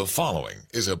The following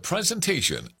is a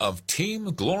presentation of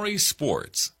Team Glory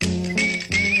Sports.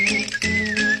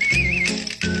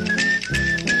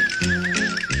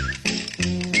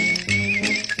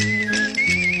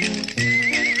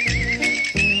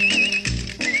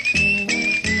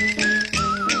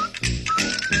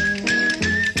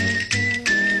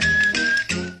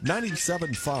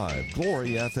 .5 Glory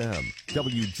FM.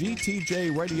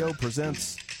 WGTJ Radio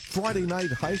presents Friday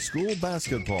Night High School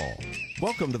Basketball.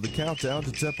 Welcome to the countdown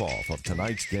to tip-off of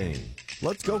tonight's game.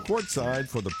 Let's go courtside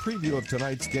for the preview of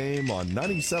tonight's game on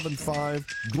 97.5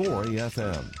 Glory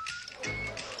FM.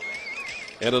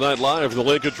 And tonight live from the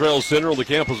Lincoln Trail Center on the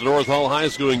campus of North Hall High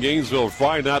School in Gainesville,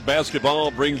 Friday Night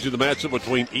Basketball brings you the matchup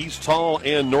between East Hall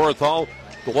and North Hall.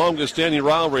 The longest-standing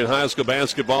rivalry in high school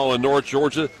basketball in North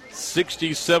Georgia.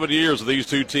 67 years of these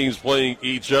two teams playing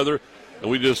each other. And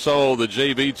we just saw the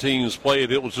JV teams play,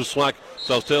 and it was just like,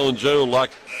 so I was telling Joe, like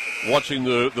watching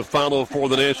the final for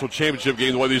the national championship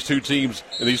game, the way these two teams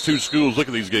and these two schools look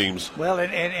at these games. Well,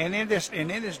 and in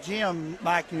this gym,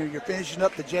 Mike, you're finishing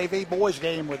up the JV boys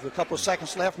game with a couple of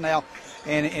seconds left now,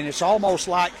 and it's almost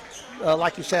like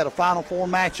you said, a Final Four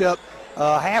matchup.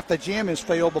 Half the gym is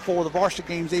filled before the varsity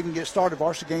games even get started.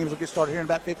 Varsity games will get started here in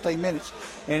about 15 minutes.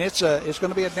 And it's going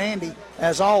to be a dandy,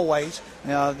 as always.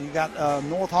 You got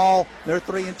North Hall, they're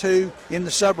 3-2 in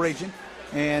the sub-region.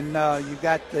 And you've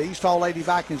got the East Hall Lady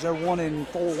Vikings, they're 1-4,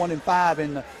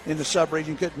 1-5 in the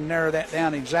sub-region. Couldn't narrow that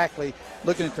down exactly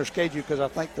looking at their schedule because I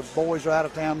think the boys are out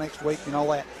of town next week and all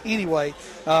that. Anyway,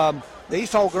 the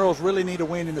East Hall girls really need a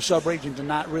win in the sub-region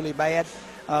tonight really bad.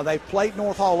 They played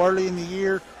North Hall early in the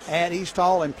year at East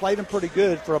Hall and played them pretty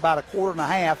good for about a quarter and a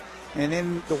half, and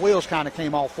then the wheels kind of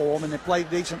came off for them, and they played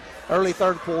decent early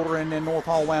third quarter, and then North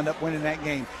Hall wound up winning that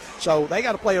game. So they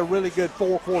got to play a really good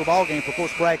four-quarter ball game for, of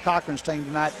course, Brad Cochran's team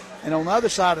tonight. And on the other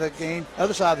side of the game,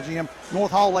 other side of the gym,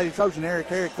 North Hall Lady Trojan, Eric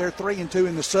Herrick, they're 3-2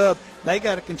 in the sub. They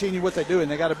got to continue what they're doing.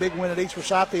 They got a big win at East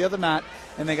Forsyth the other night,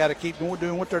 and they got to keep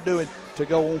doing what they're doing to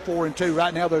go on 4-2.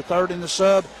 Right now they're third in the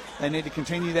sub. They need to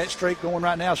continue that streak going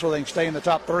right now so they can stay in the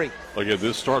top three. Again,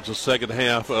 this starts the second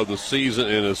half of the season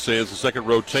in a sense, the second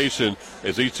rotation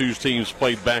as these two teams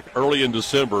played back early in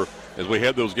December. As we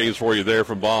had those games for you there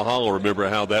from Ball Hollow, remember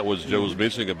how that was Joe was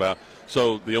mentioning about.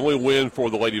 So the only win for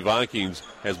the Lady Vikings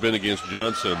has been against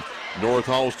Johnson. North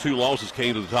Hall's two losses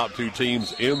came to the top two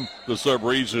teams in the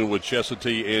sub-region with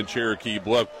Chestatee and Cherokee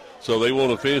Bluff. So they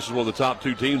want to finish as one of the top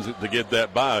two teams to get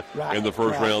that bye in the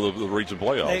first round of the region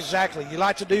playoffs. Exactly. You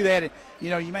like to do that. You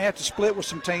know, you may have to split with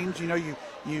some teams. You know,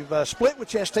 you've split with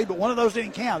Chestatee, but one of those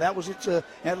didn't count. That was at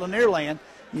Lanierland.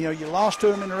 You know, you lost to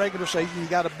them in the regular season. You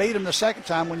got to beat them the second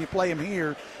time when you play them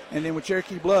here. And then with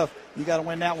Cherokee Bluff, you got to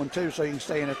win that one too so you can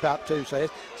stay in the top two. So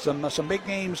it's some big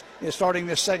games starting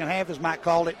this second half, as Mike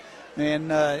called it. And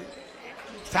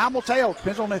time will tell.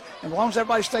 Depends on as long as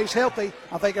everybody stays healthy,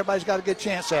 I think everybody's got a good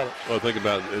chance at it. Well, think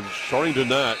about it. Starting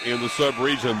tonight in the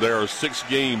sub-region, there are 6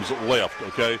 games left,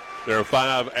 okay? There are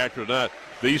 5 after tonight.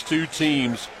 These two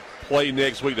teams play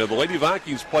next week. Now, the Lady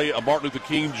Vikings play a Martin Luther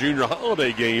King Jr.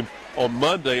 holiday game on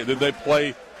Monday, and then they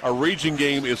play a region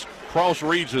game. It's cross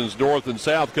regions, north and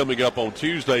south, coming up on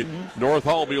Tuesday. North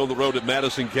Hall will be on the road at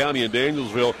Madison County and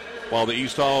Danielsville, while the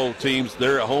East Hall teams,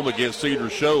 they're at home against Cedar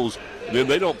Shoals. And then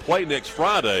they don't play next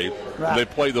Friday. Right. They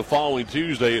play the following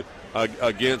Tuesday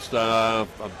against, I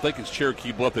think it's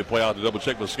Cherokee Bluff. They play out to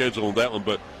double-check the schedule on that one.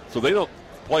 But so they don't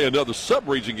play another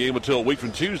sub-region game until a week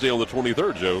from Tuesday on the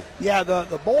 23rd, Joe. Yeah,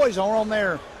 the boys are on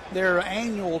their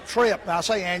annual trip. Now, I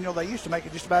say annual. They used to make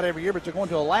it just about every year, but they're going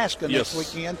to Alaska next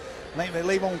weekend. I think they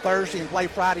leave on Thursday and play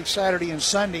Friday, Saturday, and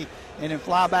Sunday, and then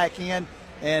fly back in.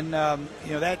 And,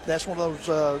 that's one of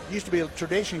those used to be a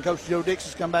tradition. Coach Joe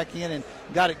Dixon's come back in and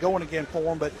got it going again for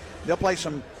them. But they'll play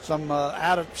some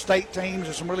out-of-state teams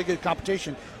and some really good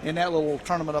competition in that little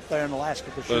tournament up there in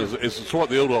Alaska for sure. It's sort of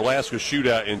the old Alaska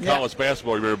shootout in college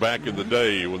basketball. You remember back in the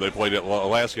day when they played at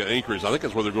Alaska Anchorage. I think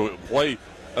that's where they're going to play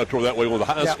toward that way, one of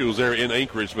the high schools there in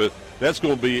Anchorage. But that's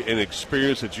going to be an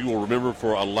experience that you will remember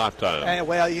for a lifetime. And,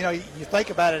 well, you think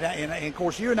about it, and of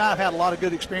course, you and I have had a lot of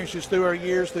good experiences through our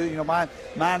years. Through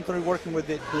mine through working with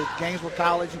Gainesville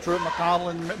College and Truett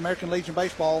McConnell and American Legion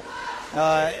baseball.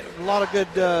 A lot of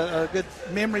good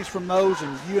memories from those,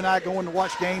 and you and I going to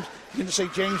watch games. Getting to see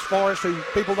James Forrest, who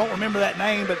people don't remember that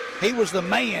name, but he was the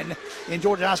man in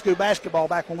Georgia high school basketball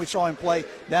back when we saw him play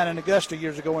down in Augusta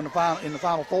years ago in the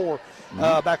Final Four,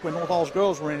 back when North Hall's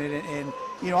girls were in it.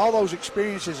 And all those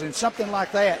experiences and something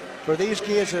like that for these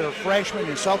kids that are freshmen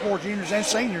and sophomore, juniors, and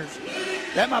seniors,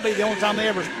 that might be the only time they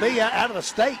ever be out of the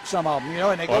state, some of them,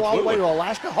 and they go all the way to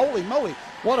Alaska. Holy moly.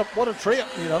 what a trip,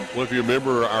 you know. Well, if you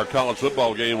remember our college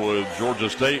football game with Georgia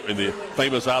State in the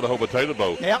famous Idaho Potato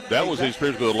Bowl, that was the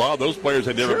experience because a lot of those players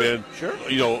had never been,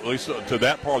 at least to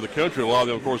that part of the country. A lot of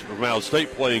them, of course, from out of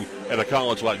state playing at a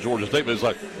college like Georgia State. But it's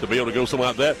like to be able to go somewhere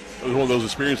like that, it was one of those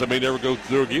experiences I may never go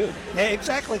through again. Yeah,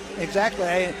 exactly.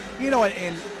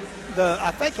 And,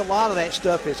 I think a lot of that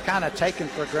stuff is kind of taken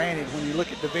for granted when you look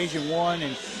at Division I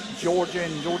and Georgia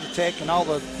and Georgia Tech and all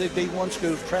the D1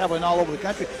 schools traveling all over the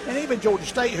country, and even Georgia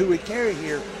State, who we carry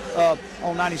here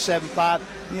on 97.5.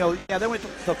 They went to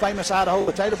the famous Idaho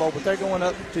Potato Bowl, but they're going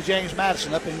up to James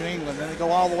Madison up in New England, and they go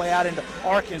all the way out into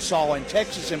Arkansas and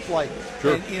Texas and play.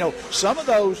 Sure. And, some of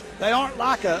those, they aren't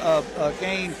like a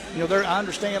game. I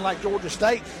understand like Georgia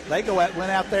State, they went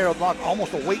out there like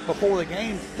almost a week before the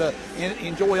game to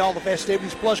enjoy all the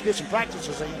festivities, plus get some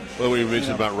practices in. Well, we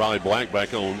mentioned about Riley Black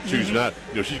back on Tuesday night.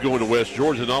 She's going to West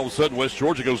Georgia, and all of a sudden West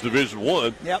Georgia goes to Division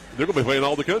I. Yep. They're going to be playing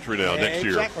all the country now next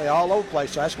year. Exactly, all over the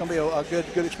place. So that's going to be a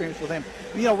good experience for them.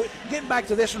 Getting back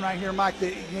to this one right here, Mike,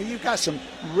 you've got some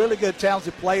really good,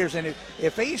 talented players, and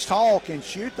if East Hall can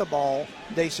shoot the ball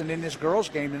decent in this girls'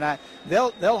 game tonight,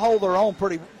 they'll hold their own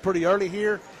pretty early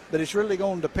here, but it's really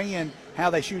going to depend how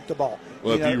they shoot the ball.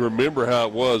 Well, if you remember how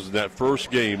it was in that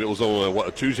first game, it was on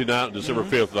a Tuesday night, December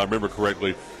 5th, if I remember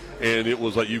correctly. And it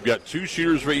was like you've got 2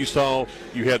 shooters for East Hall,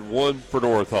 you had 1 for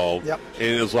North Hall. Yep.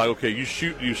 And it was like, okay, you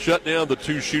shut down the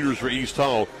 2 shooters for East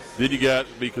Hall, then you got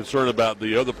to be concerned about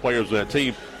the other players on that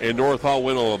team. And North Hall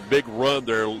went on a big run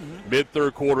there,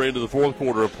 mid-third quarter into the fourth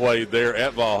quarter of play there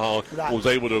at Valhalla, was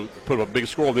able to put a big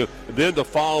score on them. And then the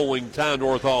following time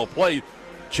North Hall played,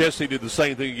 Chesney did the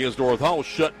same thing against North Hall,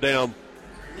 shut down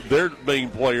their main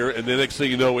player, and the next thing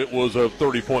you know, it was a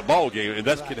 30-point ball game, and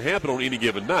that can happen on any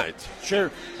given night. Sure,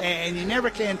 and you never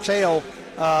can tell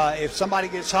if somebody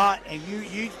gets hot, and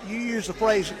you use the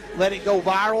phrase "let it go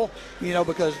viral,"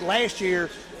 because last year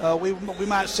we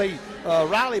might see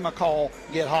Riley McCall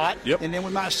get hot, and then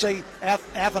we might see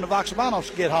Athena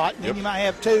Voxabanos get hot, and then you might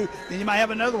have 2, then you might have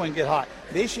another one get hot.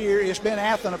 This year it's been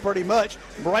Athena pretty much.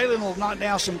 Braylon will knock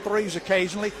down some threes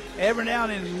occasionally. Every now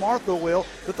and then Martha will.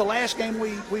 But the last game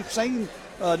we've seen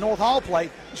North Hall play,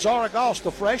 Zara Goss,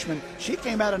 the freshman, she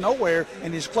came out of nowhere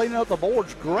and is cleaning up the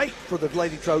boards great for the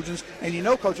Lady Trojans. And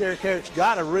Coach Eric Herrick's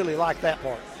got to really like that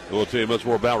part. We'll tell you much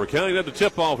more about recounting that. The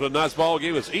tip-off of tonight's ball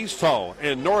game is East Hall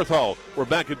and North Hall. We're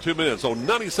back in 2 minutes on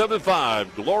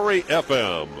 97.5 Glory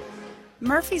FM.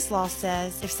 Murphy's Law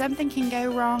says if something can go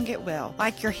wrong, it will.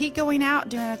 Like your heat going out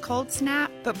during a cold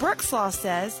snap. But Brooks Law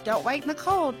says don't wait in the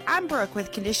cold. I'm Brooke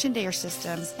with Conditioned Air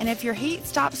Systems. And if your heat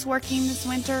stops working this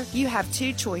winter, you have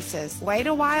 2 choices. Wait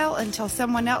a while until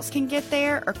someone else can get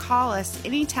there or call us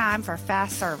anytime for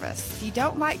fast service. If you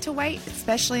don't like to wait,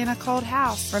 especially in a cold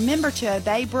house, remember to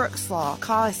obey Brooks Law.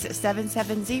 Call us at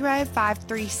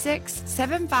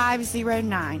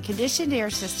 770-536-7509. Conditioned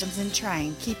Air Systems and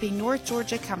Train, keeping North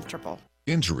Georgia comfortable.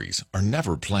 Injuries are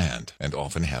never planned and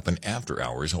often happen after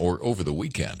hours or over the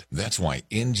weekend. That's why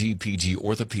NGPG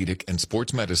Orthopedic and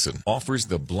Sports Medicine offers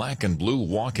the Black and Blue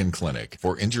Walk-In Clinic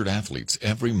for injured athletes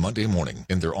every Monday morning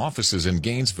in their offices in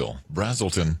Gainesville,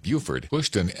 Brazelton, Beaufort,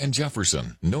 Bushton, and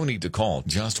Jefferson. No need to call.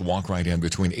 Just walk right in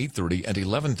between 8:30 and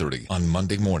 11:30 on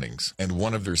Monday mornings. And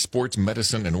one of their sports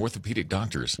medicine and orthopedic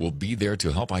doctors will be there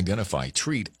to help identify,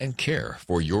 treat, and care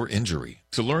for your injury.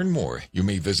 To learn more, you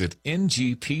may visit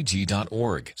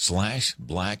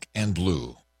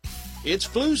ngpg.org/blackandblue. It's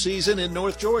flu season in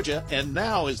North Georgia, and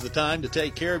now is the time to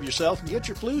take care of yourself and get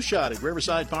your flu shot at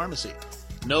Riverside Pharmacy.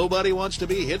 Nobody wants to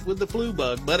be hit with the flu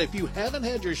bug, but if you haven't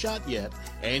had your shot yet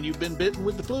and you've been bitten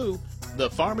with the flu, the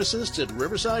pharmacists at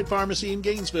Riverside Pharmacy in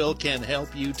Gainesville can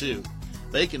help you too.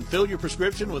 They can fill your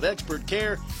prescription with expert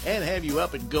care and have you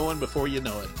up and going before you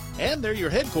know it. And they're your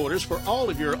headquarters for all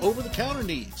of your over-the-counter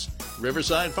needs.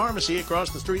 Riverside Pharmacy across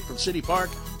the street from City Park,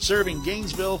 serving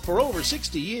Gainesville for over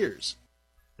 60 years.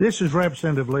 This is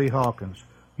Representative Lee Hawkins,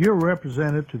 your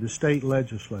representative to the state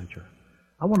legislature.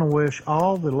 I want to wish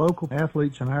all the local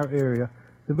athletes in our area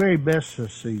the very best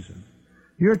this season.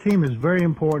 Your team is very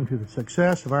important to the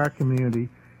success of our community,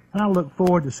 and I look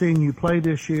forward to seeing you play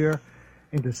this year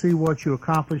and to see what you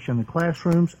accomplish in the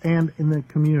classrooms and in the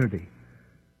community.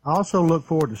 I also look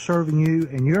forward to serving you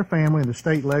and your family in the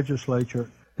state legislature.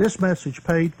 This message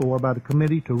paid for by the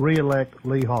committee to re-elect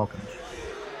Lee Hawkins.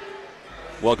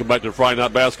 Welcome back to Friday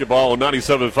Night Basketball on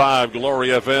 97.5 Glory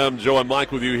FM. Joe and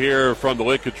Mike with you here from the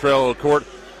Lake Cottrell Court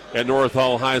at North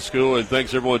Hall High School. And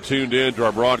thanks everyone tuned in to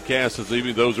our broadcast this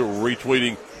evening. Those that were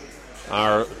retweeting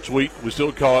our tweet, we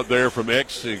still call it there from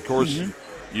X. And of course,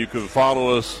 you can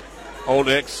follow us on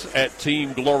X at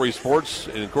Team Glory Sports.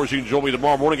 And of course, you can join me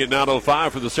tomorrow morning at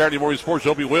 9:05 for the Saturday Morning Sports.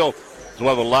 Hope you will. So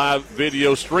we'll have a live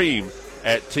video stream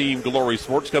at Team Glory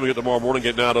Sports coming up tomorrow morning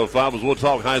at 9:05 as we'll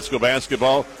talk high school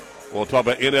basketball. We'll talk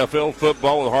about NFL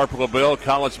football with Harper LaBelle,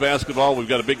 college basketball. We've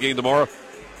got a big game tomorrow.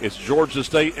 It's Georgia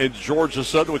State and Georgia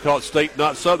Southern. We call it State,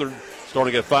 not Southern,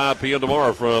 starting at 5 p.m.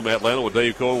 tomorrow from Atlanta with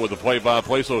Dave Cohen with the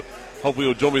play-by-play. So hopefully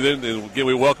you'll join me then. And again,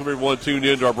 we welcome everyone tuned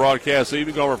in to our broadcast.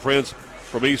 Even all our friends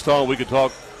from East Hall, we can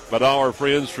talk about all our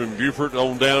friends from Beaufort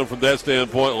on down from that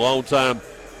standpoint, long-time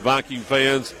Viking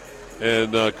fans.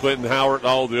 And Clinton Howard and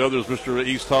all the others, Mr.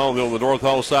 East Hall. And on the North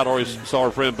Hall side, already saw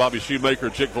our friend Bobby Shoemaker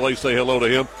at Chick-fil-A. Say hello to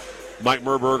him. Mike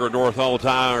Merberg, our North Hall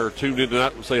tie, are tuned in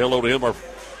tonight. Say hello to him. Our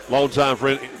longtime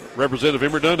friend, Representative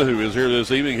Emery Dunn, is here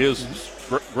this evening. His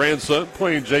grandson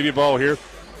playing JV ball here.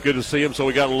 Good to see him. So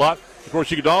we got a lot. Of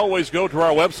course, you can always go to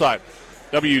our website,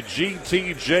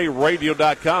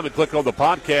 WGTJradio.com, and click on the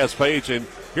podcast page and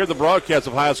hear the broadcast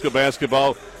of high school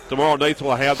basketball. Tomorrow, Nathan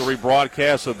will have the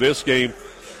rebroadcast of this game,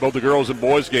 both the girls and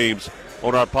boys games,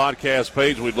 on our podcast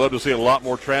page. We'd love to see a lot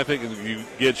more traffic, and you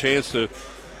get a chance to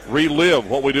relive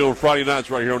what we do on Friday nights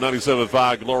right here on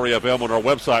 97.5 Glory FM on our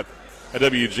website at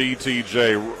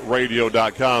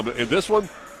WGTJradio.com. And this one,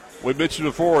 we mentioned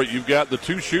before, you've got the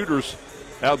two shooters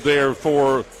out there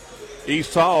for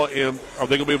East Hall, and are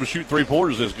they going to be able to shoot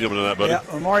three-pointers this game tonight, buddy? Yeah,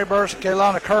 Amari Burris and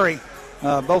Kaylana Curry,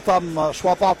 both of them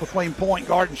swap off between point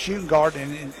guard and shooting guard,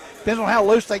 and depends on how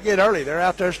loose they get early. They're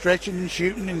out there stretching and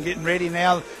shooting and getting ready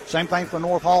now. Same thing for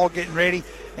North Hall, getting ready.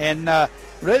 And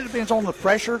really depends on the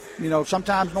pressure. You know,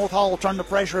 sometimes North Hall will turn the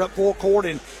pressure up full court,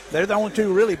 and they're the only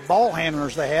two really ball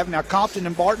handlers they have. Now, Compton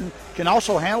and Barton can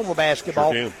also handle the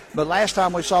basketball. Sure can. But last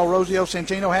time we saw Rosie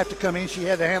Santino have to come in. She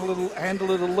had to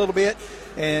handle it a little bit,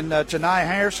 and Tanai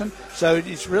Harrison. So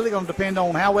it's really going to depend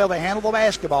on how well they handle the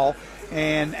basketball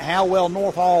and how well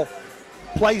North Hall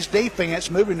plays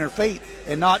defense, moving their feet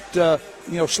and not,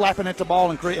 slapping at the ball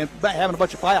and having a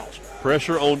bunch of fouls.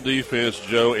 Pressure on defense,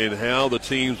 Joe, and how the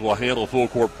teams will handle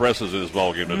full-court presses in this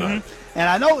ballgame tonight. Mm-hmm. And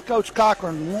I know that Coach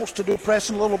Cochran wants to do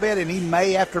pressing a little bit, and he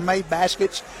may after made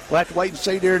baskets. We'll have to wait and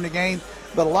see during the game.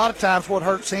 But a lot of times what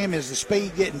hurts him is the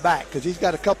speed getting back, because he's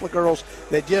got a couple of girls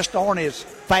that just aren't as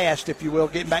fast, if you will,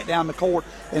 getting back down the court,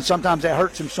 and sometimes that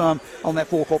hurts him some on that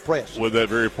full-court press. With that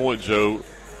very point, Joe,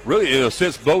 really, in a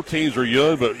sense, both teams are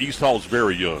young, but East Hall's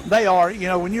very young. They are. You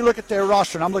know, when you look at their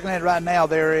roster, and I'm looking at it right now,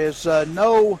 there is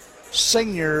no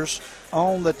seniors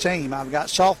on the team. I've got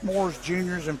sophomores,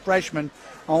 juniors, and freshmen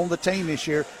on the team this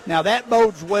year. Now, that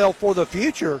bodes well for the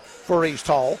future for East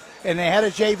Hall. And they had a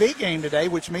JV game today,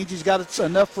 which means he's got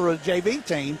enough for a JV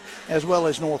team as well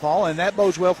as North Hall, and that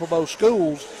bodes well for both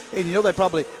schools. And, you know,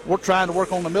 we're trying to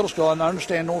work on the middle school, and I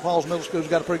understand North Hall's middle school's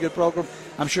got a pretty good program.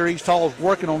 I'm sure East Hall is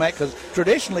working on that, because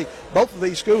traditionally both of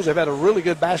these schools have had a really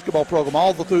good basketball program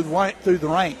all through the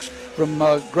ranks, from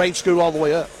grade school all the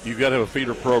way up. You've got to have a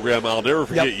feeder program. I'll never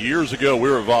forget, years ago we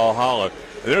were at Valhalla,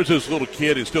 and there's this little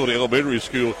kid who's still in elementary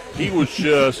school. He was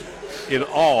just in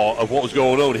awe of what was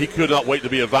going on. He could not wait to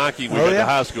be a Viking when we got to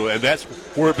high school, and that's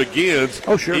where it begins.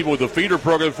 Oh, sure. Even with the feeder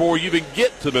program before you even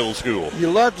get to middle school.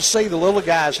 You love to see the little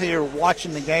guys here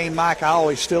watching the game, Mike. I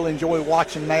always still enjoy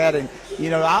watching that, and you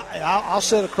know, I'll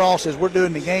sit across as we're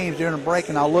doing the games during the break,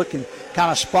 and I'll look and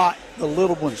kind of spot the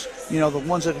little ones, you know, the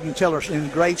ones that you can tell are in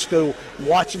grade school,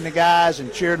 watching the guys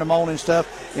and cheering them on and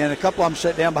stuff. And a couple of them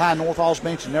sit down behind North Hall's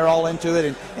bench, and they're all into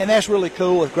it. And that's really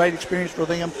cool. It's a great experience for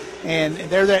them. And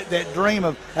they're that dream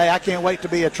of, hey, I can't wait to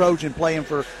be a Trojan playing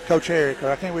for Coach Herrick, or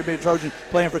I can't wait to be a Trojan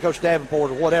playing for Coach Davenport,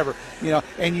 or whatever. You know,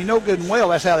 and you know good and well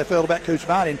that's how they felt about Coach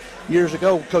Vining. Years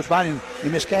ago, Coach Vining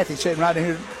and Miss Kathy sitting right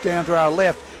here down to our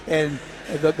left, and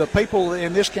the people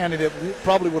in this county that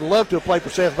probably would love to have played for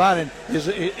Seth Vining is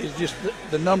just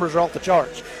the numbers are off the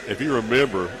charts. If you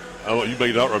remember, you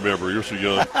may not remember, you're so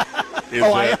young,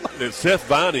 that Seth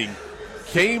Vining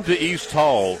came to East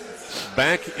Hall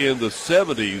back in the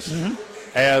 70s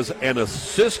as an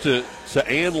assistant to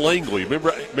Ann Langley.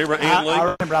 Remember Ann Langley?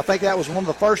 I remember. I think that was one of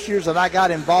the first years that I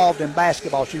got involved in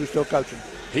basketball. She was still coaching.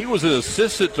 He was an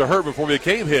assistant to her before he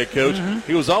became head coach.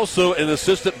 He was also an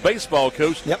assistant baseball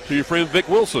coach to your friend Vic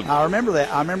Wilson. I remember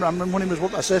that. I remember when he was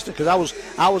assistant, because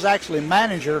I was actually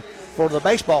manager for the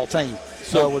baseball team.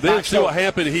 So then see what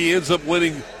happened. He ends up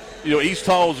winning, East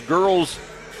Hall's girls,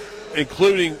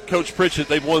 including Coach Pritchett.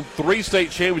 They've won 3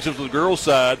 state championships on the girls'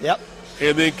 side. Yep.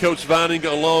 And then Coach Vining,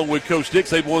 along with Coach Dix,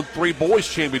 they've won 3 boys'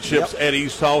 championships at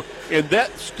East Hall. And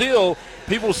that still,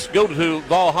 people go to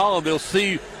Valhalla, they'll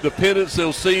see the pennants,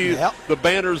 they'll see the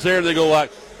banners there, and they go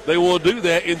like, they will do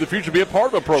that in the future, be a part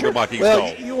of a program like East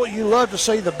Hall. You love to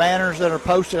see the banners that are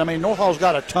posted. I mean, North Hall's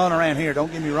got a ton around here,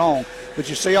 don't get me wrong. But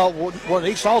you see, what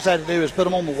East Hall's had to do is put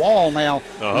them on the wall now,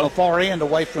 on the far end,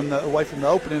 away from the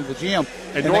opening of the gym.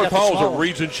 And North Hall's are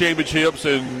region championships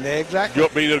and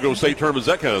being able to go state tournaments,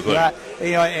 that kind of thing. Right.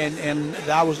 And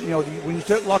I was, when you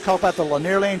talk about the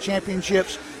Lanierland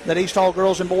championships that East Hall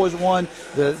girls and boys won,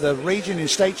 the region and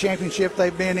state championship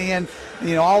they've been in,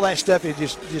 all that stuff is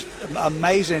just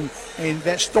amazing. And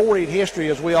that storied history,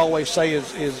 as we always say,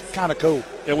 is kind of cool.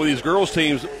 And with these girls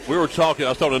teams, I was talking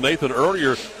to Nathan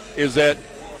earlier, is that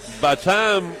by the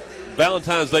time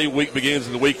Valentine's Day week begins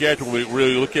and the week after, when we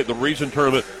really look at the region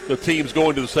tournament, the teams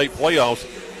going to the state playoffs,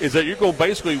 is that you're going to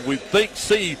basically, we think,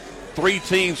 see 3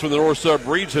 teams from the North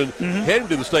Sub-region heading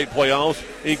to the state playoffs,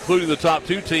 including the top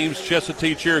 2 teams,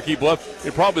 Chestatee, Cherokee Bluff,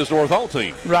 and probably this North Hall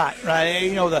team. Right.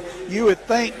 You would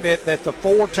think that the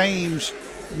 4 teams,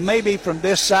 maybe from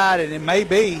this side, and it may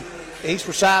be East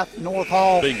Forsyth, North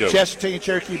Hall, Bingo. Chestatee, and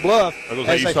Cherokee Bluff.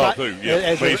 As East Hall, too. Yeah.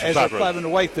 As they're climbing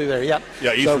their way through there, Yeah,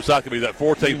 East Forsyth could be that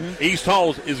 4th team. East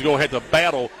Hall is going to have to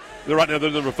battle. Right now,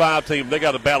 they're the number 5 team. They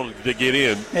got to battle to get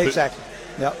in. Exactly.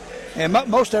 Yep. And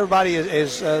most everybody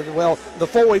is the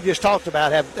 4 we just talked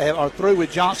about are through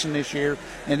with Johnson this year,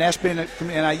 and that's been,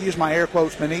 and I use my air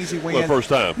quotes, been an easy win for the first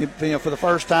time. For the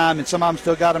first time, and some of them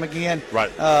still got them again. Right.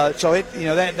 So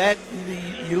that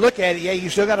you look at it, you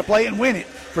still got to play it and win it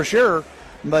for sure.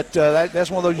 But that's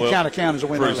one of those you kind of count as a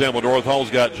win. For example, North Hall's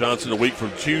got Johnson a week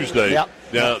from Tuesday down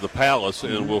at the Palace,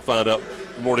 and we'll find out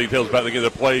more details about it. Again, they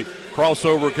play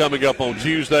crossover coming up on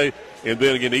Tuesday. And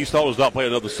then again, East Hall does not play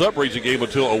another sub-region game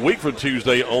until a week from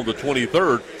Tuesday on the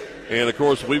 23rd. And, of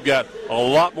course, we've got a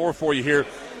lot more for you here.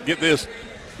 Get this.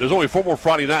 There's only 4 more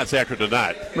Friday nights after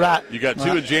tonight. Right. You got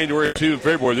 2 in January, 2 in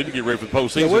February. Then you get ready for the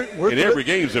postseason. And every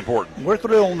game is important. We're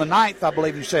through on the 9th, I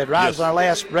believe you said, right? Yes. It's our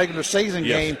last regular season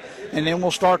game. And then we'll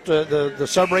start the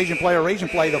sub-region play or region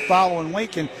play the following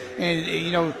week. And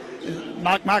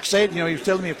Mike said, he was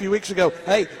telling me a few weeks ago,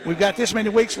 hey, we've got this many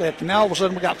weeks left, and now all of a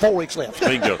sudden we got 4 weeks left.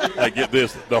 Bingo. Hey, get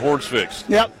this, the horn's fixed.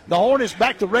 Yep, the horn is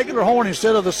back to regular horn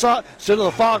instead of the fog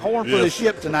horn for the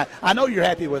ship tonight. I know you're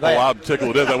happy with that. I'm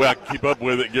tickled. That way I can keep up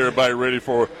with it, get everybody ready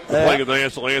for the playing of the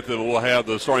national anthem. We'll have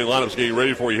the starting lineups getting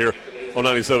ready for you here on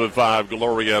 97.5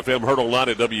 Glory FM. Heard online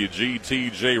at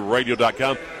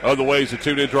WGTJRadio.com. Other ways to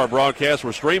tune into our broadcast,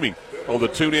 we're streaming on the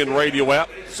TuneIn Radio app,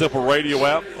 Simple Radio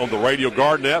app, on the Radio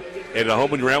Garden app, and at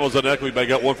home on your Amazon Echo. We may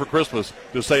got one for Christmas.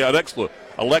 Just say, Alexa,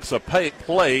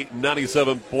 play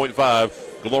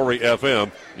 97.5 Glory FM.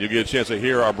 You'll get a chance to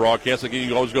hear our broadcast. Again, you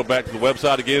can always go back to the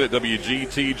website again at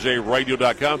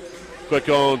WGTJRadio.com. Click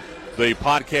on the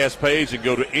podcast page and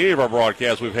go to any of our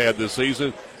broadcasts we've had this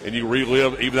season, and you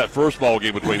relive even that first ball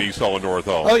game between East Hall and North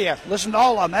Hall. Oh, yeah. Listen to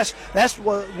all of them. That's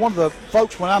what one of the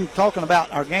folks, when I'm talking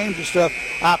about our games and stuff,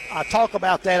 I talk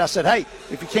about that. I said, hey,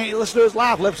 if you can't listen to us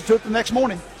live, listen to it the next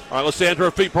morning. All right, let's stand to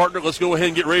our feet, partner. Let's go ahead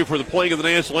and get ready for the playing of the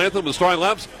national anthem, the starting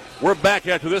laps. We're back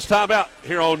after this timeout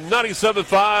here on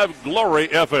 97.5 Glory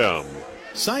FM.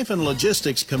 Siphon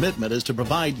Logistics' commitment is to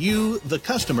provide you, the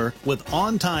customer, with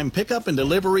on-time pickup and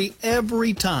delivery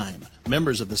every time.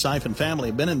 Members of the Siphon family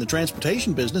have been in the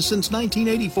transportation business since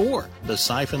 1984. The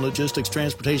Siphon Logistics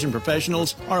transportation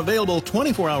professionals are available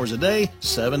 24 hours a day,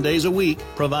 7 days a week,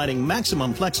 providing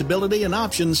maximum flexibility and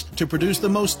options to produce the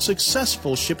most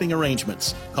successful shipping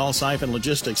arrangements. Call Siphon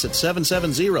Logistics at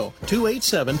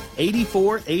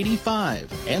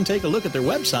 770-287-8485 and take a look at their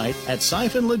website at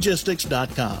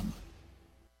siphonlogistics.com.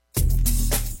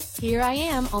 Here I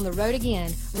am on the road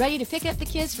again, ready to pick up the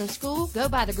kids from school, go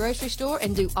by the grocery store,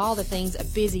 and do all the things a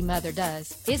busy mother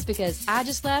does. It's because I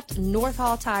just left North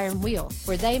Hall Tire and Wheel,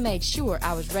 where they made sure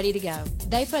I was ready to go.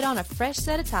 They put on a fresh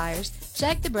set of tires,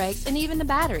 checked the brakes, and even the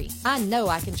battery. I know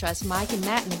I can trust Mike and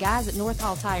Matt and the guys at North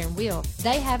Hall Tire and Wheel.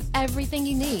 They have everything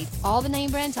you need, all the name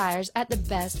brand tires at the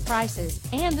best prices,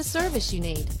 and the service you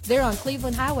need. They're on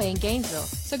Cleveland Highway in Gainesville,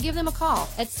 so give them a call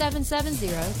at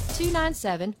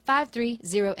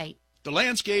 770-297-5308. The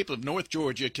landscape of North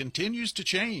Georgia continues to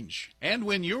change, and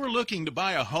when you're looking to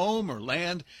buy a home or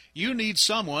land, you need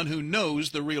someone who knows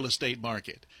the real estate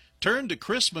market. Turn to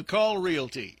Chris McCall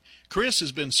Realty. Chris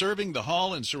has been serving the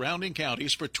Hall and surrounding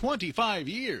counties for 25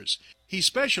 years. He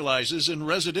specializes in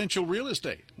residential real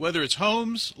estate. Whether it's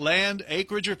homes, land,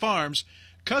 acreage, or farms,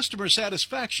 customer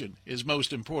satisfaction is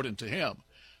most important to him.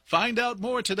 Find out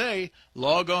more today.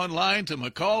 Log online to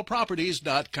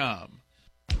McCallProperties.com.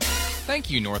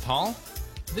 Thank you, North Hall.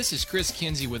 This is Chris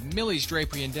Kinsey with Millie's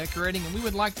Drapery and Decorating, and we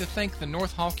would like to thank the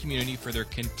North Hall community for their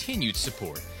continued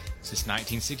support. Since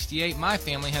 1968, my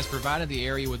family has provided the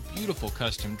area with beautiful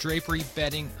custom drapery,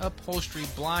 bedding, upholstery,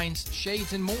 blinds,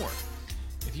 shades, and more.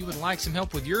 If you would like some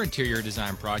help with your interior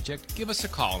design project, give us a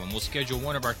call and we'll schedule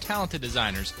one of our talented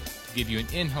designers to give you an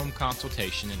in-home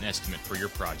consultation and estimate for your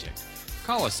project.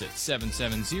 Call us at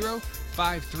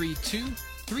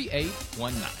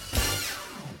 770-532-3819.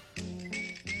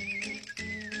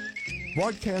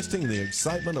 Broadcasting the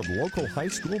excitement of local high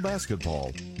school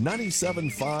basketball,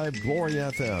 97.5 Glory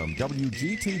FM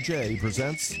WGTJ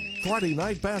presents Friday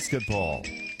Night Basketball.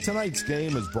 Tonight's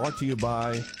game is brought to you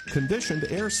by Conditioned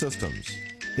Air Systems,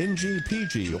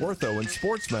 NGPG Ortho and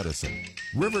Sports Medicine,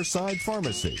 Riverside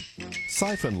Pharmacy,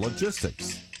 Siphon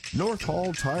Logistics, North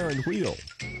Hall Tire and Wheel,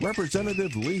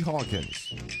 Representative Lee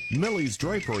Hawkins, Millie's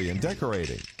Drapery and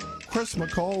Decorating, Chris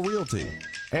McCall Realty,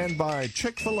 and by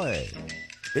Chick-fil-A.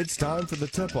 It's time for the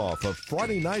tip-off of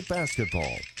Friday Night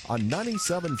Basketball on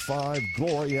 97.5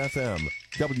 Glory FM,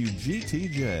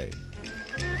 WGTJ.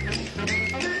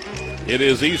 It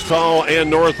is East Hall and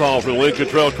North Hall for the Lynn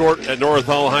Cottrell Court at North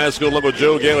Hall High School. Level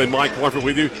Joe Gailey and Mike Warford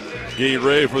with you. Getting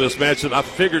ready for this matchup. I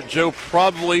figured, Joe,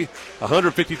 probably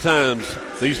 150 times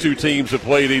these two teams have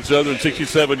played each other in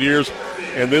 67 years.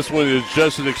 And this one is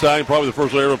just as exciting, probably the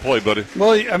first one I ever played, buddy.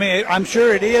 Well, I mean, I'm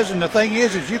sure it is. And the thing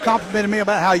is you complimented me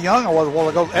about how young I was a while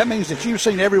ago. That means that you've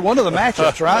seen every one of the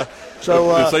matchups, right?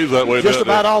 So it seems that way, just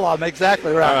about all of them.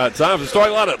 Exactly right. All right, time for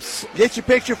starting lineups. Get your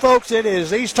picture, folks. It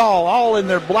is East Hall, all in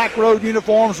their black road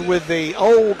uniforms with the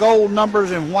old gold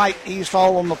numbers in white. East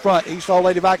Hall on the front. East Hall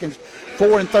Lady Vikings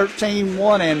 4-13,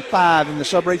 1-5 in the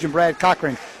sub-region. Brad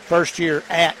Cochran, first year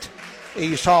at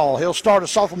East Hall. He'll start a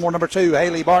sophomore number 2,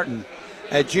 Haley Barton.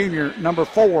 A junior, number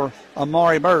 4,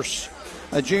 Amari Burse.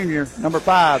 A junior, number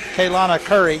 5, Kaylana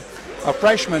Curry. A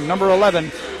freshman, number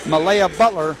 11, Malaya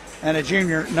Butler. And a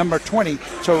junior, number 20,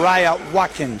 Taraya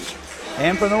Watkins.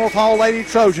 And for the North Hall Lady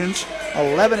Trojans,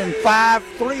 11-5,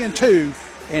 3-2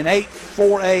 in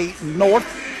 8-4A North.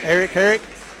 Eric Herrick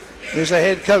is the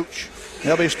head coach.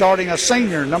 They'll be starting a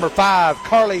senior, number 5,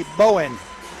 Carly Bowen.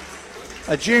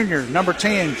 A junior, number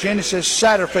 10, Genesis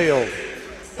Satterfield.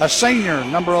 A senior,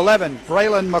 number 11,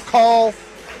 Braylon McCall.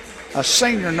 A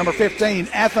senior, number 15,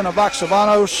 Athena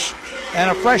Voxavanos.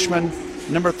 And a freshman,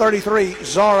 number 33,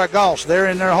 Zara Goss. They're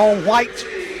in their home white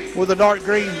with a dark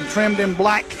green trimmed in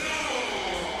black.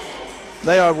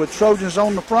 They are with Trojans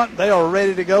on the front. They are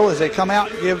ready to go as they come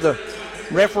out and give the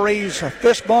referees a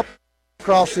fist bump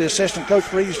across the assistant coach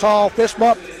for East Hall, fist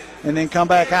bump, and then come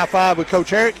back high five with Coach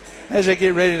Herrick as they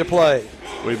get ready to play.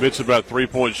 We mentioned about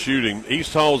three-point shooting.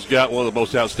 East Hall's got one of the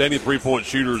most outstanding three-point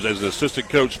shooters as an assistant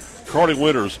coach. Carly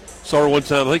Winters saw her one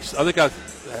time. I think I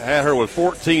had her with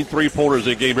 14 three-pointers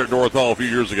in a game here at North Hall a few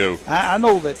years ago. I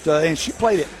know that, and she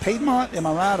played at Piedmont, am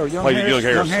I right, or Young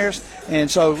Harris? And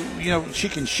so, she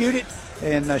can shoot it,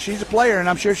 and she's a player, and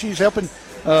I'm sure she's helping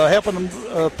them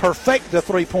perfect the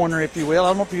three-pointer, if you will. I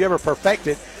don't know if you ever perfect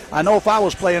it. I know if I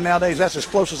was playing nowadays, that's as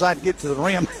close as I'd get to the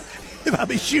rim. If I'd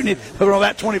be shooting it from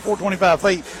about 24, 25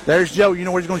 feet, there's Joe. You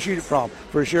know where he's going to shoot it from,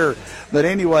 for sure. But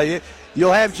anyway,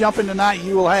 you'll have jumping tonight.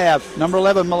 You will have number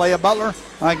 11, Malaya Butler,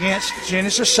 against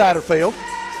Genesis Satterfield.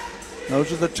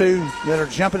 Those are the two that are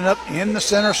jumping up in the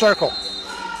center circle.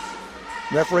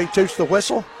 Referee toots the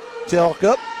whistle, tilk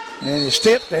up, and it's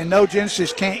tipped. And no,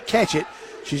 Genesis can't catch it.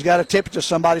 She's got to tip it to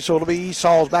somebody, so it'll be East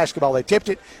Hall's basketball. They tipped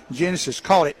it. Genesis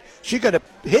caught it. She could have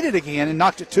hit it again and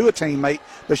knocked it to a teammate,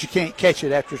 but she can't catch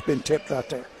it after it's been tipped right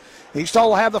there. East Hall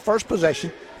will have the first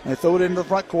possession. They throw it into the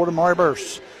front court of Maury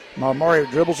Burse. Maury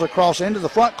dribbles across into the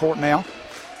front court now.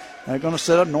 They're going to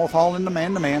set up North Hall into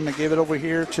man-to-man. They give it over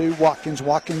here to Watkins.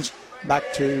 Watkins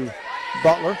back to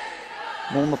Butler.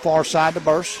 On the far side to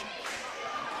Burse.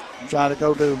 Try to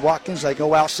go to Watkins. They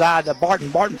go outside to Barton.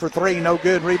 Barton for three. No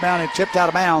good. Rebounded, tipped out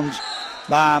of bounds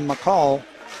by McCall.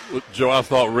 Joe, I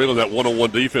thought really that one-on-one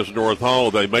defense at North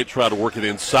Hall, they may try to work it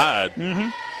inside. Mm-hmm.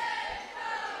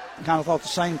 Kind of thought the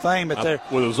same thing, but they're...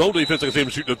 With his own defense, I can see him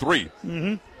shooting a three.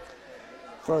 Mm-hmm.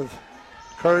 For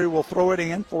Curry will throw it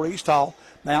in for East Hall.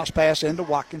 Bounce pass into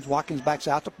Watkins. Watkins backs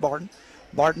out to Barton.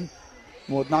 Barton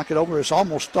will knock it over. It's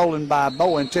almost stolen by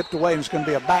Bowen, tipped away, and it's going to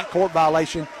be a backcourt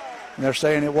violation. And they're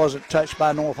saying it wasn't touched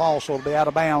by North Hall, so it'll be out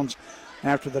of bounds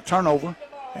after the turnover,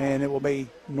 and it will be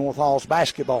North Hall's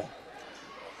basketball.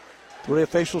 Three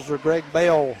officials are Greg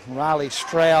Bell, Riley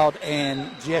Stroud, and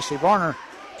Jesse Varner.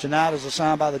 Tonight is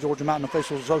assigned by the Georgia Mountain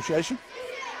Officials Association.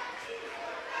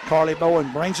 Carly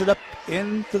Bowen brings it up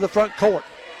into the front court.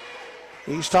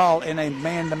 East Hall in a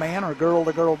man-to-man or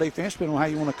girl-to-girl defense, depending on how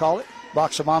you want to call it.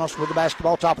 Voxavanos with the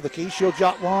basketball, top of the key. She'll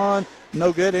jot one,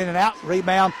 no good, in and out.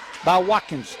 Rebound by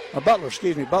Watkins, or Butler,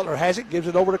 excuse me. Butler has it, gives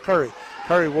it over to Curry.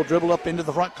 Curry will dribble up into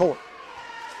the front court.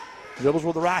 Dribbles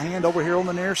with the right hand over here on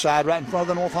the near side, right in front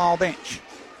of the North Hall bench.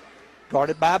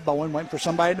 Guarded by Bowen, waiting for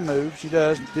somebody to move. She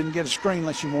does. Didn't get a screen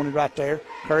like she wanted right there.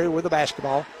 Curry with the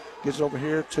basketball. Gets it over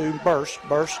here to Burse.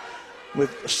 Burse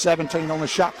with 17 on the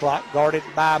shot clock, guarded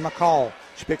by McCall.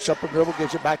 She picks up her dribble,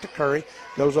 gives it back to Curry.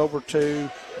 Goes over to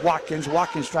Watkins.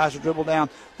 Watkins tries to dribble down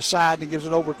the side and gives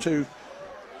it over to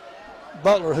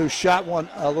Butler, who shot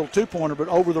a little two-pointer, but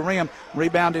over the rim.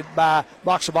 Rebounded by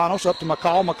Voxabanos up to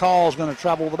McCall. McCall's going to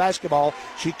travel with the basketball.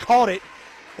 She caught it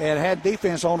and had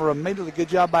defense on her immediately. Good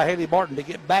job by Haley Barton to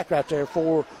get back right there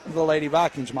for the Lady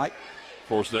Vikings, Mike. Of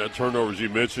course, that turnover, as you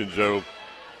mentioned, Joe.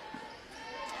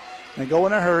 They go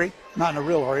in a hurry. Not in a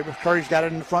real hurry, but Curry's got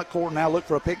it in the front court now. Look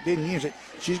for a pick, didn't use it.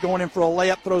 She's going in for a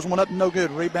layup, throws one up, no good.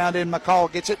 Rebounded,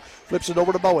 McCall gets it, flips it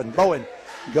over to Bowen. Bowen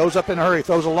goes up in a hurry,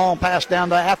 throws a long pass down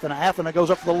to Athena. Athena goes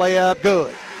up for the layup,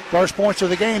 good. First points of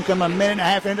the game come a minute and a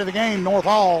half into the game. North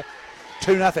Hall,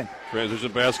 2-0.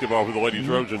 Transition basketball for the Lady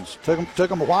Trojans. Took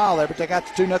them a while there, but they got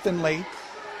the 2-0 lead.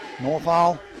 North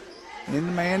Hall in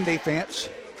the man defense.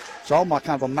 It's all my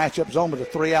kind of a matchup zone with the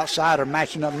three outsider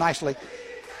matching up nicely.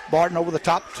 Barton over the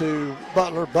top to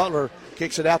Butler. Butler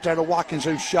kicks it out there to Watkins,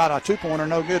 who shot a two-pointer,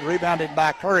 no good. Rebounded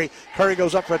by Curry. Curry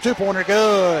goes up for a two-pointer,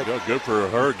 good. Good for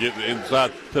her getting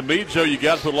inside. To me, Joe, you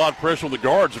got to put a lot of pressure on the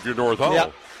guards if you're North Hall.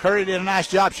 Yep. Curry did a nice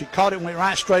job. She caught it and went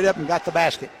right straight up and got the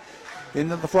basket.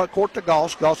 Into the front court to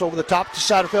Goss. Goss over the top to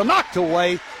Satterfield. Knocked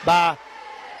away by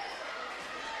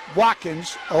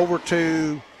Watkins over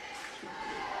to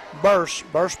Burse.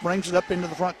 Burse brings it up into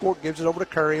the front court, gives it over to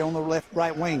Curry on the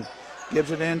left-right wing.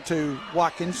 Gives it into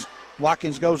Watkins.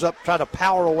 Watkins goes up, try to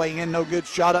power away in, no good.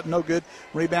 Shot up, no good.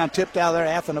 Rebound tipped out of there.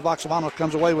 Athena Voxavanos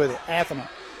comes away with it. Athena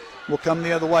will come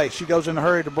the other way. She goes in a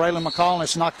hurry to Braylon McCall, and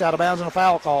it's knocked out of bounds and a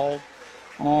foul called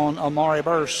on Amari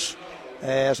Burse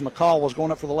as McCall was going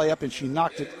up for the layup, and she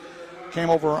knocked it, came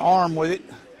over her arm with it.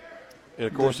 And,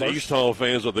 of course, the East Hall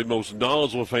fans are the most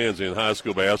knowledgeable fans in high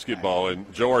school basketball.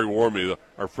 And Joe already warned me,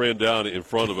 our friend down in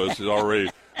front of us is already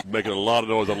making a lot of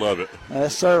noise. I love it.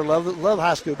 Yes, sir. Love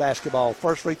high school basketball.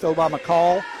 First free throw by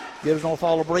McCall. Gives North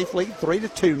Hall a brief lead,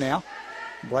 3-2 now.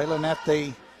 Braylon at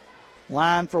the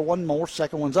line for one more.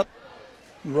 Second one's up.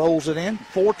 Rolls it in.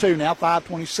 4-2 now,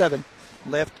 5:27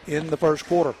 left in the first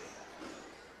quarter.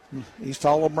 East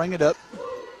Hall will bring it up.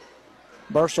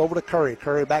 Burse over to Curry.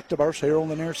 Curry back to Burse here on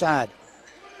the near side.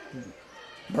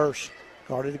 Burse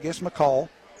guarded against McCall.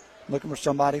 Looking for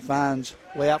somebody, finds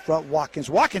way out front Watkins.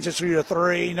 Watkins is through a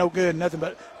three, no good, nothing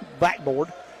but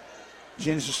backboard.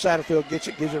 Genesis Satterfield gets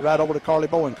it, gives it right over to Carly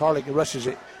Bowen. Carly rushes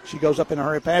it. She goes up in a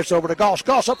hurry, pass over to Goss.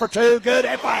 Goss up for two, good,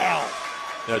 and foul.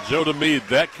 Now, Joe, to me,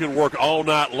 that can work all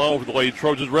night long for the Lady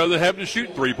Trojans rather than having to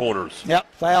shoot three-pointers.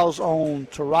 Yep, fouls on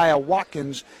Tariah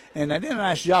Watkins, and they did a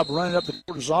nice job running up the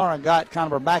court. Zara got kind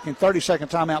of her back in 30-second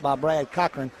timeout by Brad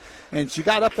Cochran. And she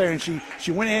got up there and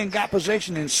she went in and got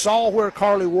position and saw where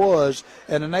Carly was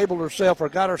and enabled herself or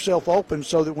got herself open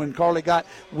so that when Carly got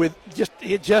with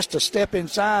just a step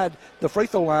inside the free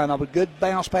throw line of a good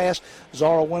bounce pass,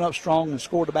 Zara went up strong and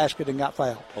scored the basket and got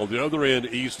fouled. On the other end,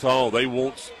 East Hall, they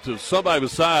want to somebody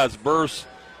besides Burse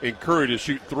and Curry to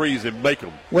shoot threes and make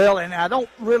them. Well, and I don't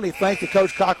really think that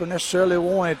Coach Cochran necessarily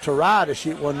wanted Tariah to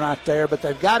shoot one right there, but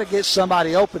they've got to get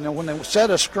somebody open. And when they set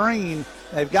a screen,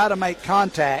 they've got to make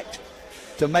contact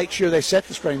to make sure they set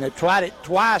the screen. They've tried it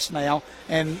twice now,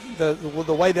 and the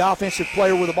way the offensive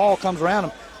player with the ball comes around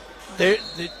them,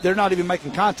 they're not even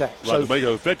making contact. Right, so to make an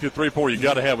effective three-pointer, you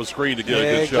got to have a screen to get a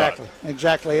good shot.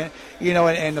 Exactly. And,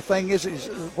 and the thing is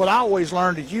what I always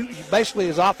learned is you basically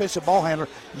as offensive ball handler,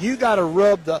 you got to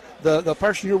rub the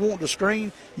person you're wanting to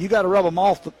screen, you got to rub them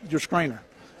off your screener.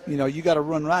 You got to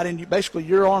run right in. Basically,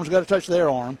 your arm's got to touch their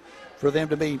arm for them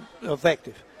to be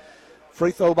effective.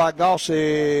 Free throw by Goss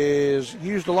is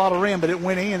used a lot of rim, but it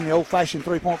went in. The old-fashioned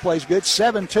three-point play is good.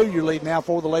 7-2 your lead now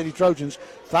for the Lady Trojans.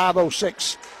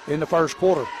 5:06 in the first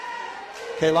quarter.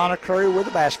 Kaylana Curry with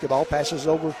the basketball. Passes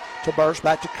over to Burse,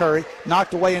 back to Curry.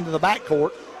 Knocked away into the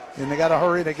backcourt, and they got to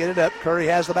hurry to get it up. Curry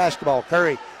has the basketball.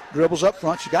 Curry dribbles up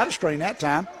front. She got a screen that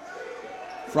time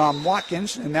from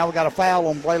Watkins, and now we got a foul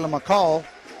on Braylon McCall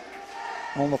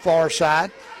on the far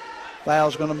side.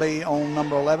 Foul's going to be on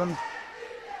number 11.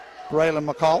 Braylon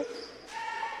McCall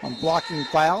on blocking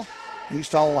foul.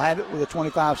 East Hall will have it with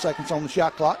 25 seconds on the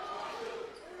shot clock.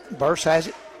 Burse has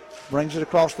it, brings it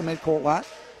across the midcourt line.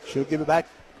 She'll give it back.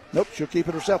 Nope, she'll keep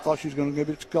it herself. Thought she was going to give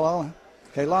it to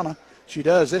Kaylana. She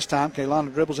does this time.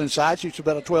 Kaylana dribbles inside, shoots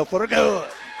about a 12-footer. Good.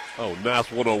 Oh,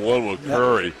 nice one-on-one with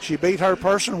Curry. She beat her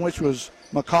person, which was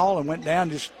McCall, and went down,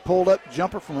 just pulled up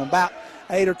jumper from about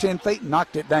 8 or 10 feet and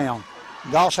knocked it down.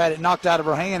 Goss had it knocked out of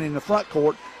her hand in the front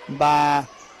court by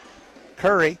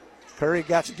Curry. Curry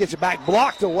gets it back,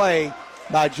 blocked away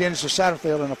by Genesis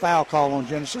Satterfield, and a foul call on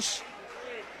Genesis.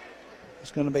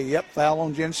 It's going to be, foul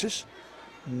on Genesis.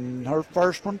 And her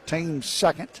first one, team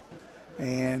second.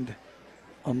 And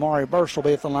Amari Burst will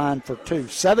be at the line for 2.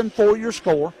 7-4 your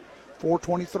score,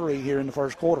 4:23 here in the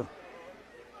first quarter.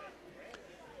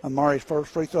 Amari's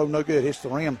first free throw, no good, hits the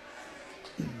rim.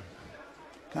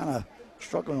 Kind of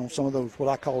struggling on some of those, what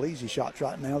I call easy shots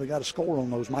right now. They got to score on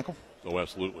those, Michael. Oh,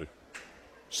 absolutely.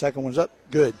 Second one's up,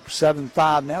 good.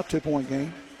 7-5 now, 2-point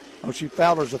game. Oh, she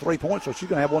fouled her as a 3-point, so she's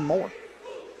going to have one more.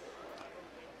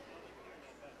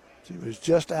 She was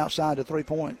just outside the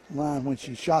 3-point line when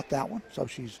she shot that one, so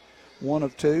she's 1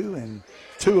 of 2 and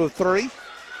 2 of 3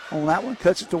 on that one.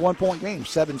 Cuts it to 1-point game,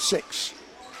 7-6.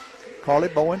 Carly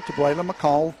Bowen to Braylon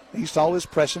McCall. Eastall is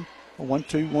pressing.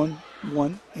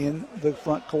 1-2-1-1 in the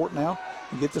front court now.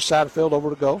 And get the Satterfield over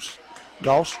to Goss.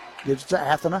 Goss gives it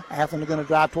to Athena. Athena going to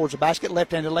drive towards the basket.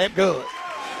 Left-handed layup, good.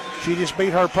 She just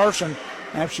beat her person.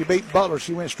 After she beat Butler,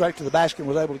 she went straight to the basket and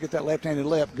was able to get that left-handed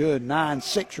layup, good.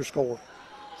 9-6 your score.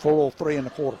 4:03 in the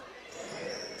quarter.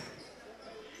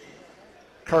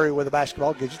 Curry with the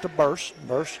basketball, gives it to Burst.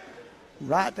 Burst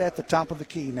right at the top of the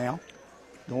key now.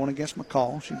 Going against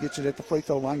McCall. She gets it at the free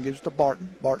throw line, gives it to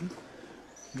Barton. Barton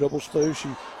dribbles through. She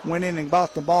went in and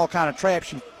got the ball kind of trapped.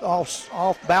 She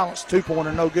off balance,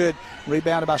 2-pointer, no good.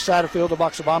 Rebounded by Satterfield to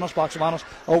Voxavanos. Voxavanos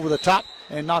over the top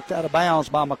and knocked out of bounds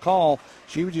by McCall.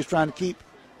 She was just trying to keep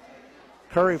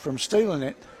Curry from stealing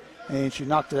it, and she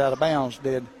knocked it out of bounds,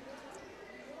 did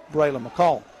Braylon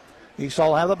McCall. Eastall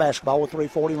will have the basketball with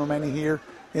 3:40 remaining here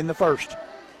in the first.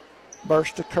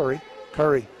 Burst to Curry.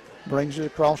 Curry brings it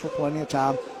across with plenty of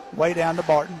time. Way down to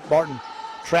Barton. Barton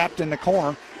trapped in the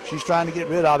corner. She's trying to get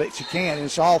rid of it. She can't.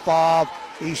 It's off of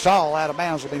Eastall, out of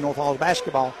bounds. It'll be North Hall's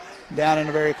basketball down in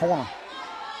the very corner.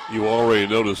 You already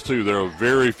noticed, too, there are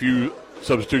very few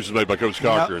substitutions made by Coach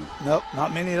Cochran. Nope,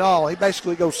 not many at all. He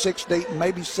basically goes 6 deep,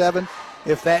 maybe 7,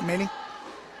 if that many.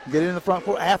 Get in the front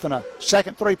court. Athena,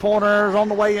 second 3-pointer on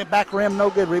the way, back rim, no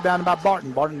good. Rebounded by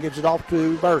Barton. Barton gives it off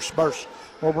to Burst. Burst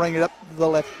will bring it up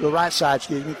the right side,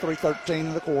 3:13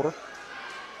 in the quarter.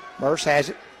 Burst has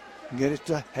it. Get it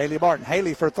to Haley Barton.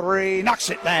 Haley for 3, knocks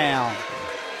it down.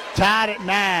 Tied at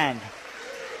 9.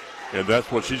 And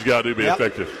that's what she's got to do to be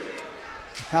effective.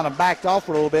 Kind of backed off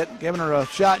a little bit, giving her a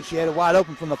shot, and she had it wide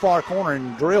open from the far corner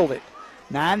and drilled it.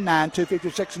 9-9,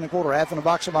 2:56 in the quarter. Athena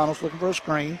Voxavanos looking for a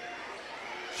screen.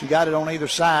 She got it on either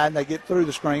side. They get through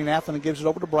the screen. Athena gives it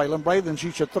over to Braylon. Braylon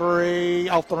shoots a 3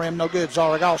 off the rim. No good.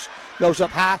 Zaragoza goes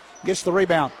up high, gets the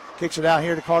rebound, kicks it out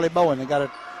here to Carly Bowen. They got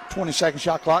a 20-second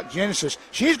shot clock. Genesis,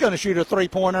 she's going to shoot a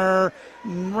 3-pointer.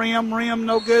 Rim,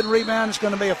 no good. Rebound. It's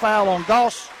going to be a foul on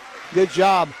Goss. Good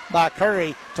job by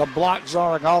Curry to block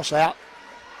Zaragoza out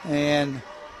and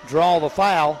draw the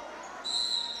foul.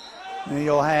 And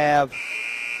you'll have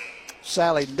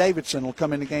Sally Davidson will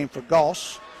come in the game for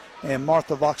Goss. And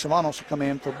Martha Voxavanos will come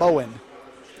in for Bowen.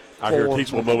 I hear a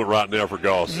teachable moment right now for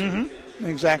Goss. Mm-hmm.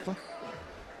 Exactly.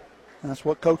 That's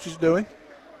what Coach is doing.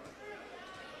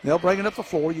 They'll bring it up the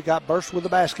floor. You got Burst with the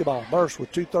basketball. Burst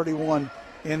with 2:31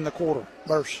 in the quarter.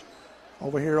 Burst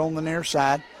over here on the near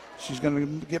side. She's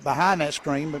going to get behind that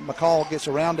screen, but McCall gets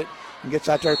around it and gets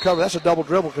out there to cover. That's a double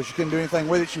dribble because she couldn't do anything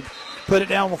with it. She put it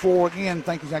down on the floor again,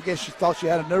 thinking, I guess she thought she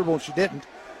had a dribble and she didn't.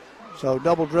 So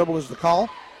double dribble is the call.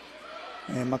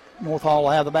 And North Hall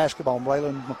will have the basketball.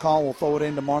 Braylon McCall will throw it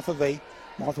into Martha V.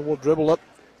 Martha will dribble up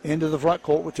into the front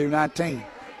court with 2:19.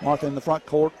 Martha in the front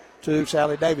court to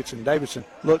Sally Davidson. Davidson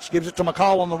looks, gives it to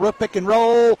McCall on the rip, pick and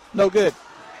roll. No good.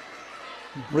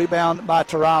 Rebound by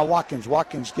Tariah Watkins.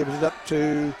 Watkins gives it up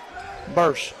to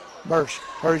Burst. Burst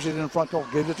hurries it in the front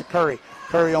court, gives it to Curry.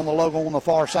 Curry on the logo on the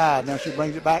far side. Now she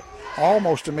brings it back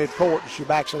almost to midcourt. She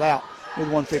backs it out with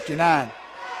 1:59.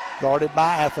 Guarded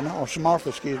by Athena, or Martha,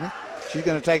 excuse me. She's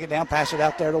going to take it down, pass it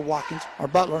out there to Watkins, or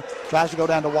Butler. Tries to go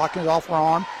down to Watkins, off her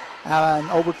arm,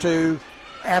 and over to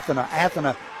Athena.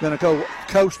 Athena going to go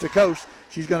coast to coast.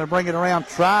 She's going to bring it around,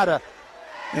 and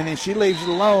then she leaves it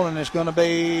alone, and it's going to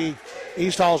be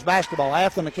East Hall's basketball.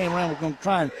 Athena came around, we're going to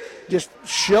try and just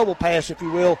shovel pass, if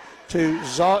you will, to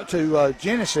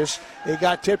Genesis. It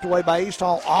got tipped away by East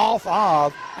Hall off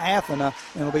of Athena,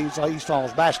 and it'll be East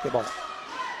Hall's basketball.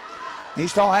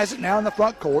 East Hall has it now in the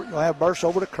front court. You'll have Burst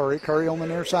over to Curry. Curry on the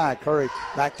near side. Curry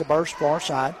back to Burst, far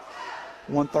side.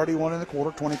 1:31 in the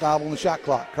quarter, 25 on the shot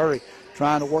clock. Curry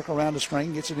trying to work around the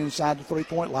screen, gets it inside the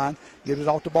three-point line, gives it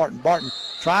off to Barton. Barton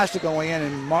tries to go in,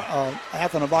 and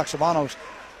Athena Voxavanos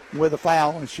with a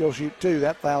foul, and she'll shoot 2.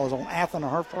 That foul is on Athena,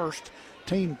 her first,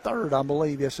 team third, I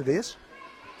believe. Yes, it is.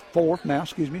 14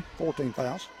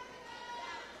 fouls.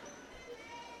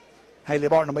 Haley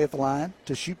Barton will be at the line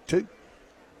to shoot 2.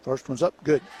 First one's up,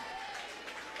 good.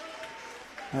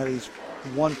 Haley's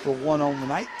 1 for 1 on the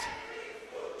night.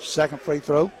 Second free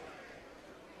throw.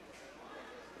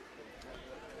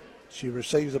 She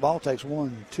receives the ball, takes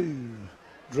 1, 2,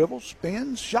 dribbles,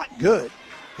 spins, shot, good.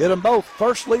 Hit them both.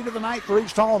 First lead of the night for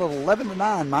East Hall at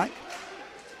 11-9, Mike.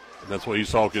 And that's what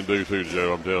East Hall can do too,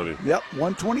 Joe, I'm telling you. Yep,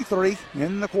 1:23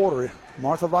 in the quarter.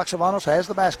 Martha Vaxavanos has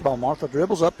the basketball. Martha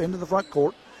dribbles up into the front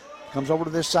court. Comes over to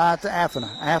this side to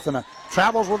Athena. Athena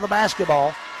travels with the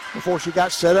basketball before she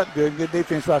got set up good. Good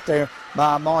defense right there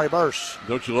by Mari Burse.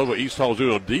 Don't you love what East Hall's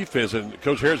doing on defense? And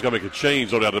Coach Harris got to make a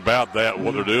change, no doubt about that,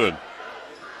 what they're doing.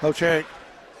 Coach Herrick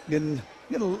getting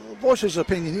voice his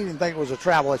opinion. He didn't think it was a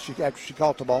travel after she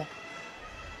caught the ball.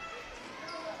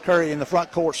 Curry in the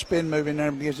front court, spin move in there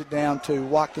and gives it down to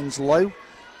Watkins Lowe.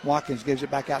 Watkins gives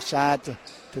it back outside to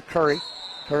Curry.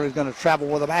 Curry's going to travel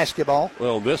with the basketball.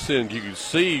 Well, this end you can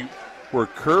see where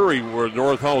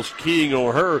North Hall's keying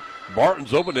on her.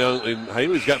 Barton's open now, and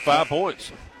Haley's got 5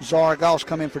 points. Zara Goss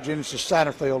come in for Genesis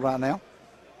Satterfield right now.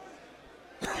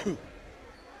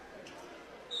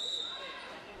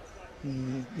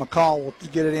 McCall will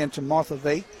get it into Martha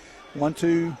V.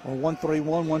 1-2 or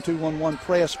 1-3-1, 1-2-1-1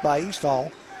 press by East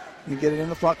Hall. You get it in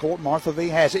the front court. Martha V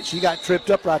has it. She got tripped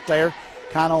up right there,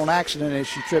 kind of on accident as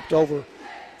she tripped over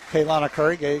Kaylana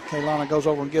Curry. Kaylana goes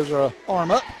over and gives her an arm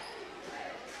up.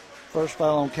 First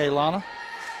foul on Kaylana.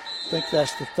 I think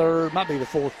that's the third, might be the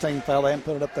fourth team foul. They haven't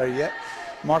put it up there yet.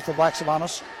 Martha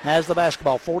Vaxavanos has the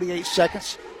basketball. 48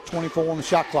 seconds, 24 on the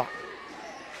shot clock.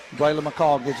 Braylon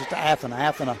McCall gives it to Athena.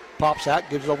 Athena pops out,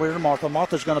 gives it over here to Martha.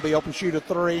 Martha's going to be open, shoot a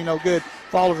 3, no good.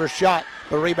 Follows her shot,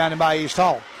 but rebounded by East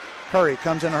Hall. Curry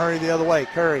comes in a hurry the other way.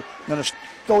 Curry going to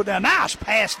throw it down. Nice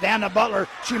pass down to Butler.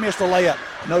 She missed a layup.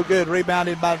 No good.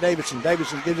 Rebounded by Davidson.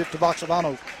 Davidson gives it to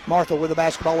Vaxavanos. Martha with the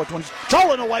basketball with twins.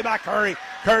 Stolen away by Curry.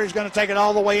 Curry's going to take it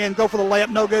all the way in. Go for the layup.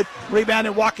 No good.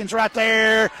 Rebounded. Watkins right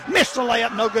there. Missed the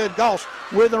layup. No good. Goss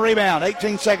with the rebound.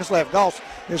 18 seconds left. Goss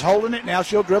is holding it. Now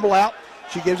she'll dribble out.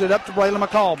 She gives it up to Braylon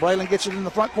McCall. Braylon gets it in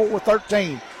the front court with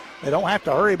 13. They don't have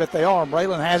to hurry, but they are.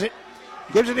 Braylon has it.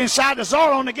 Gives it inside to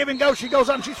Zara on the give and go. She goes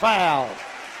up and she's fouled.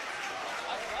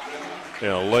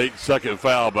 Yeah, late second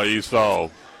foul by East Hall.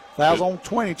 Fouls on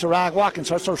 20 to Ryan Watkins.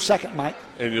 That's her second, Mike.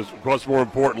 And just what's more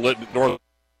important, let North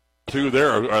 2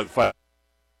 there or 5?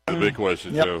 The big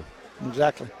question, yep, Joe.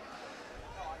 Exactly.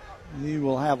 You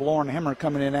will have Lauren Hemmer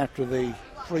coming in after the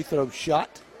free throw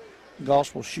shot.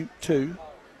 Goss will shoot 2.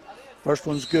 First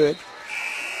one's good.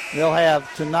 They'll have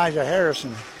Tanijah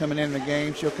Harrison coming in the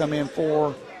game. She'll come in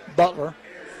for Butler.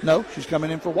 No, she's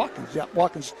coming in for Watkins. Yeah,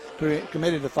 Watkins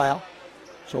committed the foul.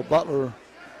 So Butler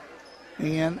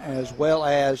in as well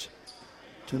as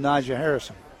Tanijah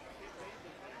Harrison.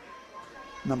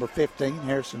 Number 15,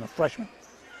 Harrison, a freshman.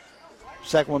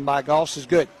 Second one by Goss is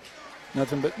good.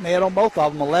 Nothing but net on both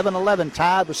of them. 11-11,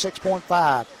 tied with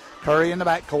 6.5. Curry in the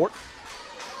backcourt.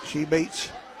 She beats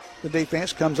the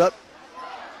defense, comes up.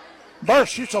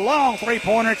 Burst shoots a long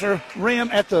three-pointer to rim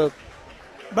at the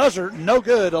buzzer. No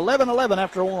good. 11-11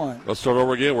 after 1. Let's start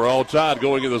over again. We're all tied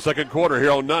going into the second quarter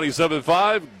here on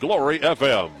 97.5 Glory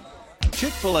FM.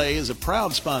 Chick-fil-A is a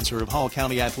proud sponsor of Hall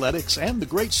County Athletics and the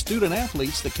great student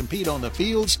athletes that compete on the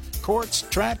fields, courts,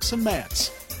 tracks, and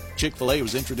mats. Chick-fil-A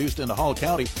was introduced into Hall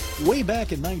County way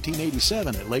back in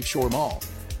 1987 at Lakeshore Mall.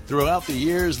 Throughout the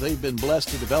years, they've been blessed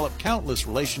to develop countless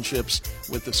relationships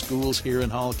with the schools here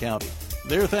in Hall County.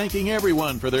 They're thanking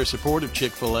everyone for their support of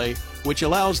Chick-fil-A, which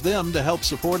allows them to help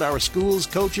support our schools,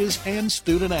 coaches, and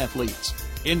student athletes.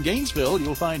 In Gainesville,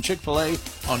 you'll find Chick-fil-A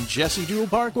on Jesse Jewell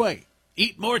Parkway.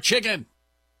 Eat more chicken.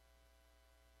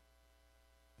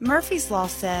 Murphy's Law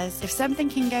says if something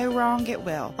can go wrong, it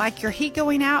will. Like your heat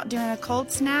going out during a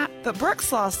cold snap. But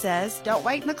Brooks Law says don't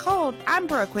wait in the cold. I'm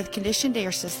Brooke with Conditioned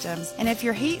Air Systems. And if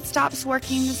your heat stops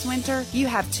working this winter, you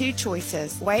have 2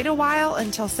 choices. Wait a while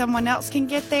until someone else can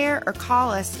get there or call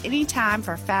us anytime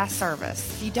for fast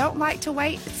service. If you don't like to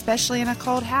wait, especially in a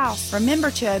cold house,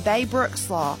 remember to obey Brooks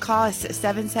Law. Call us at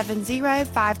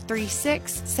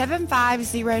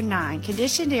 770-536-7509.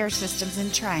 Conditioned Air Systems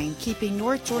and Train, keeping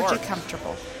North Georgia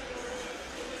comfortable.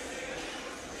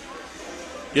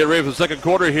 Get ready for the second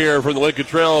quarter here from the Lincoln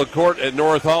Trail Court at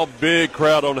North Hall. Big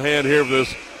crowd on hand here for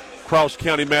this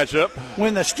cross-county matchup.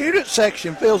 When the student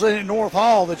section fills in at North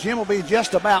Hall, the gym will be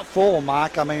just about full,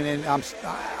 Mike. I mean, and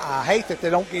I hate that they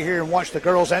don't get here and watch the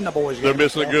girls and the boys game. They're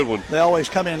missing a good one. They always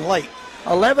come in late.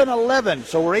 11-11,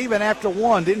 so we're even after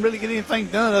 1. Didn't really get anything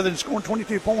done other than scoring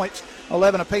 22 points,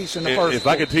 11 apiece in the first. If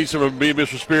I could teach them to be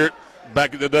Mr. Spirit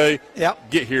back in the day, yep,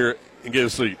 get here and get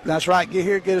a seat. That's right. Get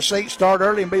here, get a seat, start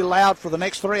early, and be loud for the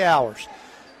next 3 hours.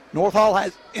 North Hall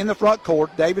has in the front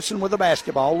court, Davidson with the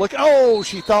basketball. Look, oh,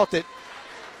 she thought that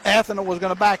Athena was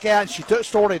going to back out, and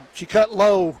she cut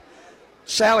low.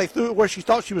 Sally threw it where she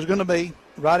thought she was going to be,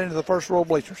 right into the first row of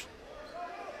bleachers.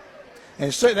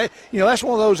 And so that's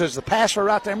one of those, as the passer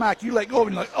right there, Mike, you let go of it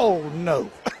and you're like, oh, no.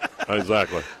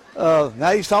 Exactly.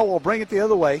 Now East Hall will bring it the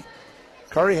other way.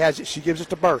 Curry has it. She gives it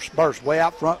to Burst. Burst way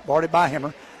out front, guarded by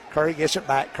Hemmer. Curry gets it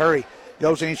back. Curry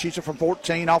goes in, shoots it from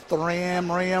 14, off the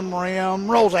rim,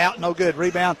 rolls out, no good.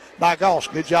 Rebound by Goss.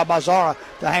 Good job by Zara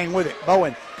to hang with it.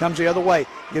 Bowen comes the other way,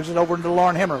 gives it over to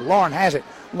Lauren Hemmer. Lauren has it.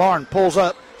 Lauren pulls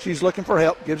up. She's looking for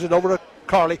help, gives it over to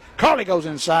Carly. Carly goes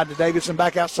inside to Davidson,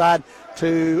 back outside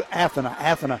to Athena.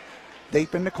 Athena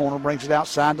deep in the corner, brings it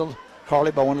outside to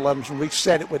Carly Bowen. Levinson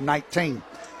reset it with 19.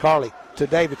 Carly to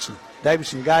Davidson.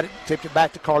 Davidson got it, tipped it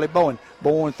back to Carly Bowen.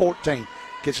 Bowen 14.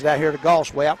 Gets it out here to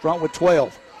Goss, way out front with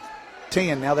 12.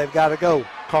 10, now they've got to go.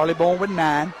 Carly Bowen with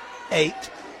 9, 8,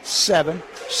 7,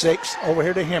 6, over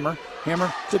here to Hemmer.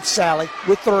 Hemmer to Sally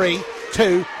with 3,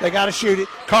 2. They got to shoot it.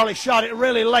 Carly shot it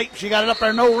really late. She got it up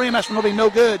there, no rim. That's going to be no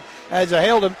good. As they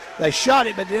held them, they shot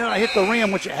it, but they didn't hit the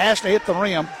rim, which it has to hit the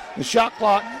rim. The shot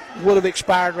clock would have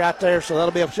expired right there, so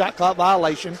that'll be a shot clock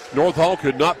violation. North Hall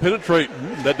could not penetrate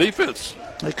that defense.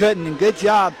 They couldn't, and good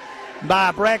job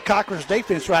by Brad Cochran's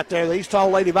defense right there. The East Hall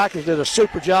Lady Vikings did a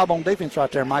super job on defense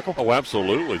right there, Michael. Oh,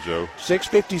 absolutely, Joe.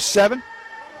 6:57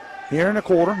 here in the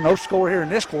quarter. No score here in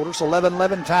this quarter. It's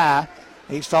 11-11 tie.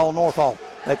 East Hall, North Hall.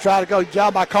 They try to go.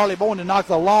 Job by Carly Bowen to knock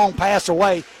the long pass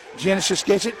away. Genesis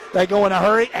gets it. They go in a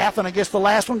hurry. Athena gets the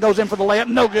last one. Goes in for the layup.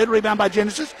 No good. Rebound by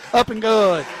Genesis. Up and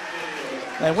good.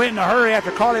 They went in a hurry after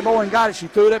Carly Bowen got it. She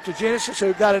threw it up to Genesis,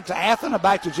 who got it to Athena,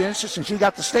 back to Genesis, and she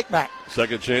got the stick back.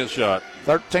 Second chance shot.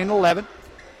 13-11.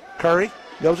 Curry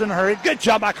goes in a hurry. Good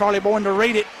job by Carly Bowen to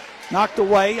read it. Knocked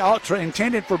away.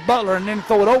 Intended for Butler, and then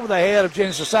throw it over the head of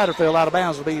Genesis Satterfield out of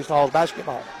bounds to be East Hall's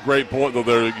basketball. Great point, though,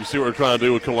 there. You see what they're trying to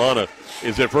do with Kalana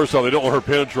is that, first off, they don't want her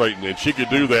penetrating, and she could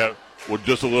do that with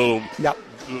just a little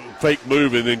fake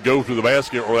move and then go to the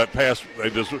basket, or that pass, they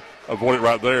just avoid it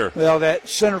right there. Well, that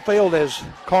center field, as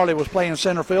Carly was playing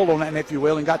center field on that, if you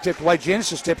will, and got tipped away.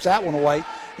 Genesis tips that one away.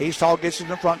 East Hall gets it in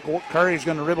the front court. Curry's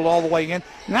going to dribble all the way in.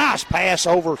 Nice pass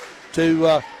over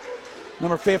to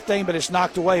number 15, but it's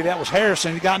knocked away. That was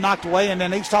Harrison. He got knocked away, and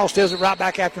then East Hall steals it right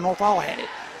back after North Hall had it.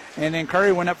 And then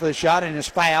Curry went up for the shot and is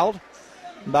fouled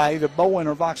by either Bowen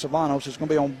or Voxavanos. It's going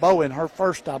to be on Bowen, her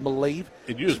first, I believe.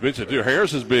 And you just mentioned, too,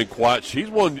 Harrison's being quiet. She's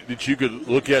one that you could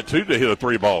look at, too, to hit a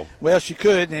three ball. Well, she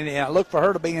could, and I look for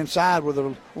her to be inside with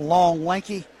a long,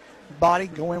 lanky body,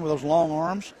 go in with those long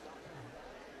arms.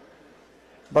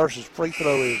 Burst's free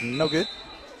throw is no good.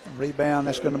 Rebound,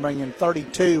 that's going to bring in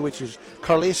 32, which is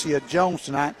Carlicia Jones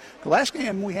tonight. The last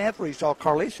game we had for East Hall,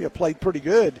 Carlicia played pretty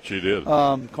good. She did.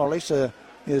 Carlicia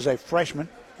is a freshman.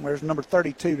 Wears number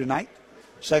 32 tonight.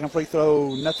 Second free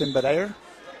throw, nothing but air.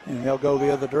 And they'll go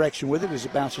the other direction with it as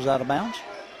it bounces out of bounds.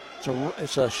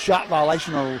 It's a shot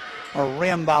violation or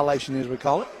rim violation, as we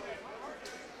call it.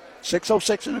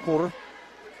 6:06 in the quarter.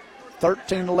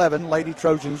 13-11, Lady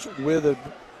Trojans with a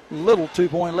little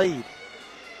 2-point lead.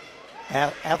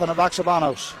 Athena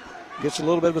Voxavanos gets a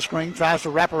little bit of a screen, tries to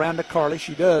wrap around to Carly.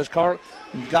 She does. Carly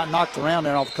got knocked around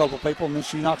there off a couple of people, and then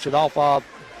she knocks it off of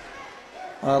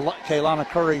Kaylana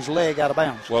Curry's leg out of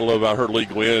bounds. What I love about her, Lee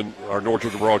Glenn, our North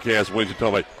Georgia broadcast, Wednesday,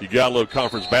 talking about you got to love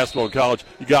conference basketball in college.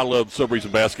 You got to love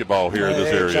sub-region basketball here in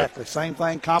this area. Exactly. Same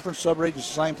thing. Conference, sub-region, the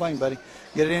same thing, buddy.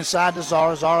 Get it inside to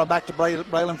Zara. Zara back to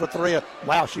Braylon for three.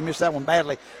 Wow, she missed that one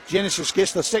badly. Genesis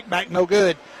gets the stick back, no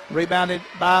good. Rebounded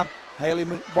by Haley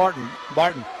Barton.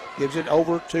 Barton gives it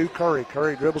over to Curry.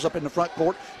 Curry dribbles up in the front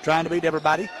court, trying to beat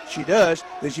everybody. She does.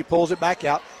 Then she pulls it back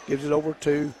out, gives it over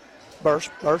to Burst.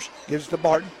 Burst gives it to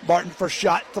Barton. Barton for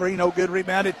shot, three, no good.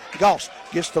 Rebounded. Goss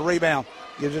gets the rebound,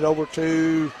 gives it over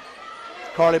to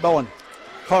Carly Bowen.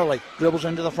 Carly dribbles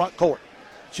into the front court.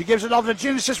 She gives it off to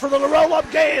Genesis for the roll-up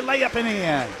game, layup and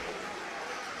in.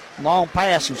 Long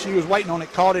pass, and she was waiting on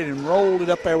it, caught it, and rolled it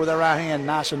up there with her right hand,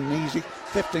 nice and easy.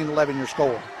 15-11 your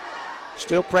score.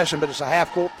 Still pressing, but it's a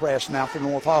half-court press now for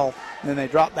North Hall. And then they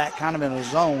drop back kind of in a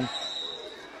zone.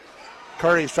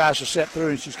 Curry tries to set through,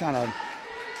 and she's kind of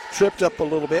tripped up a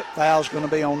little bit. Foul's going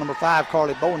to be on number 5,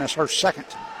 Carly Bowen. That's her second.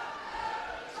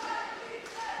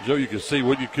 Joe, you can see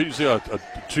could you see a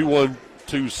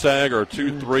 2-1-2 sag or a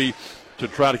 2-3 to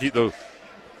try to keep the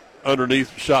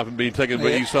underneath shot from being taken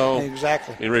by East Hall?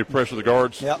 Exactly. And ready to pressure the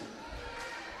guards? Yep.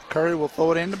 Curry will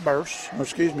throw it into Burst.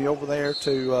 Over there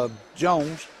to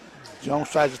Jones.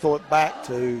 Jones tries to throw it back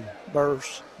to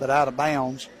Burst, but out of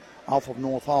bounds off of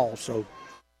North Hall. So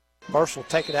Burst will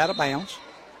take it out of bounds.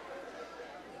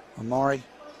 Amari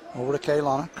Over to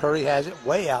Kaylana. Curry has it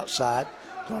way outside.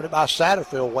 Guarded by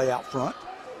Satterfield way out front.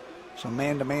 So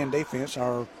man-to-man defense.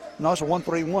 No, it's a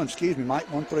 1-3-1. Excuse me, Mike.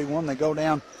 1-3-1. They go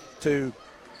down to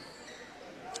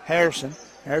Harrison.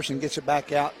 Harrison gets it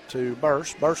back out to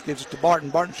Burse. Burse gives it to Barton.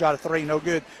 Barton shot a three. No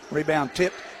good. Rebound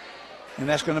tipped. And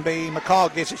that's going to be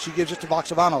McCall gets it. She gives it to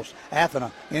Voxavanos.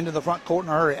 Athena into the front court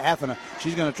in a hurry. Athena,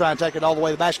 she's going to try and take it all the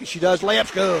way to the basket. She does.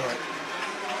 Layup's good.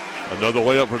 Another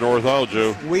layup for North Hall,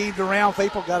 Joe. Weaved around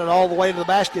people, got it all the way to the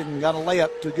basket, and got a layup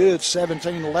to good.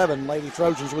 17-11. Lady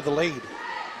Trojans with the lead.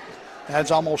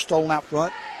 That's almost stolen out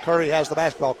front. Curry has the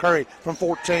basketball. Curry from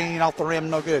 14 off the rim.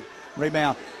 No good.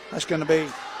 Rebound. That's going to be,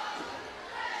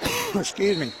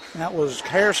 excuse me, that was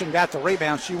Harrison got the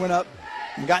rebound. She went up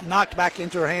and got knocked back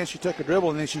into her hands. She took a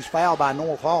dribble, and then she's fouled by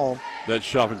North Hall. That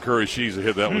shot from Curry, she's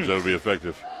hit that one, so it'll be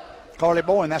effective. Carly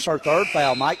Boyne, that's her third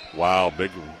foul, Mike. Wow,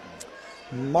 big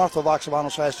one. Martha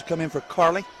Voxavanos has to come in for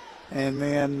Carly, and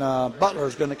then Butler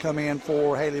is going to come in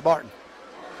for Haley Barton.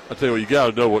 I tell you what, you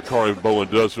got to know what Carly Bowen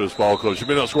does for this ball club. She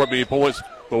may not score many points,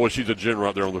 but when she's a general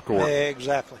out there on the court.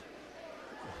 Exactly.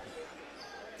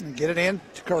 And get it in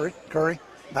to Curry. Curry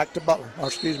back to Butler, or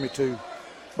excuse me, to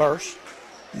Burse.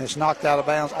 And it's knocked out of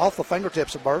bounds off the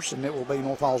fingertips of Burse, and it will be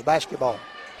North Hall's basketball.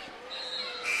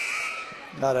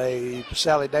 Got a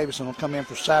Sally Davison will come in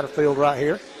for Satterfield right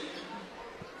here.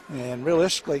 And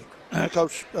realistically,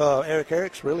 Coach Eric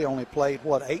Eriks really only played,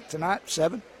 8 tonight?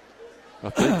 7? I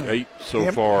think 8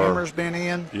 so far. Himmer's been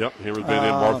in. Yep, Himmer's been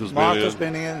in. Martha's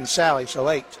been in, and Sally, so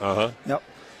 8. Uh-huh. Yep.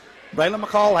 Braylon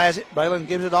McCall has it. Braylon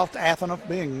gives it off to Athena,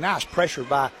 being nice pressure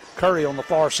by Curry on the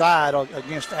far side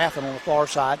against Athena on the far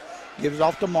side. Gives it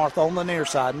off to Martha on the near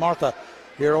side. Martha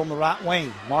here on the right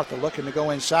wing. Martha looking to go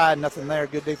inside. Nothing there.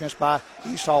 Good defense by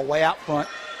East Hall way out front.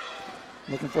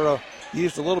 Looking for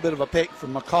used a little bit of a pick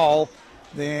from McCall.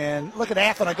 Then look at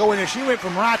Athena go in there. She went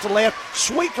from right to left,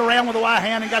 sweeped around with the right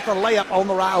hand, and got the layup on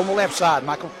the left side,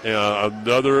 Michael. Yeah,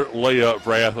 another layup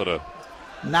for Athena.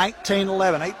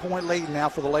 19-11, 8-point lead now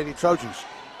for the Lady Trojans.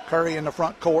 Curry in the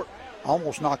front court,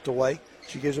 almost knocked away.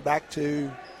 She gives it back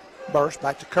to Burse,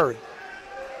 back to Curry.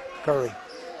 Curry,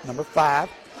 number 5,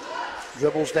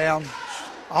 dribbles down.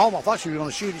 I thought she was going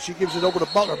to shoot it. She gives it over to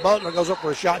Butler. Butler goes up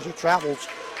for a shot. She travels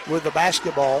with the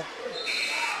basketball.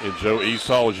 And Joe, East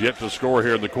Hall is yet to score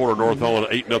here in the quarter. North Hall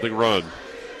an 8-0 run.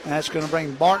 And that's going to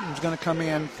bring Barton's going to come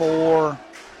in for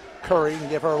Curry and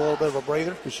give her a little bit of a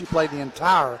breather because she played the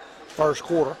entire first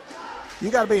quarter. You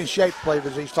got to be in shape to play for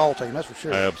this East Hall team, that's for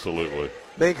sure. Absolutely.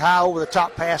 Big high over the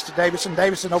top pass to Davison.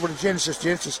 Davison over to Genesis.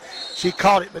 Genesis, she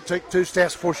caught it but took 2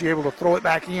 steps before she was able to throw it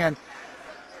back in.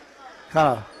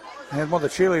 And one of the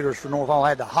cheerleaders for North Hall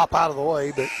had to hop out of the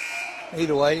way, but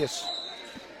either way,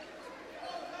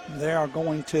 they are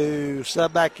going to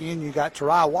sub back in. You got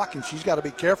Tariah Watkins. She's got to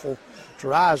be careful.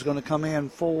 Tariah is going to come in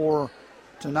for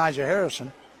Nigel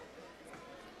Harrison.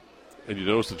 And you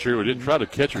notice the cheerleader didn't try to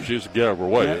catch her. She just get out of her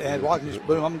way. And Watkins,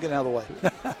 boom, I'm getting out of the way.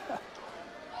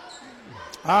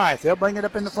 All right, they'll bring it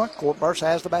up in the front court. Burse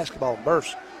has the basketball.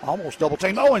 Burse almost double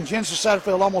teamed. Oh, and Genesis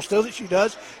Satterfield almost steals it. She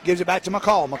does. Gives it back to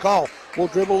McCall. McCall will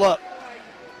dribble up.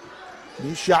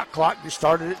 New shot clock just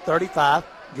started at 35.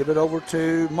 Give it over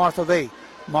to Martha V.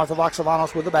 Martha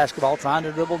Voxavanos with the basketball, trying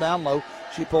to dribble down low.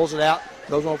 She pulls it out,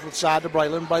 goes over the side to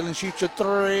Braylon. Braylon shoots a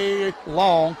 3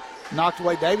 long. Knocked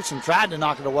away. Davidson tried to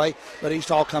knock it away, but East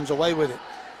Hall comes away with it.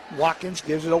 Watkins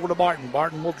gives it over to Barton.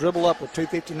 Barton will dribble up with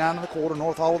 2:59 in the quarter.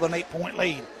 North Hall with an 8-point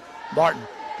lead. Barton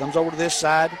comes over to this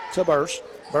side to Burse.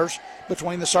 Burse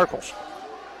between the circles.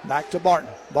 Back to Barton.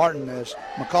 Barton as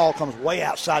McCall comes way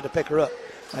outside to pick her up.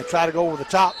 They try to go over the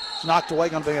top. It's knocked away.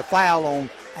 Going to be a foul on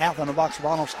Athena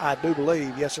Voxavanos, I do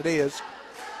believe. Yes, it is.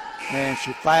 And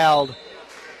she fouled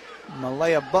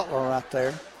Malaya Butler right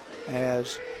there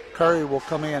as Curry will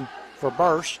come in for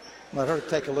Burse. Let her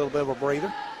take a little bit of a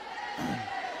breather.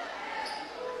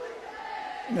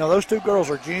 You know, those 2 girls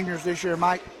are juniors this year,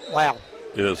 Mike. Wow.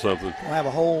 Yeah, something. We'll have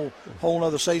a whole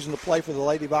other season to play for the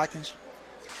Lady Vikings.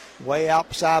 Way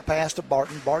outside pass to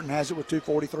Barton. Barton has it with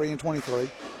 2:43 and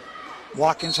 23.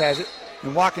 Watkins has it.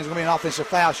 And Watkins is going to be an offensive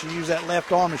foul. She used that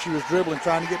left arm as she was dribbling,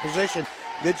 trying to get position.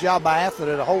 Good job by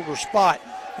Athena to hold her spot.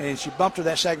 And she bumped her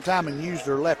that second time and used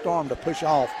her left arm to push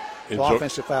off. So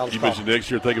offensive foul. You mentioned next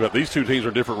year. Think about these 2 teams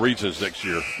are different regions next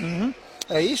year. Mm-hmm.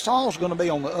 East Hall is going to be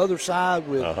on the other side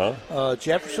with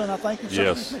Jefferson, I think.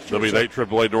 Yes, they'll be 8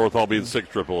 AAA. North Hall being 6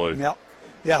 AAA. Yep.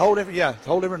 Yeah,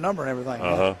 whole different number and everything.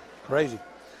 Yeah. Crazy.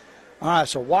 All right,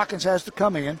 so Watkins has to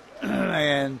come in,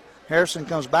 and Harrison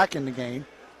comes back in the game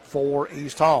for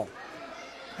East Hall.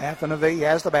 Athena V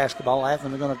has the basketball.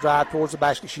 Athena going to drive towards the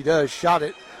basket. She does. Shot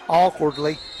it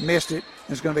awkwardly, missed it.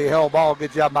 It's going to be a hell ball.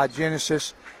 Good job by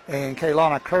Genesis and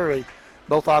Kaylana Curry.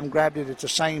 Both of them grabbed it at the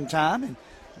same time, and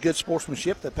good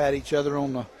sportsmanship. They pat each other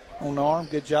on the arm.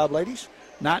 Good job, ladies.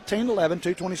 19-11,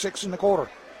 2:26 in the quarter.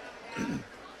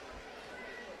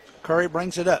 Curry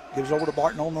brings it up, gives over to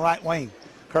Barton on the right wing.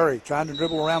 Curry trying to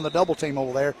dribble around the double team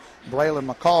over there. Braylon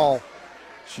McCall,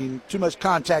 too much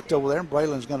contact over there, and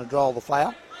Braylon's going to draw the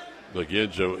foul.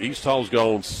 Again, Joe, East Hall's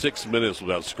gone 6 minutes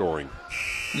without scoring.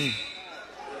 And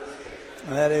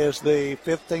that is the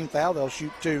 15th foul. They'll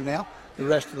shoot 2 now the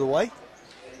rest of the way.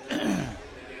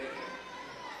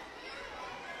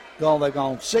 They've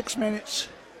gone 6 minutes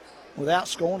without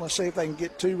scoring. Let's see if they can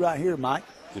get 2 right here, Mike.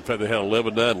 In fact, they had an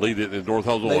 11-9 lead, and North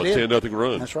Hall's on a 10-0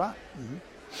 run. That's right. Mm-hmm.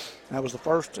 That was the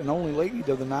first and only lead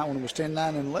of the night when it was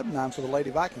 10-9 and 11-9 for the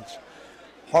Lady Vikings.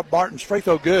 Hart Barton's free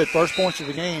throw good. First points of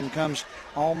the game comes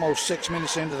almost 6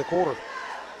 minutes into the quarter.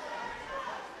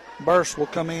 Burst will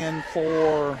come in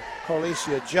for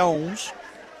Carlicia Jones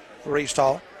for East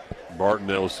Hall. Barton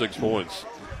now with 6 points.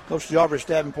 Coach Jarvis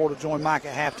Davenport will join Mike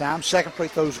at halftime. Second free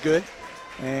throw's good.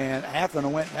 And Athena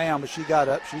went down, but she got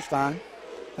up. She's fine.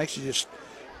 I think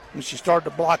when she started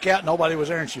to block out, nobody was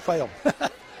there and she failed.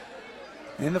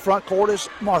 In the front court is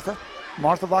Martha.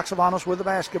 Martha Voxavanos with the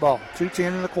basketball. 2:10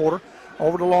 in the quarter.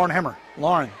 Over to Lauren Hemmer.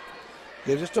 Lauren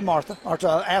gives it to Martha, or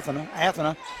to Athena.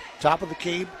 Athena, top of the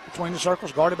key, between the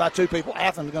circles, guarded by 2 people.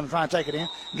 Athena's going to try and take it in.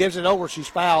 Gives it over. She's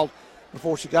fouled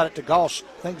before she got it to Goss.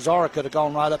 I think Zara could have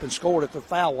gone right up and scored if the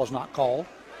foul was not called.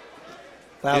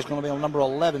 Foul's going to be on number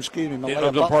 11, excuse me.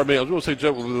 Pardon me, I was going to say,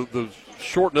 Joe, the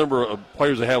short number of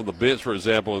players they have on the bench, for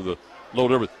example, and the low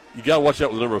number, you got to watch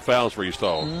out with the number of fouls for East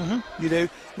Hall. Mm-hmm, you do.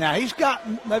 Now, they've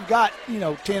got,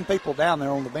 10 people down there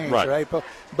on the bench, right?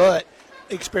 But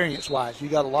experience-wise, you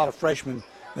got a lot of freshmen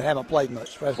that haven't played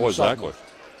much. Exactly.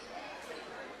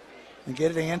 And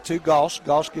get it in to Goss.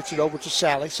 Goss gets it over to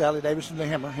Sally. Sally Davidson to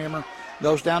Hemmer. Hemmer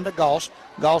goes down to Goss.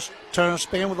 Goss turns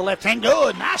spin with the left hand.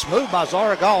 Good. Nice move by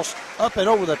Zara Goss up and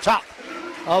over the top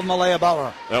of Malaya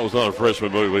Butler. That was not a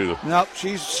freshman move either. Nope.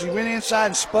 She went inside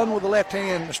and spun with the left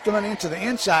hand, spun into the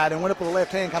inside and went up with the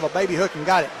left hand, kind of a baby hook and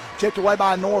got it. Tipped away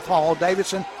by North Hall.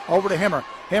 Davidson over to Hemmer.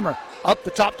 Hemmer up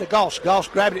the top to Goss. Goss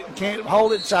grabbed it and can't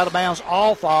hold it inside of bounds.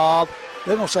 Off of,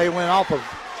 they're going to say it went off of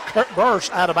Kurt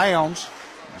Burst out of bounds.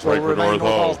 So it remained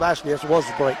North Hall's basket. Yes, it was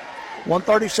a break.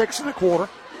 1:36 in the quarter.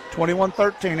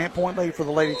 21-13, 8-point lead for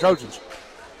the Lady Trojans.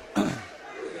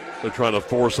 They're trying to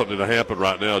force something to happen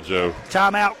right now, Joe.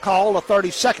 Timeout call of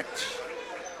 30 seconds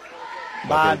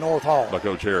by North Hall. By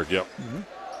Coach Herrick, yep.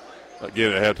 Mm-hmm.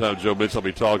 Again, at halftime, Joe Mitchell will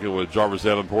be talking with Jarvis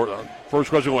Davenport. First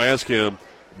question we'll ask him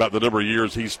about the number of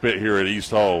years he spent here at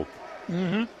East Hall.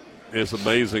 Mm-hmm. It's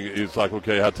amazing. It's like,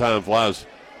 okay, how time flies.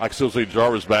 I can still see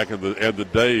Jarvis back in the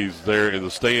days there in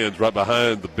the stands right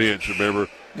behind the bench, remember?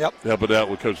 Yep. Helping out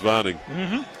with Coach Vining.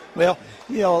 Mm-hmm. Well,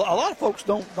 a lot of folks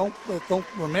don't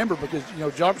remember because,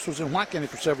 Jarvis was in White County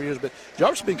for several years, but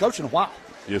Jarvis has been coaching a while.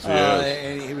 Yes, he has.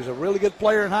 And he was a really good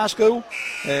player in high school,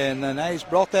 and now he's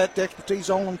brought that expertise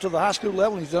on him to the high school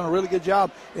level, and he's done a really good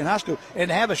job in high school. And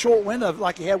to have a short window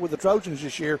like he had with the Trojans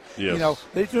this year, yes.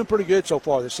 He's doing pretty good so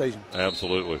far this season.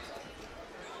 Absolutely.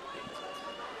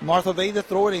 Martha V to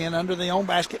throw it in under the own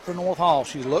basket for North Hall.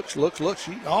 She looks.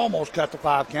 She almost cut the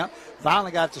 5 count.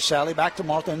 Finally got it to Sally. Back to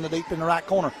Martha in the deep in the right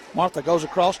corner. Martha goes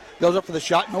across, goes up for the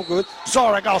shot. No good.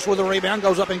 Zara Goss with the rebound.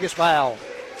 Goes up and gets fouled.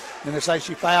 And they say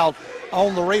she fouled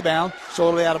on the rebound, so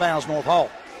it'll be out of bounds, North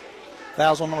Hall.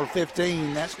 Fouls on number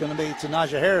 15. That's going to be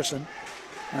Tanaja Harrison.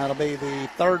 That'll be the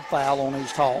 3rd foul on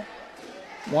East Hall.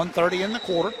 1:30 in the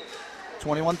quarter.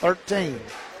 21-13.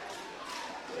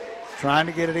 Trying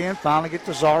to get it in. Finally get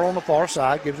to Zara on the far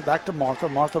side. Gives it back to Martha.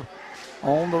 Martha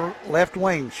on the left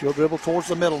wing. She'll dribble towards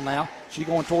the middle now. She's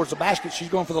going towards the basket. She's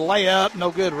going for the layup. No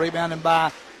good. Rebounding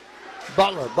by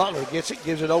Butler. Butler gets it.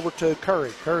 Gives it over to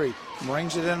Curry. Curry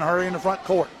brings it in a hurry in the front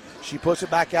court. She puts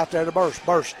it back out there to Burst.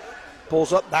 Burst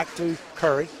pulls up back to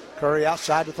Curry. Curry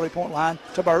outside the three-point line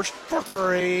to Burst for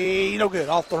 3. No good.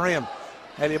 Off the rim.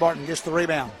 Haley Barton gets the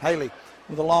rebound. Haley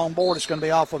with a long board. It's going to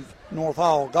be off of North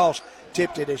Hall. Goss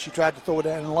tipped it as she tried to throw it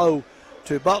down low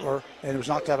to Butler, and it was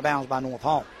knocked out of bounds by North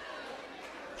Hall.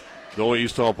 The only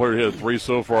East Hall player who had 3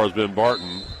 so far has been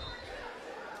Barton.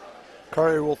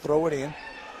 Curry will throw it in.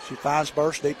 She finds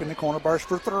Burst deep in the corner. Burst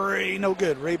for 3. No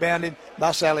good. Rebounded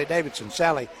by Sally Davidson.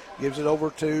 Sally gives it over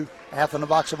to Athena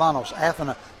Voxavanos.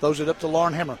 Athena throws it up to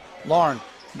Lauren Hemmer. Lauren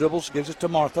dribbles, gives it to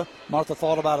Martha. Martha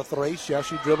thought about a 3. She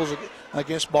dribbles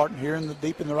against Barton here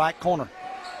deep in the right corner.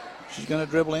 She's going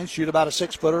to dribble in, shoot about a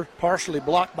 6-footer, partially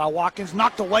blocked by Watkins,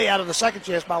 knocked away out of the second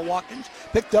chest by Watkins,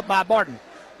 picked up by Barton.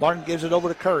 Barton gives it over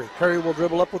to Curry. Curry will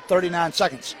dribble up with 39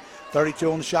 seconds.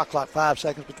 32 on the shot clock, 5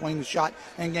 seconds between the shot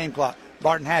and game clock.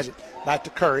 Barton has it. Back to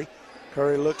Curry.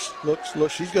 Curry looks.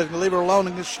 She's going to leave her alone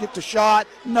and just get the shot.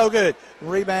 No good.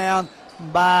 Rebound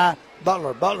by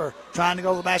Butler. Butler trying to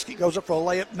go to the basket. Goes up for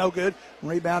a layup. No good.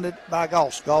 Rebounded by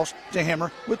Goss. Goss to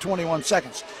Hemmer with 21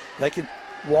 seconds. They can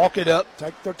walk it up,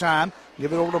 take their time,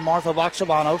 give it over to Martha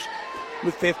Voxavanos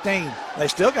with 15. They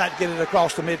still got to get it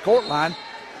across the midcourt line.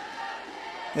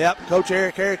 Yep, Coach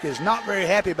Eric Herrick is not very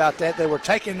happy about that. They were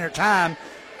taking their time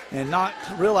and not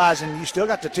realizing you still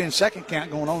got the 10-second count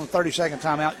going on, the 30-second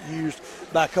timeout used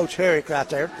by Coach Herrick right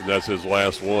there. And that's his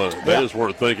last one. They just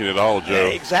weren't thinking at all, Joe.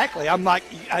 Yeah, exactly. I'm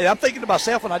thinking to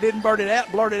myself when I didn't blurt it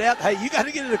out, hey, you got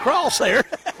to get it across there.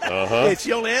 And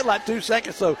she only had like 2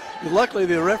 seconds, so luckily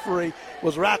the referee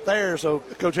was right there, so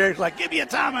Coach Herrick's like, give me a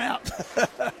timeout.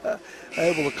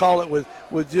 Able to call it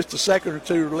with just a second or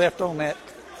two left on that.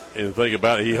 And think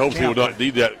about it, he hopes he will not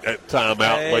need that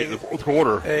timeout late in the fourth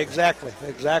quarter. Exactly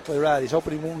right. He's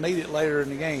hoping he won't need it later in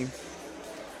the game.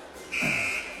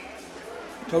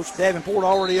 Coach Davenport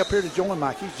already up here to join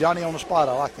Mike. He's Johnny on the spot.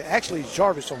 I like that. Actually, he's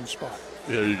Jarvis on the spot.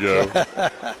 There you go.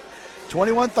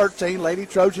 21-13, Lady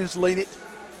Trojans lead it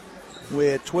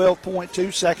with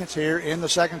 12.2 seconds here in the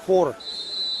second quarter.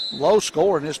 Low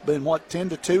scoring. It's been,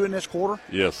 10-2 in this quarter?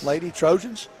 Yes. Lady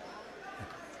Trojans.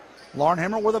 Lauren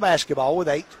Hemmer with a basketball with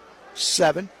 8.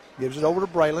 7. Gives it over to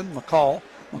Braylon. McCall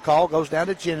goes down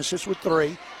to Genesis with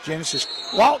 3. Genesis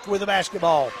walked with the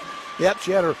basketball. Yep,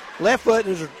 she had her left foot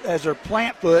as her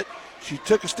plant foot. She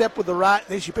took a step with the right,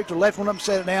 then she picked her left one up and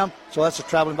set it down. So that's a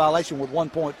traveling violation with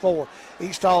 1.4.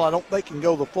 East Hall, I don't think, can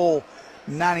go the full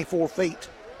 94 feet.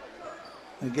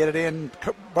 And get it in.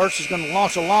 Burst is going to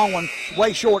launch a long one.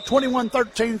 Way short.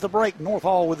 21-13 at the break. North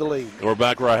Hall with the lead. We're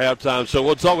back right halftime. So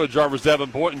we'll talk with Jarvis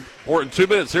Davenport in 2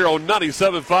 minutes here on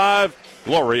 97.5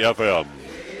 Glory FM.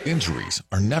 Injuries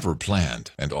are never planned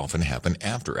and often happen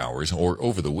after hours or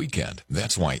over the weekend.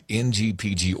 That's why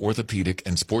NGPG Orthopedic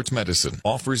and Sports Medicine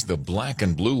offers the Black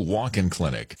and Blue Walk-In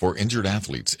Clinic for injured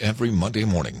athletes every Monday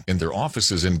morning in their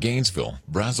offices in Gainesville,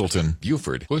 Brazelton,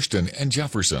 Beaufort, Houston, and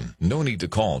Jefferson. No need to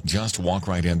call. Just walk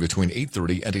right in between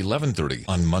 8:30 and 11:30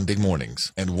 on Monday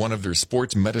mornings. And one of their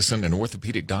sports medicine and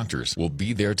orthopedic doctors will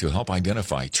be there to help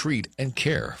identify, treat, and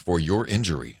care for your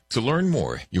injury. To learn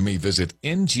more, you may visit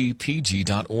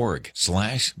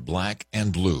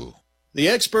ngpg.org/blackandblue. The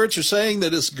experts are saying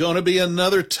that it's going to be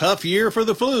another tough year for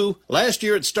the flu. Last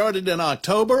year it started in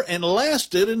October and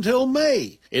lasted until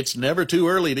May. It's never too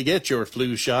early to get your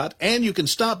flu shot, and you can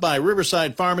stop by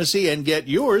Riverside Pharmacy and get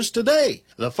yours today.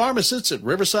 The pharmacists at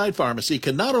Riverside Pharmacy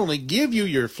can not only give you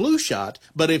your flu shot,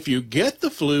 but if you get the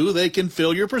flu, they can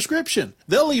fill your prescription.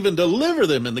 They'll even deliver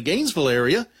them in the Gainesville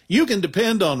area. You can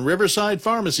depend on Riverside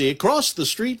Pharmacy across the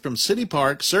street from City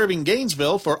Park, serving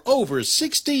Gainesville for over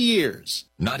 60 years.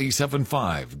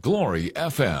 97.5 Glory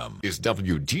FM is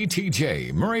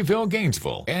WGTJ Murrayville,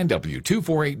 Gainesville, and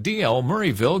W248DL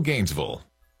Murrayville, Gainesville.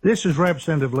 This is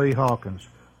Representative Lee Hawkins,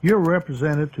 your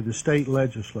representative to the state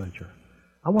legislature.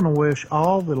 I want to wish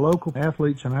all the local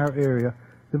athletes in our area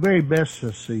the very best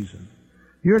this season.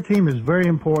 Your team is very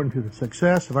important to the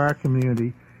success of our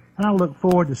community, and I look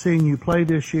forward to seeing you play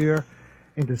this year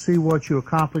and to see what you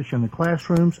accomplish in the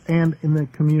classrooms and in the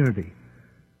community.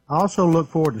 I also look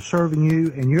forward to serving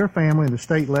you and your family in the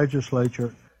state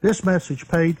legislature. This message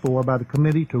paid for by the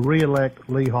committee to re-elect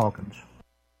Lee Hawkins.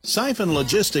 Siphon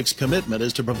Logistics' commitment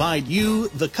is to provide you,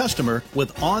 the customer,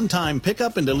 with on-time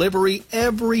pickup and delivery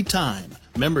every time.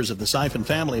 Members of the Siphon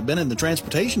family have been in the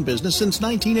transportation business since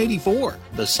 1984.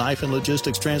 The Siphon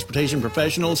Logistics transportation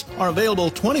professionals are available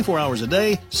 24 hours a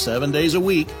day, 7 days a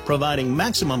week, providing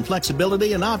maximum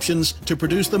flexibility and options to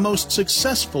produce the most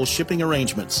successful shipping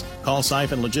arrangements. Call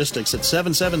Siphon Logistics at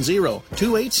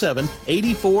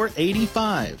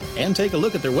 770-287-8485 and take a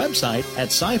look at their website at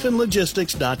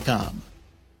siphonlogistics.com.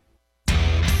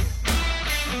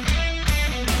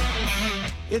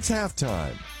 It's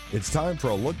halftime. It's time for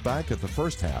a look back at the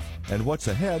first half and what's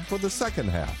ahead for the second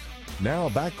half. Now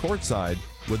back courtside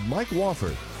with Mike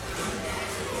Wofford.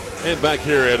 And back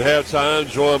here at halftime,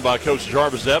 joined by Coach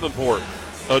Jarvis Davenport.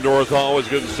 North Hall, always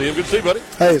good to see him. Good to see you, buddy.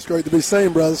 Hey, it's great to be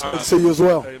seen, brothers. Good to see you as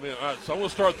well. Amen. All right, so I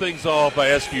want to start things off by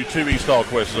asking you 2 East Hall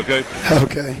questions, okay?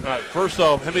 Okay. All right, first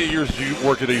off, how many years did you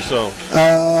work at East Hall?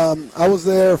 I was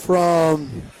there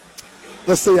from,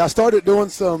 I started doing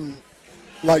some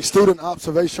student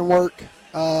observation work,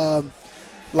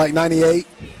 98.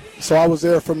 So I was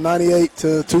there from 98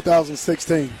 to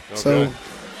 2016. Okay. So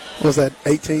what was that,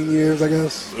 18 years, I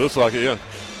guess? Looks like it, yeah.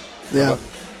 Yeah.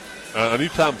 I knew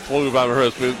time flew by my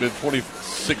head. It's been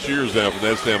 26 years now from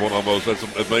that standpoint almost. That's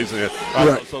amazing.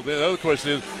 Right. So the other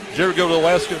question is, did you ever go to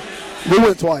Alaska? We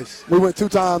went twice. We went 2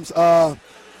 times. One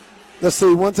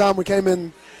time we came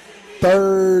in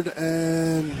third,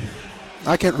 and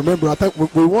I can't remember. I think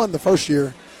we won the first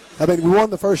year. I think we won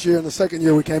the first year, and the second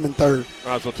year we came in third.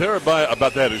 All right, so tell everybody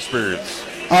about that experience.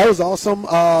 It was awesome.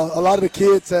 A lot of the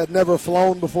kids had never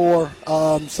flown before,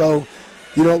 so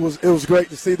it was great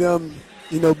to see them.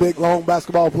 Big, long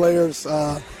basketball players,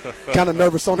 kind of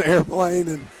nervous on the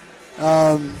airplane,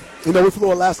 and we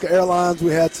flew Alaska Airlines.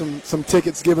 We had some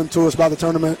tickets given to us by the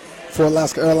tournament for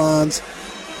Alaska Airlines.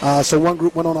 So one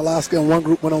group went on Alaska and one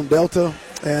group went on Delta,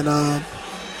 and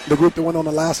the group that went on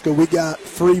Alaska, we got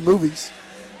free movies.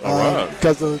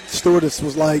 Because the stewardess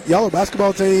was like, y'all are a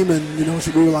basketball team, and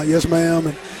we were like, yes ma'am,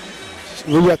 and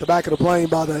we were at the back of the plane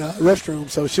by the restroom,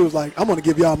 so she was like, I'm going to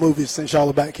give y'all movies since y'all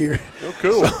are back here. Oh,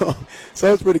 cool. So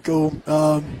it was pretty cool.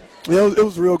 It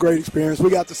was a real great experience.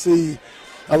 We got to see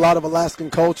a lot of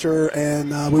Alaskan culture,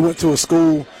 and we went to a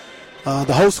school,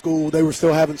 the whole school, they were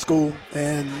still having school,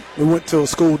 and we went to a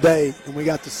school day, and we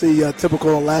got to see a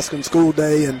typical Alaskan school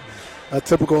day and a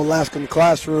typical Alaskan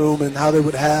classroom, and how they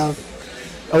would have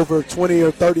over 20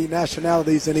 or 30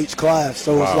 nationalities in each class.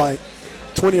 So wow. It's like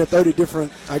 20 or 30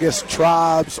 different, I guess,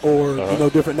 tribes or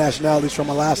different nationalities from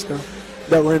Alaska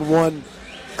that were in one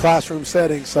classroom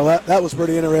setting. So that was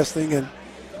pretty interesting. And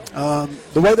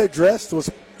the way they dressed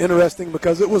was interesting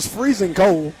because it was freezing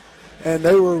cold, and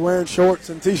they were wearing shorts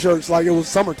and T-shirts like it was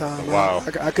summertime. Wow.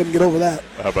 I couldn't get over that.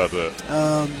 How about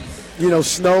that?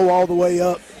 Snow all the way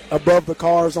up above the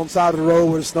cars on the side of the road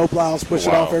where the snow plows push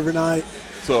it off every night.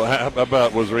 So how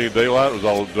about, was there any daylight? It was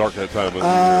all dark that time of the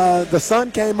year? The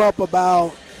sun came up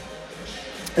about,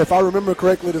 if I remember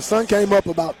correctly, the sun came up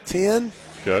about 10.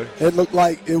 Okay. It looked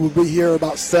like it would be here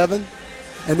about 7,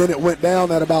 and then it went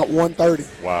down at about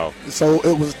 1:30. Wow. So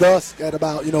it was dusk at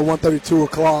about 1:30, 2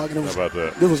 o'clock, and it was, how about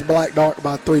that? It was black dark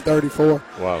about 3:30, 4.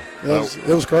 Wow.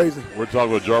 It was crazy. We're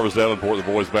talking with Jarvis Davenport, the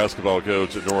boys basketball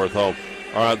coach at North Hall.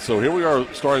 All right, so here we are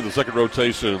starting the second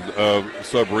rotation of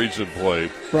sub-region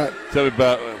play. Right. Tell me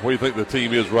about where you think the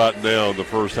team is right now in the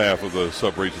first half of the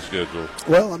sub-region schedule.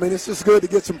 Well, I mean, it's just good to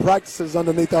get some practices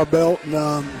underneath our belt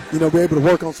and, be able to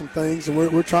work on some things. And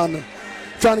we're trying to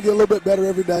get a little bit better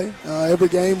every day. Every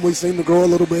game we seem to grow a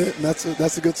little bit, and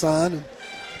that's a good sign. And,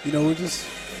 we're just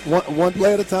one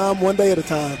play at a time, one day at a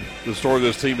time. The story of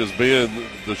this team has been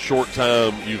the short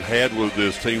time you've had with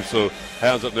this team. So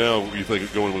how's it now, you think,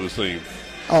 it's going with this team?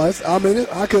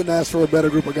 I couldn't ask for a better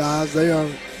group of guys.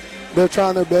 They're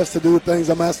trying their best to do the things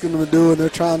I'm asking them to do, and they're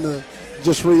trying to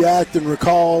just react and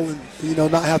recall and,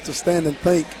 not have to stand and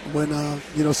think when,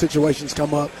 situations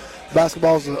come up.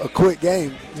 Basketball's a quick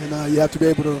game, and you have to be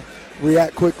able to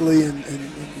react quickly and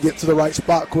get to the right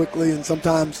spot quickly, and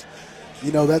sometimes,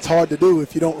 that's hard to do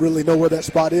if you don't really know where that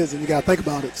spot is and you got to think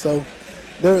about it. So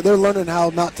they're learning how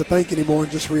not to think anymore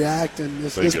and just react, and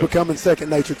it's becoming second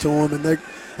nature to them, and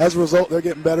as a result, they're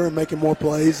getting better and making more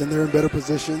plays, and they're in better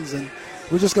positions, and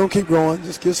we're just going to keep growing.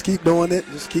 Just keep doing it.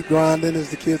 Just keep grinding,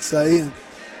 as the kids say, and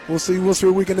we'll see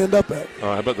where we can end up at.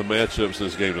 How about the matchups in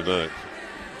this game tonight?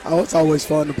 Oh, it's always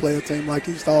fun to play a team like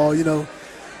East Hall.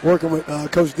 Working with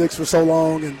Coach Dix for so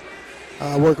long,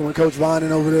 and working with Coach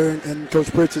Vining over there and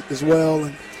Coach Pritchett as well,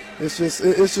 and it's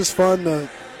just fun to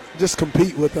just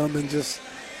compete with them and just.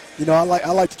 I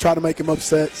like to try to make him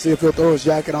upset, see if he'll throw his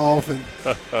jacket off, and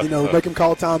make him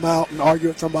call timeout and argue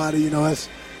with somebody.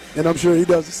 And I'm sure he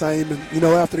does the same. And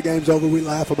after the game's over, we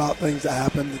laugh about things that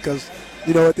happen because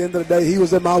at the end of the day, he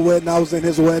was at my wedding, I was in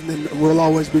his wedding, and we'll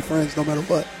always be friends no matter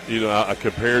what. I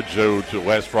compared Joe to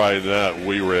last Friday night.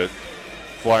 We were at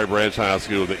Flowery Branch High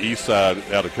School, the east side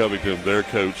out of Covington. Their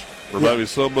coach reminded me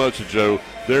so much of Joe.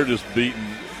 They're just beating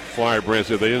Flowery Branch.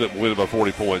 They end up winning by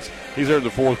 40 points. He's there in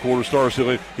the fourth quarter,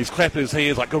 he's clapping his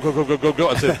hands like, go, go, go, go, go, go.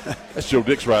 I said, that's Joe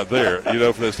Dix right there,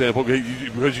 from that standpoint.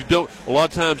 Because a lot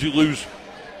of times you lose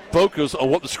focus on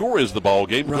what the score is of the ball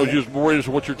game because you're just more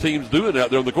interested in what your team's doing out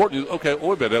there on the court. And okay,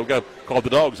 wait a minute, we've got to call the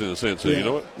dogs in a sense. Yeah. You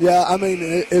know what? Yeah,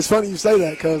 it's funny you say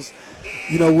that because,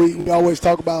 we always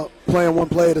talk about playing one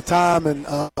play at a time, and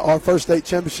our first state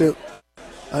championship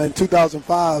in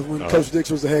 2005 when Coach Dix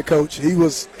was the head coach, he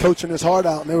was coaching his heart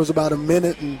out, and there was about a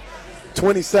minute and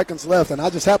 20 seconds left, and I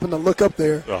just happened to look up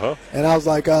there, and I was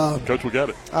like, Coach, we got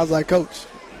it. I was like, Coach,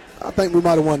 I think we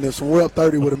might have won this one. We're up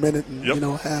 30 with a minute and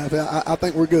a half. I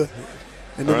think we're good.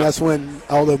 And then that's when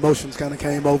all the emotions kind of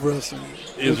came over us.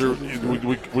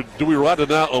 Do we rely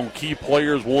tonight on key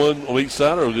players, one on each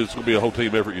side, or is this going to be a whole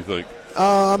team effort, you think?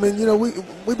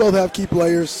 We both have key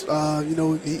players. He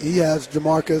has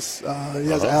Jamarcus, he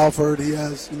has Alford, he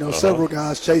has several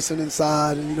guys chasing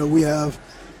inside, and we have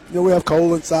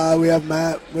Cole inside, we have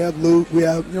Matt, we have Luke, we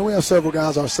have several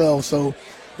guys ourselves. So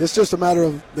it's just a matter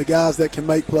of the guys that can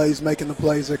make plays, making the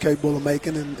plays they're capable of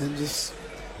making, and just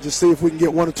just see if we can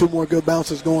get one or two more good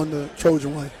bounces going the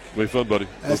Trojan way. It'll be fun, buddy.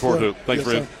 Look forward to it. Thanks,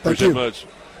 yes, friend. Thank Appreciate you. it much.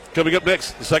 Coming up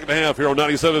next, the second half here on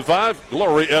 97.5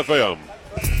 Glory FM.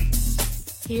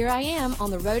 Here I am on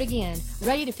the road again,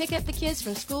 ready to pick up the kids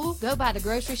from school, go by the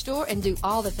grocery store, and do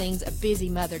all the things a busy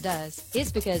mother does.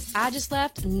 It's because I just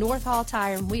left North Hall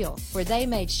Tire and Wheel, where they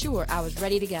made sure I was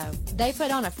ready to go. They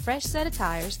put on a fresh set of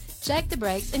tires, checked the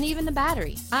brakes, and even the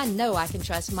battery. I know I can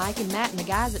trust Mike and Matt and the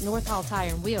guys at North Hall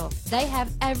Tire and Wheel. They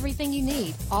have everything you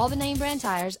need, all the name brand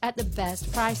tires at the best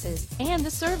prices, and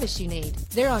the service you need.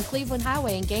 They're on Cleveland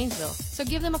Highway in Gainesville, so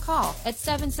give them a call at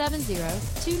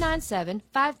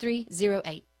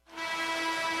 770-297-5308.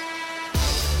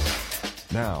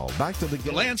 Now, back to the game.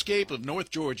 The landscape of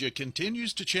North Georgia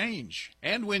continues to change.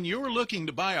 And when you're looking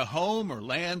to buy a home or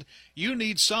land, you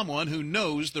need someone who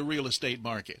knows the real estate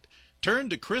market. Turn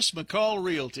to Chris McCall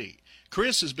Realty.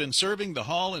 Chris has been serving the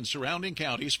Hall and surrounding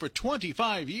counties for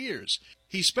 25 years.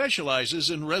 He specializes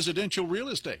in residential real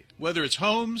estate. Whether it's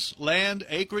homes, land,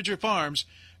 acreage, or farms,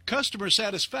 customer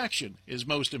satisfaction is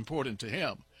most important to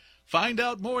him. Find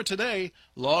out more today.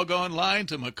 Log online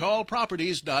to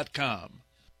McCallProperties.com.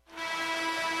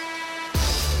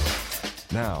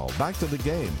 Now, back to the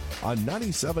game on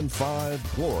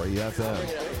 97.5 Glory FM.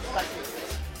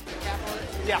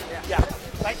 Yeah.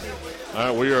 Thank you. All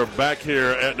right, we are back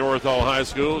here at North Hall High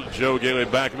School. Joe Gailey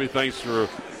back with me. Thanks for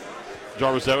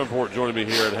Jarvis Davenport joining me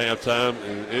here at halftime.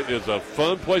 And it is a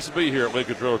fun place to be here at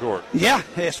Lincoln Trail Court. Yeah,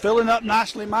 it's filling up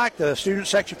nicely, Mike. The student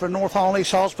section for North Hall and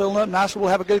East Hall is filling up nicely.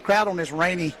 We'll have a good crowd on this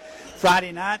rainy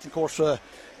Friday night. Of course,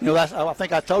 that's, I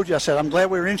think I told you, I said, I'm glad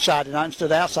we were inside tonight instead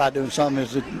of outside doing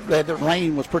something. The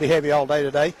rain was pretty heavy all day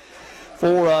today.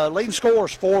 For leading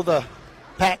scores for the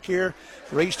pack here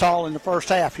for East Hall in the first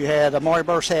half, you had Amari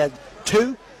Burse had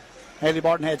 2, Haley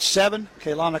Barton had 7,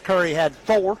 Kaylana Curry had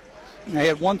 4, and they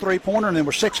had 1 3-pointer, and they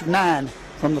were 6 of 9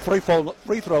 from the free throw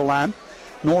line.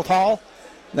 North Hall,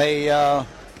 Braylon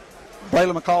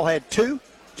McCall had 2,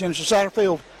 Genesis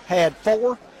Satterfield had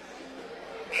 4,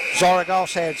 Zara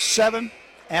Goss had 7,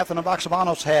 Athena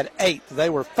Voxavanos had 8. They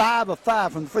were 5 of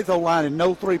 5 from the free throw line and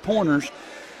no 3-pointers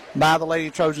by the Lady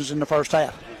Trojans in the first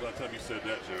half. By the time you said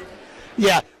that, Joe.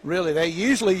 Yeah, really.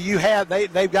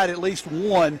 They've got at least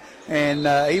one, and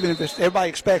even if everybody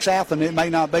expects Athena, it may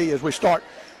not be as we start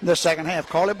the second half.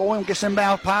 Carly Bowen gets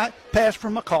inbound pass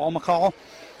from McCall. McCall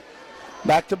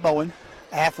back to Bowen.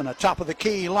 Athena, top of the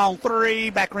key, long 3,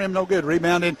 back rim, no good.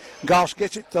 Rebounded. Goss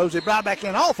gets it, throws it right back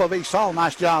in off of East Hall.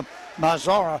 Nice job by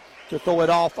Zara to throw it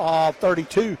off of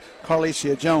 32,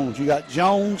 Carlicia Jones. You got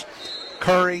Jones,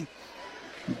 Curry,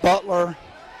 Butler,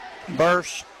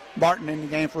 Burse, Barton in the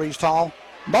game for East Hall.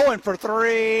 Bowen for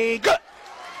 3, good.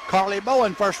 Carly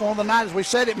Bowen, first one of the night, as we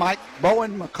said it, Mike.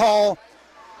 Bowen, McCall,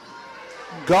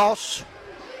 Goss,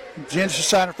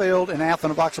 Genesis Satterfield, and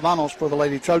Athena Voxavanos for the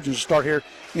Lady Trojans to start here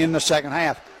in the second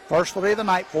half. First 3 of the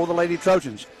night for the Lady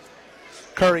Trojans.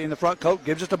 Curry in the front court,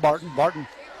 gives it to Barton. Barton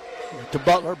to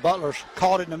Butler. Butler's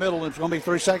caught it in the middle. It's going to be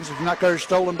 3 seconds. If not, Curry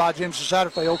stolen by Genesis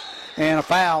Satterfield, and a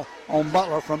foul on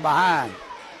Butler from behind.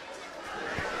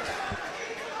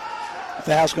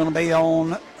 Foul's going to be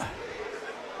on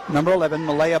number 11,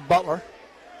 Malaya Butler.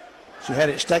 She had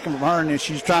it taken from her, and then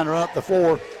she's trying to run up the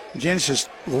floor. Genesis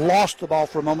lost the ball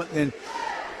for a moment, then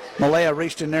Malaya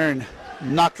reached in there and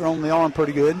knocked her on the arm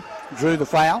pretty good. Drew the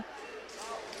foul.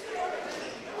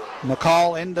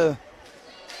 McCall into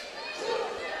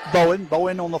Bowen.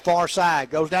 Bowen on the far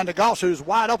side. Goes down to Goss, who's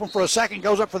wide open for a second.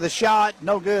 Goes up for the shot.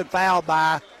 No good. Foul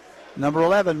by number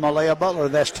 11, Malaya Butler.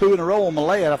 That's 2 in a row on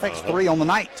Malaya. I think it's 3 on the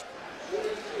night.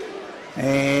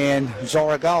 And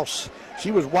Zara Goss,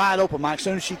 she was wide open, Mike. As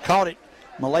soon as she caught it,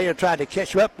 Malaya tried to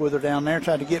catch up with her down there,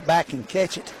 tried to get back and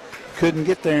catch it. Couldn't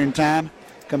get there in time.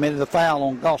 Committed the foul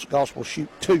on Goss. Goss will shoot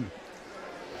 2.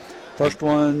 First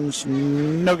one's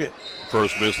no good.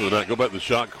 First miss of the night. Go back to the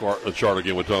shot chart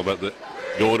again. We're talking about that.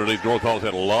 Go underneath. North Hall's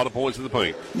had a lot of points in the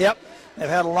paint. Yep. They've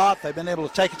had a lot. They've been able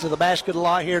to take it to the basket a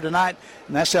lot here tonight,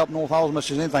 and that's helped North Hall as much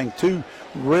as anything. 2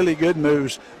 really good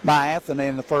moves by Athena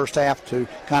in the first half to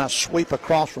kind of sweep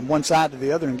across from one side to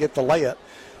the other and get the layup.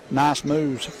 Nice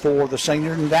moves for the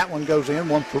senior, and that one goes in.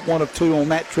 1 of 2 on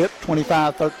that trip,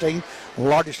 25-13.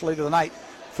 Largest lead of the night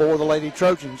for the Lady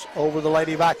Trojans over the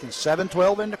Lady Vikings.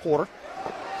 7-12 in the quarter.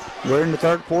 We're in the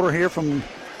third quarter here from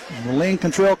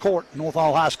Lincoln Trail Court, North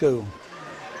Hall High School.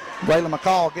 Braylon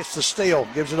McCall gets the steal,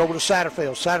 gives it over to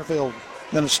Satterfield. Satterfield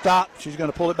going to stop. She's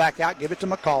going to pull it back out, give it to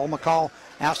McCall. McCall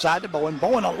outside to Bowen.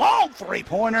 Bowen a long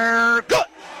 3-pointer. Good.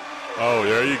 Oh,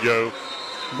 there you go.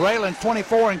 Braylon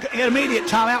 24 and intermediate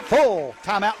timeout. Full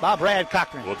timeout by Brad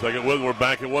Cochran. We'll take it with. We're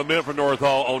back in 1 minute for North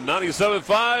Hall on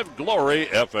 97.5 Glory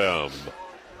FM.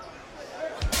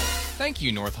 Thank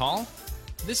you, North Hall.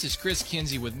 This is Chris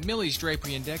Kinsey with Millie's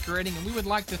Drapery and Decorating, and we would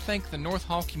like to thank the North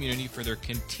Hall community for their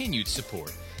continued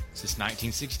support. Since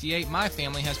 1968, my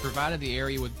family has provided the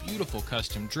area with beautiful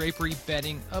custom drapery,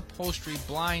 bedding, upholstery,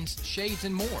 blinds, shades,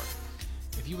 and more.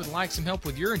 If you would like some help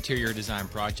with your interior design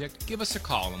project, give us a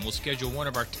call and we'll schedule one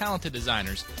of our talented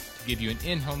designers to give you an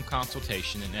in-home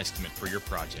consultation and estimate for your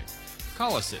project.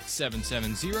 Call us at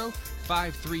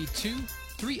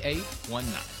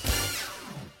 770-532-3819.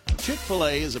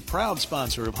 Chick-fil-A is a proud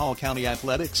sponsor of Hall County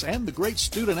Athletics and the great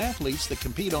student athletes that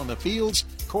compete on the fields,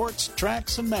 courts,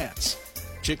 tracks, and mats.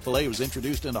 Chick-fil-A was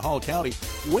introduced into Hall County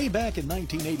way back in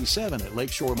 1987 at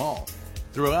Lakeshore Mall.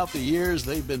 Throughout the years,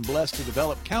 they've been blessed to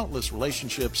develop countless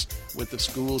relationships with the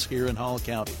schools here in Hall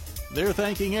County. They're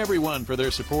thanking everyone for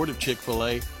their support of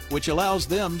Chick-fil-A, which allows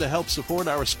them to help support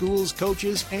our schools,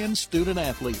 coaches, and student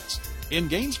athletes. In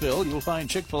Gainesville, you'll find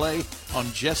Chick-fil-A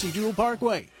on Jesse Jewell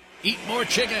Parkway. Eat more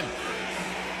chicken.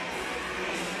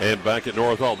 And back at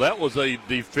North Hall, that was a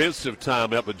defensive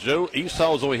timeout, but Joe, East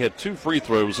Hall has only had 2 free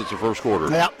throws since the first quarter.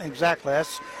 Yeah, exactly.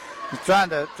 That's trying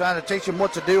to teach them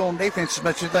what to do on defense as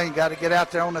much as they got to get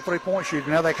out there on the three-point shooting.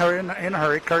 Now they Curry in a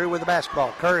hurry. Curry with the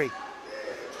basketball. Curry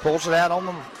pulls it out on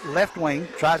the left wing,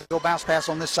 tries to go bounce pass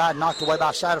on this side, knocked away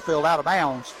by Satterfield out of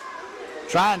bounds.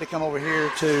 Trying to come over here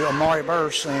to Amari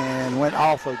Burse and went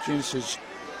off of Genesis'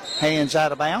 hands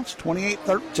out of bounds.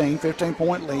 28-13,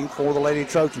 15-point lead for the Lady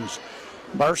Trojans.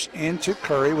 Burse into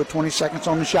Curry with 20 seconds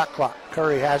on the shot clock.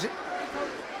 Curry has it.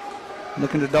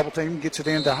 Looking to double team, gets it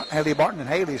into Haley Barton, and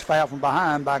Haley's fouled from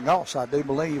behind by Goss, I do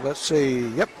believe. Let's see.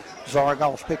 Yep, Zara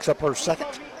Goss picks up her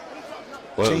second.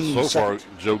 Well, so far,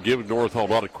 Joe, giving North Hall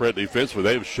a lot of credit defensively.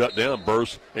 They've shut down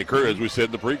Burse and Curry, as we said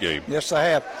in the pregame. Yes,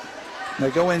 they have.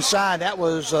 They go inside. That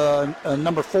was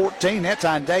number 14. That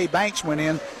time, Dave Banks went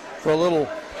in for a little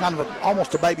kind of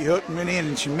almost a baby hook and went in,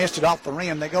 and she missed it off the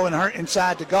rim. They go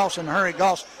inside to Goss in a hurry.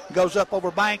 Goss goes up over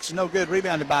Banks. No good.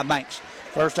 Rebounded by Banks.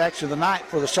 First action of the night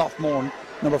for the sophomore,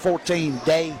 number 14,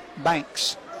 Day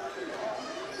Banks.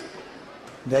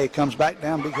 Day comes back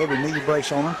down, big heavy knee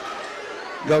brace on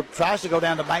her. Tries to go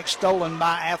down to Banks, stolen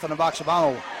by Athena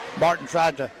Voxavano. Barton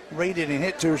tried to read it and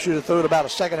hit to her. Should have threw it about a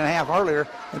second and a half earlier.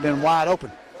 Had been wide open.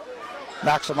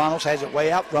 Voxavanos has it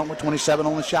way out front with 27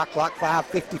 on the shot clock,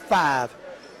 5:55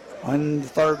 in the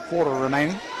third quarter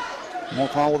remaining.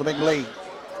 North Hall with a big lead.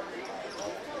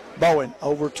 Bowen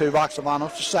over to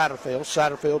Voxavanos to Satterfield.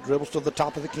 Satterfield dribbles to the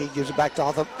top of the key, gives it back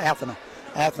to Athena.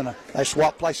 Athena, they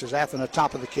swap places. Athena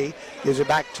top of the key, gives it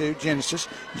back to Genesis.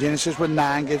 Genesis with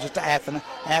 9, gives it to Athena.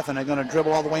 Athena going to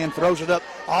dribble all the way in, throws it up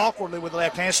awkwardly with the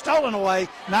left hand. Stolen away.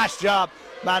 Nice job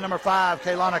by number 5,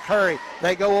 Kaylana Curry.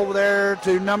 They go over there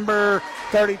to number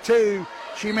 32.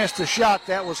 She missed a shot.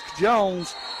 That was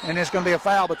Jones, and it's going to be a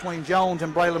foul between Jones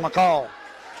and Braylon McCall.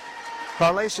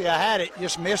 Carlacia had it,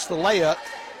 just missed the layup.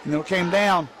 And it came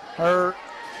down.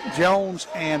 Jones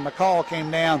and McCall came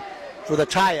down for the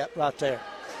tie-up right there.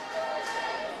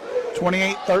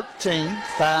 28-13,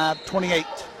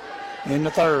 5:28 in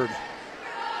the third.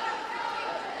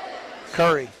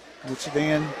 Curry gets it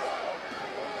in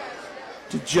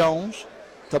to Jones,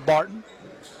 to Barton,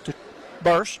 to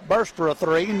Burse. Burse for a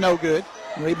three, no good.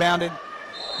 Rebounded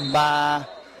by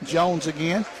Jones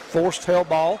again. Forced held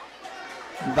ball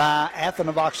by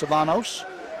Athena Voxavanos.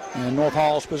 And North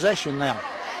Hall's possession now.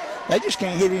 They just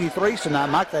can't hit any threes tonight,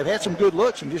 Mike. They've had some good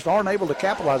looks and just aren't able to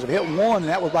capitalize. They've hit one, and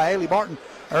that was by Haley Barton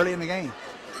early in the game.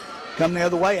 Come the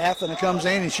other way, Athena comes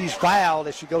in, and she's fouled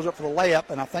as she goes up for the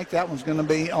layup, and I think that one's going to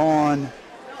be on,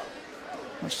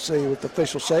 let's see what the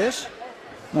official says,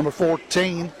 number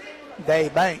 14, Day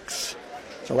Banks.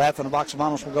 So Athena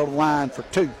Voxavanos will go to the line for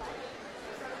 2.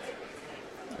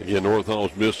 Again, North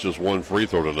Hall's missed just 1 free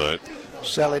throw tonight.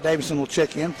 Sally Davidson will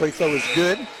check in. Free throw is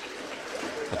good.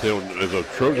 I tell you, as a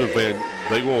Trojan fan,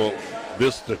 they want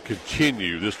this to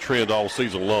continue, this trend all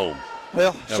season long.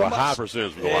 Well, have a high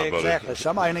percentage of the line, buddy. Exactly.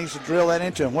 Somebody needs to drill that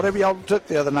into him. Whatever y'all took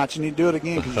the other night, you need to do it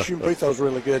again because your shooting free throw's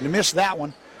really good. And you missed that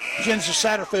one. Genesis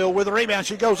Satterfield with a rebound.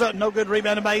 She goes up. No good.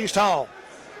 Rebounded by East Hall.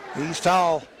 East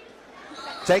Hall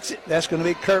takes it. That's going to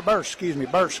be Burse.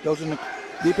 Burse goes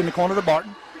deep in the corner to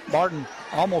Barton. Barton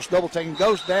almost double taken.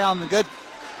 Goes down.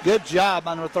 Good job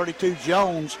by number 32,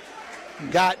 Jones.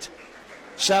 Got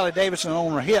Sally Davidson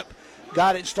on her hip.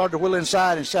 Got it, started to wheel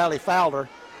inside, and Sally fouled her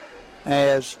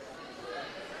as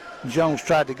Jones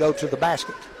tried to go to the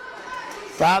basket.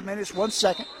 5 minutes, 1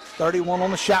 second. 31 on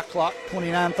the shot clock,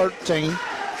 29-13.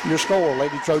 Your score,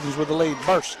 Lady Trojans with the lead.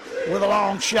 Burst with a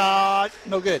long shot.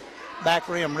 No good. Back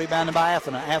rim, rebounded by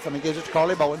Athena. Athena gives it to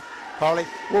Carly Bowen. Carly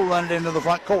will run it into the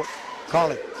front court.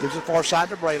 Carly gives it far side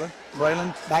to Braylon.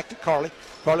 Braylon back to Carly.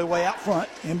 Carly way out front,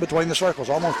 in between the circles,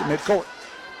 almost at midcourt.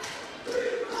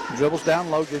 Dribbles down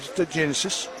low, gives it to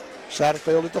Genesis.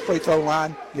 Satterfield at the free throw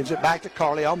line, gives it back to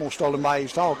Carly, almost stolen by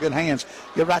East Hall. Good hands.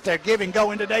 Good right there. Give and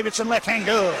go into Davidson, left hand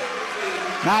good.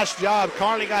 Nice job.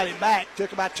 Carly got it back.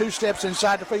 Took about 2 steps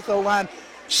inside the free throw line.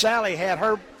 Sally had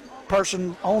her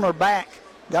person on her back.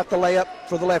 Got the layup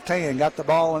for the left hand. Got the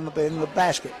ball in the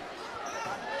basket.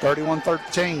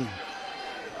 31-13.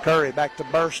 Curry back to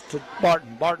Burst to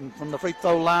Barton. Barton from the free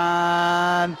throw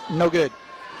line. No good.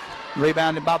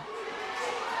 Rebounded by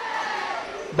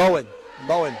Bowen.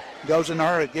 Bowen goes in a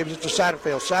hurry. Gives it to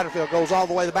Satterfield. Satterfield goes all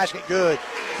the way to the basket. Good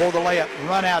for the layup.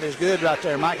 Run out is good right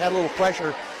there. Mike had a little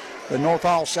pressure. The North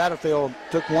Hall Satterfield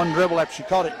took one dribble after she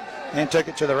caught it and took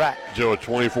it to the rack. Joe, a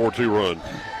 24-2 run.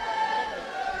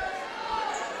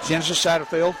 Genesis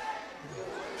Satterfield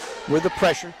with the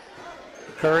pressure.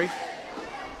 Curry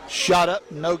shot up,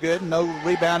 no good, no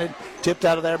rebounded, tipped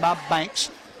out of there by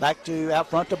Banks. Back to out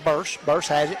front to Burst. Burst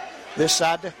has it. This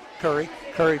side to Curry.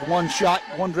 Curry, one shot,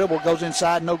 one dribble, goes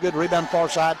inside, no good. Rebound far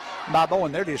side by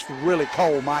Bowen. They're just really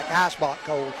cold, Mike. Icebox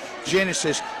cold.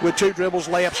 Genesis with 2 dribbles,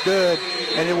 layups good,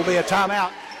 and it will be a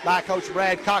timeout by Coach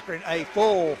Brad Cochran. A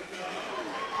full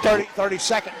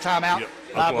 30-second timeout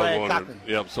by Brad Cochran.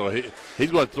 Yep, so he's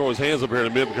going to throw his hands up here in a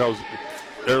minute because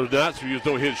there's nights where you just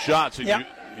don't hit shots. And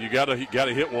you got to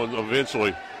hit one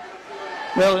eventually.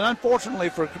 Well, and unfortunately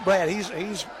for Brad,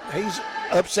 he's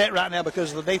upset right now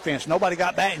because of the defense. Nobody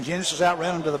got back, and Genesis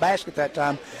outrun him to the basket that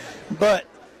time. But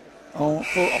for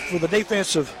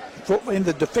the in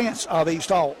the defense of East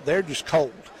Hall, they're just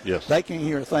cold. Yes. They can't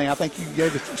hear a thing. I think you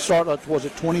gave it start. Was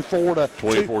it 24-2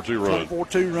 run?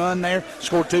 24-2 run there.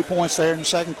 Scored 2 points there in the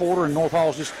second quarter, and North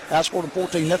Hall's just outscored them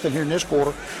 14-0 here in this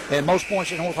quarter. And most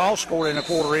points that North Hall scored in a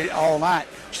quarter all night.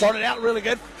 Started out really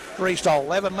good for East Hall,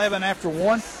 11-11 after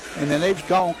one, and then they've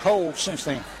gone cold since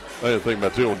then. The other thing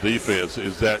about on defense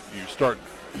is that you start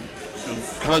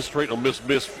concentrating on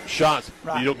missed shots.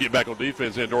 Right. You don't get back on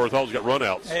defense, and North Hall's got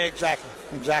runouts.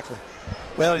 Exactly.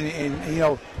 Well, and you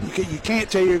know, you can't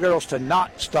tell your girls to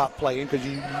not stop playing because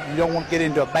you don't want to get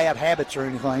into bad habits or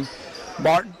anything.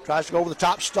 Barton tries to go over the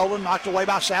top, stolen, knocked away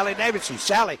by Sally Davidson.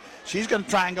 Sally, she's going to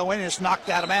try and go in, and it's knocked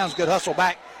out of bounds. Good hustle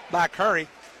back by Curry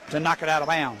to knock it out of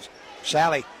bounds.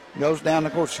 Sally goes down the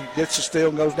court. She gets the steal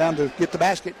and goes down to get the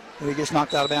basket, and it gets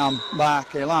knocked out of bounds by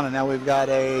Carolina. Now we've got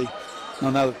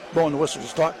another blowing the whistle to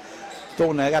start.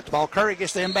 Throwing, they got the ball. Curry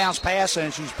gets the inbounds pass,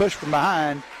 and she's pushed from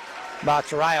behind by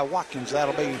Tariah Watkins.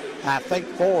 That'll be, I think,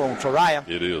 4 on Tariah.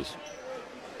 It is.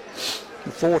 The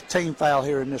 4th team foul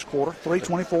here in this quarter.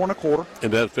 3:24 and a quarter.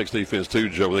 And that affects defense too,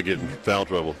 Joe. They're getting foul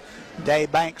trouble.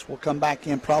 Dave Banks will come back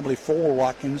in probably for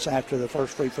Watkins after the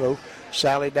first free throw.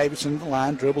 Sally Davidson to the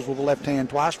line, dribbles with the left hand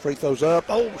twice. Free throws up.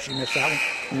 Oh, she missed that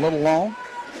one. A little long.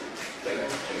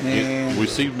 And we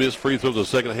see missed free throws in the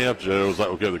second half, Joe. It's like,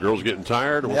 okay, the girls getting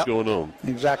tired, or what's going on?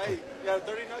 Exactly.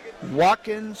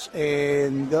 Watkins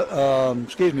and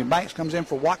Banks comes in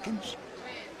for Watkins.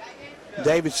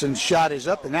 Davidson's shot is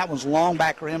up, and that one's long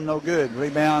back rim, no good.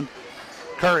 Rebound,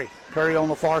 Curry. Curry on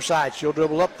the far side. She'll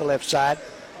dribble up the left side.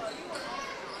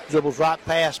 Dribbles right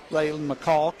past Laylan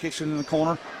McCall, kicks it in the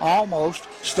corner, almost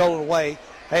stole it away.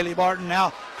 Haley Barton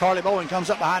now. Carly Bowen comes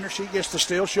up behind her. She gets the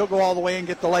steal. She'll go all the way and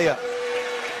get the layup.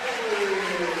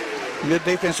 Good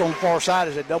defense on the far side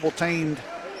as it double-teamed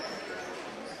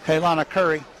Kaylana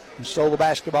Curry and stole the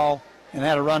basketball and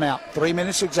had a run out. 3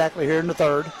 minutes exactly here in the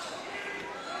third.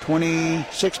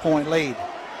 26-point lead.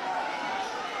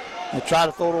 They try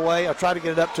to throw it away. I try to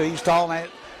get it up to East Hall. And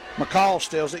McCall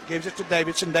steals it, gives it to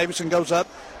Davidson. Davidson goes up.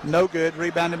 No good.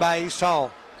 Rebounded by East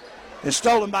Hall. It's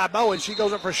stolen by Bowen. She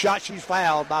goes up for a shot. She's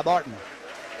fouled by Barton.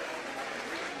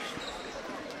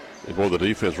 And boy, the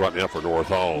defense right now for North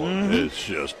Hall is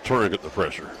just turning up the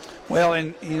pressure. Well,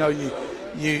 and you know,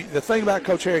 the thing about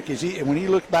Coach Herrick is when he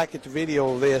looks back at the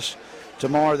video of this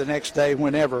tomorrow, the next day,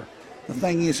 whenever, the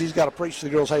thing is he's got to preach to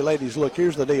the girls, hey, ladies, look,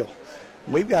 here's the deal.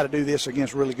 We've got to do this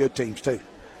against really good teams too.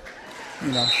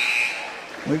 You know,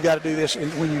 we've got to do this,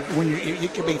 and when you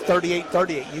it could be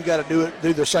 38-38. You got to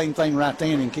do the same thing right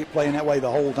then and keep playing that way the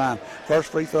whole time.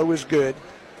 First free throw is good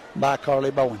by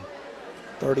Carly Bowen.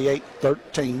 38-13,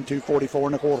 2:44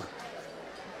 in the quarter.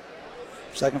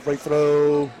 Second free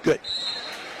throw, good.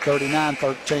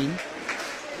 39-13,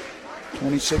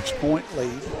 26-point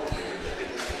lead.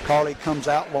 Carly comes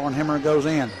out, Lauren Hemmer goes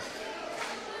in.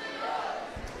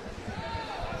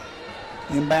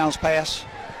 Inbounds pass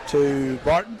to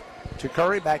Barton, to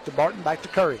Curry, back to Barton, back to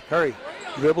Curry. Curry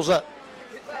dribbles up.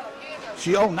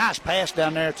 Nice pass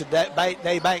down there to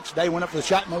Dave Banks. Day went up for the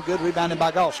shot, no good. Rebounded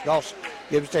by Goss. Goss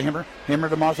gives it to Himmer. Himmer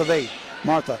to Martha V.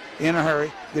 Martha, in a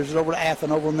hurry, gives it over to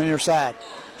Athen over on the near side.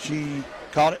 She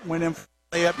caught it, went in for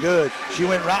the layup, good. She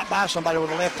went right by somebody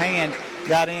with the left hand,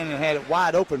 got in and had it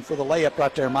wide open for the layup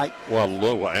right there, Mike. Well, I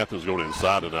love what Athens going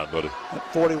inside tonight, buddy.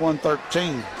 At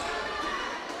 41-13.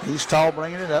 East Hall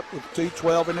bringing it up with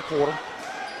 2:12 in the quarter.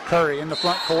 Curry in the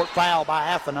front court, foul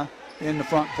by Athena in the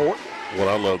front court. What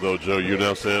I love, though, Joe, you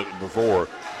now said it before,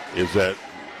 is that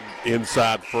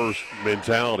inside first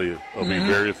mentality will be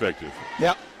very effective.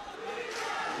 Yep.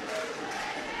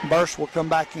 Burst will come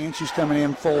back in. She's coming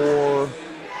in for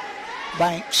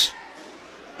Banks.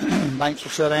 Banks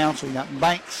will sit down, so you got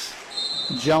Banks,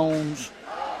 Jones,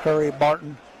 Curry,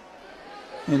 Barton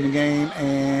in the game,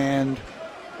 and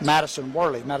Madison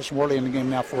Worley. Madison Worley in the game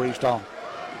now for East Hall.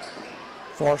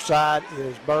 Far side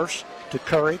is Burst to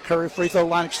Curry. Curry free throw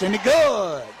line extended.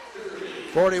 Good.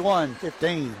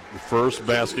 41-15. The first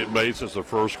basket made since the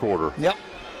first quarter. Yep.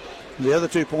 The other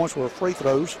 2 points were free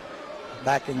throws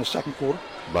back in the second quarter.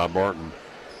 By Barton.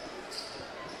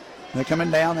 They're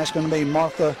coming down. That's going to be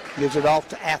Martha. Gives it off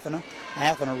to Athena.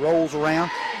 Athena rolls around.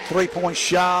 3-point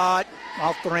shot.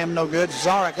 Off the rim, no good.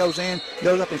 Zara goes in,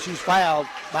 goes up, and she's fouled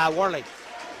by Worley.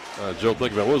 Joe,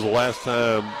 think about it. When was the last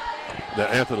time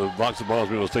that Athena boxed the balls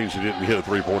with those teams she didn't hit a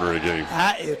three-pointer in a game?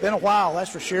 It's been a while,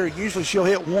 that's for sure. Usually she'll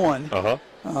hit one.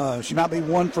 She might be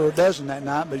 1 for a dozen that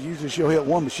night, but usually she'll hit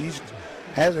one. But she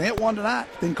hasn't hit one tonight.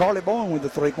 It's been Carly Bowen with the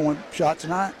 3-point shot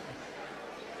tonight.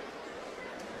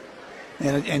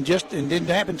 And didn't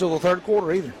happen until the third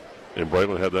quarter either. And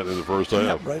Braylon had that in the first half.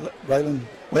 Yeah, Braylon.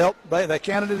 Well, they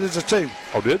counted it as a 2.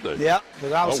 Oh, did they? Yeah,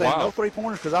 because I was saying no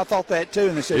 3-pointers because I thought that too,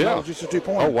 and they said no, just a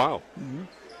 2-pointer. Oh, wow.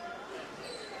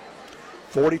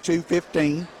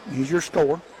 42-15. Here's your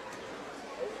score.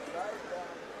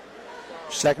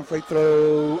 Second free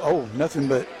throw. Nothing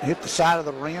but hit the side of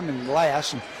the rim and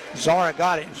glass. And Zara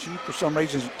got it, and she, for some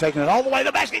reason, is taking it all the way to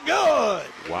the basket. Good.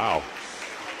 Wow.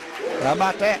 How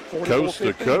about that? Coast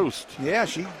to coast. Yeah,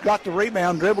 she got the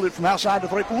rebound, dribbled it from outside the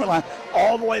 3-point line,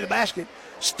 all the way to the basket.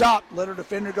 Stopped, let her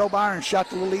defender go by her, and shot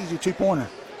the little easy 2-pointer.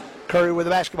 Curry with the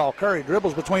basketball. Curry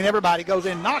dribbles between everybody, goes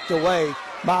in, knocked away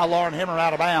by Lauren Himmer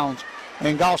out of bounds.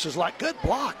 And Goss is like, good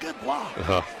block, good block.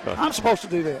 I'm supposed to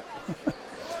do that.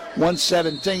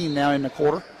 1:17 now in the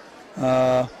quarter.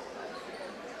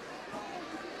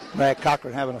 Brad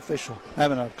Cochran having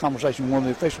a conversation with one of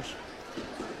the officials.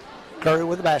 Curry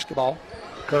with the basketball.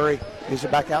 Curry gives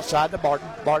it back outside to Barton.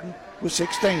 Barton with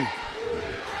 16.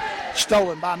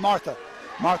 Stolen by Martha.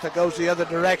 Martha goes the other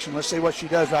direction. Let's see what she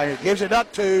does right here. Gives it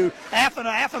up to Athena.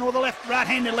 Athena with a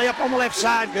right-handed layup on the left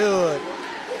side. Good.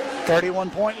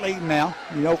 31-point lead now.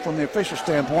 You know, from the official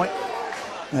standpoint,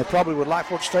 they probably would like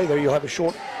for it to stay there. You'll have a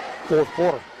short fourth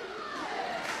quarter.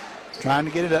 Trying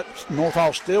to get it up. North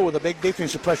Hall still with a big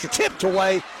defensive pressure. Tipped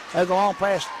away as a long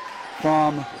pass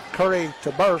from Curry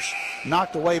to Burst.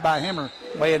 Knocked away by Himmer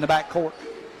way in the back court.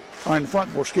 Or in the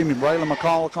front court, excuse me. Braylon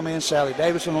McCall will come in. Sally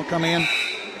Davidson will come in.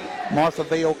 Martha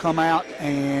V will come out.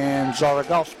 And Zara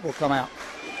Goss will come out.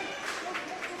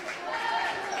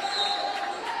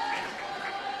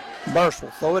 Burst will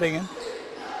throw it in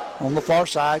on the far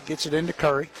side. Gets it into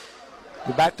Curry.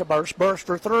 Back to Burst. Burst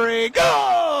for 3.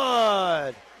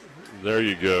 Good! There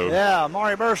you go. Yeah,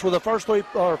 Mari Burst with the first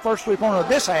three-pointer of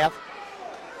this half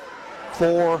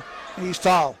for East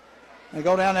Hall. They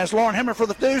go down. That's Lauren Himmer for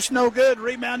the deuce. No good.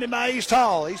 Rebounded by East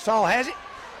Hall. East Hall has it.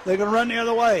 They're going to run the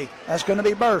other way. That's going to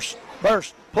be Burst.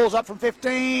 Burst pulls up from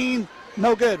 15.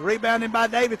 No good. Rebounded by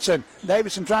Davidson.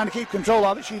 Davidson trying to keep control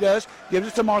of it. She does. Gives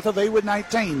it to Martha V with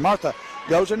 19. Martha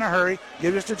goes in a hurry.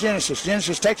 Gives it to Genesis.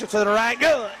 Genesis takes it to the right.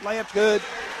 Good. Layup's good.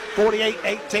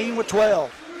 48-18 with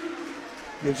 12.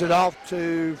 Gives it off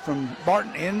from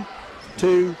Barton in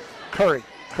to Curry.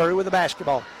 Curry with the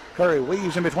basketball. Curry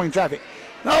weaves in between traffic.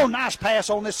 No, nice pass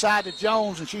on this side to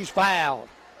Jones, and she's fouled.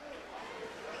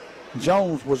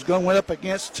 Jones went up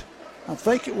against, I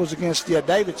think it was against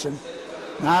Davidson.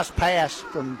 Nice pass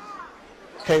from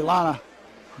Kaylana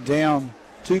down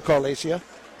to Carlesia.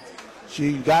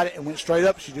 She got it and went straight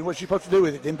up. She did what she's supposed to do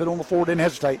with it. Didn't put it on the floor, didn't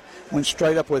hesitate. Went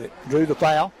straight up with it. Drew the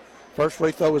foul. First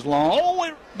free throw is long. All the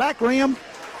way back rim.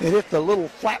 It hit the little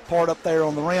flat part up there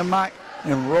on the rim, Mike,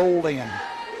 and rolled in.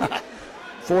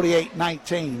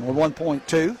 48-19 with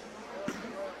 1.2.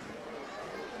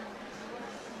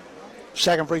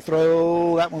 Second free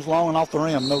throw. That one's long and off the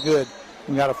rim. No good.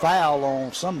 We got a foul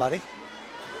on somebody.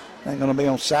 Ain't going to be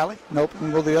on Sally. Nope, we're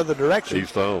going to go the other direction.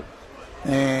 East Hall.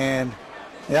 And,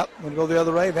 yep, we're going to go the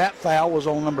other way. That foul was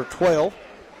on number 12,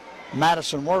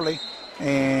 Madison Worley.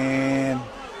 And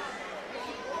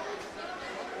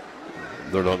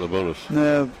They're not in the bonus.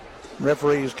 The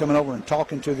referee is coming over and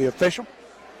talking to the official.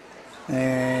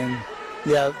 And,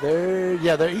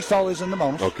 East Hall is in the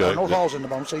bonus. Okay. North Hall's in the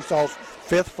bonus. East Hall's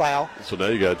 5th foul. So now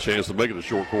you got a chance to make it a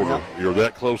short quarter. Yep. You're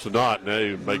that close to not. Now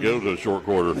you may go to a short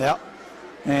quarter. Yep.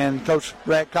 And Coach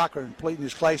Brad Cochran pleading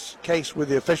his case with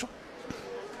the official.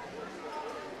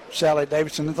 Sally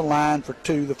Davidson at the line for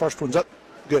 2. The first one's up.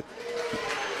 Good.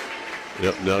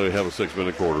 Yep, now you have a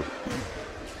 6-minute quarter.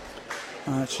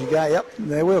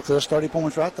 They will, because that's 30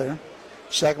 points right there.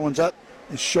 Second one's up.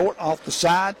 It's short off the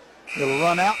side. It'll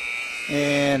run out,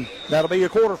 and that'll be your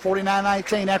quarter,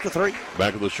 49-19 after 3.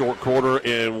 Back in the short quarter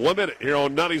in 1 minute here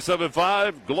on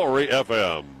 97.5 Glory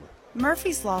FM.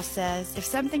 Murphy's Law says if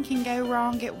something can go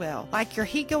wrong, it will. Like your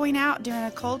heat going out during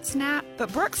a cold snap.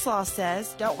 But Brooks Law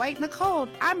says don't wait in the cold.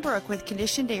 I'm Brooke with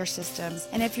Conditioned Air Systems.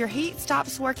 And if your heat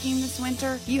stops working this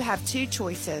winter, you have 2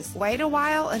 choices. Wait a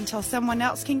while until someone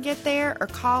else can get there, or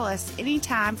call us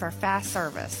anytime for fast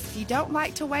service. If you don't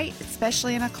like to wait,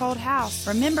 especially in a cold house,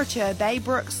 remember to obey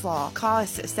Brooks Law. Call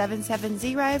us at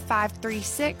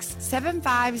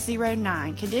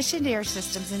 770-536-7509. Conditioned Air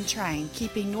Systems and Train,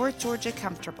 keeping North Georgia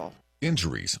comfortable.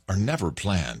 Injuries are never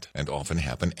planned and often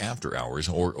happen after hours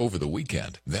or over the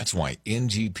weekend. That's why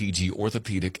NGPG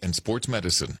Orthopedic and Sports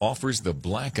Medicine offers the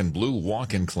Black and Blue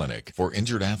Walk-In Clinic for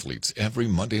injured athletes every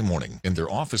Monday morning in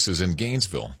their offices in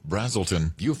Gainesville,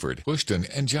 Brazelton, Buford, Houston,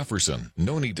 and Jefferson.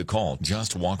 No need to call.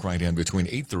 Just walk right in between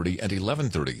 8:30 and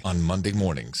 11:30 on Monday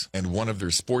mornings. And one of their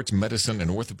sports medicine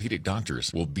and orthopedic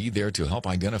doctors will be there to help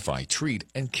identify, treat,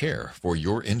 and care for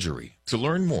your injury. To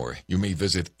learn more, you may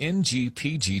visit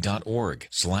ngpg.org/blackandblue.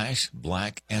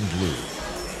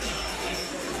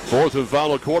 Fourth and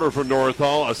final quarter for North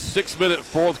Hall. A 6-minute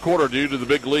fourth quarter due to the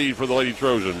big lead for the Lady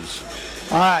Trojans.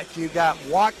 All right, you got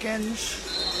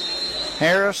Watkins,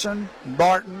 Harrison,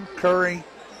 Barton, Curry,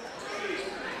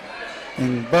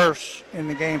 and Burse in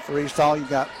the game for East Hall. You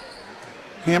got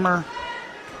Hemmer,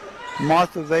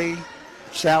 Martha V,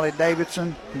 Sally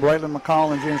Davidson, Braylon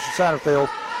McCall, and Jennifer Satterfield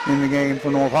in the game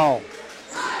for North Hall.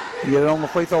 You get it on the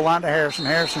free throw line to Harrison.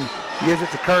 Harrison gives it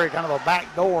to Curry, kind of a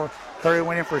back door. Curry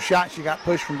went in for a shot. She got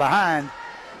pushed from behind,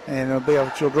 and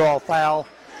she'll draw a foul.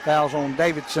 Fouls on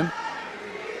Davidson.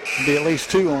 It'll be at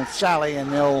least 2 on Sally,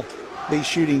 and they'll be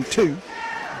shooting 2.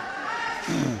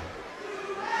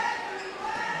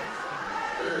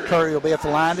 Curry will be at the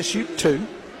line to shoot 2.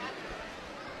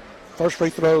 First free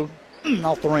throw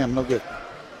off the rim, no good.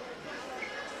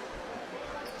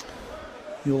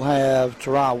 You'll have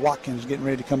Tariah Watkins getting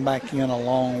ready to come back in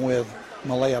along with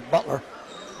Malaya Butler.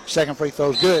 Second free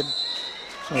throw's good.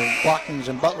 So Watkins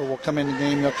and Butler will come in the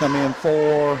game. They'll come in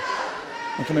for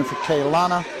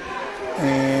Kaylana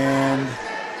and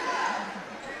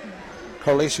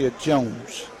Carlicia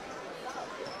Jones.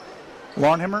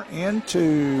 Larnheimer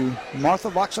into Martha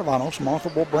Voxavanos. Martha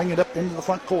will bring it up into the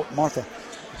front court. Martha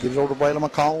gives it over to Braylon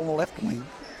McCall on the left wing.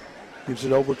 Gives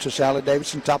it over to Sally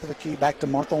Davidson, top of the key, back to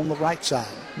Martha on the right side.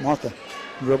 Martha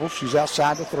dribbles. She's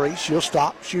outside the 3. She'll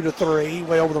stop, shoot a 3,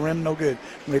 way over the rim, no good.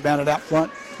 Rebounded out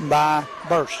front by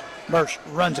Burse. Burse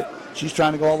runs it. She's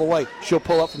trying to go all the way. She'll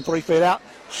pull up from 3 feet out.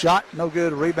 Shot, no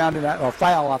good. Rebounded out, or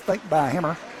foul, I think, by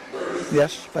Hemmer.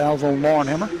 Yes, fouls on Lauren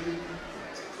Hemmer.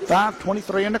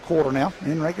 5:23 in the quarter now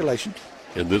in regulation.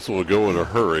 And this will go in a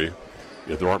hurry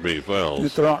if there aren't many fouls.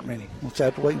 If there aren't many. We'll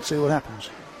have to wait and see what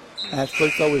happens. That free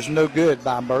throw is no good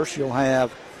by Burse. You'll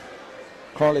have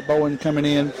Carly Bowen coming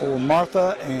in for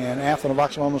Martha, and Athena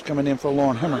Voxavanos coming in for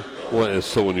Lauren Hemmer. Well, it's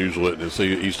so unusual to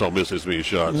see East Hall miss as many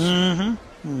shots. It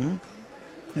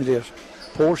is.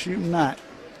 Poor shooting night.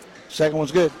 Second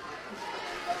one's good.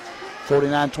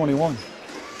 49-21.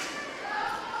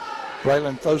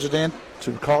 Braylon throws it in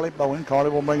to Carly Bowen. Carly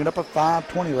will bring it up at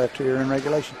 5:20 left here in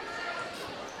regulation.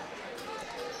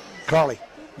 Carly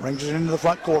brings it into the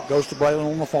front court, goes to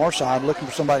Braylon on the far side, looking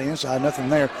for somebody inside, nothing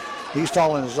there. East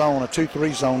Hall in the zone, a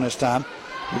 2-3 zone this time.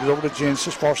 Moves over to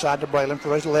Genesis, far side to Braylon,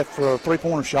 for his left for a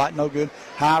 3-pointer shot, no good.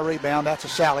 High rebound out to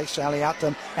Sally. Sally out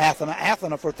to Athena.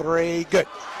 Athena for 3, good.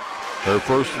 Her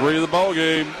first 3 of the ball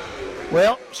game.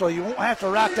 Well, so you won't have to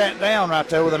write that down right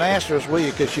there with an asterisk, will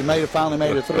you? Because she finally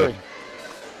made a 3. I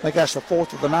think that's the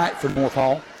 4th of the night for North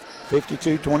Hall.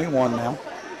 52-21 now.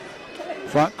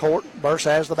 Front court, Burse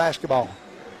has the basketball.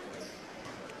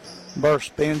 Burse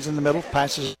spins in the middle,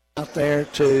 passes out there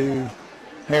to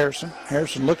Harrison.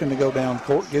 Harrison looking to go down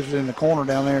court, gives it in the corner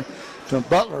down there to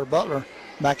Butler. Butler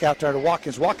back out there to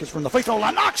Watkins. Watkins from the free throw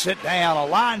line knocks it down. A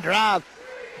line drive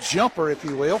jumper, if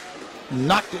you will.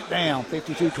 Knocked it down,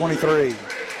 52-23.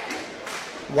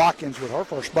 Watkins with her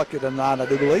first bucket of the night, I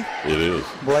do believe. It is.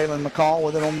 Braylon McCall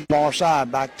with it on the far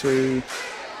side. Back to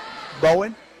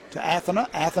Bowen. to Athena.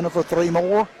 Athena for 3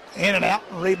 more. In and out.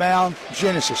 Rebound,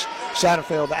 Genesis.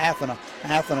 Satterfield to Athena.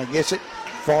 Athena gets it.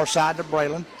 Far side to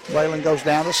Braylon. Braylon goes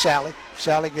down to Sally.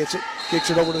 Sally gets it. Kicks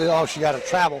it over to the, she got to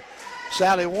travel.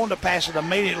 Sally wanted to pass it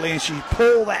immediately, and she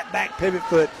pulled that back pivot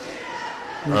foot.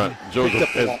 All right, Joseph,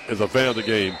 as a fan of the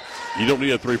game, you don't need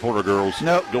a three-pointer, girls.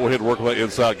 Nope. Go ahead and work on that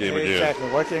inside game again. Exactly.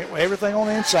 Working everything on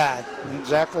the inside.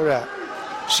 Exactly right.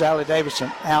 Sally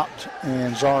Davidson out,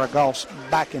 and Zara Goss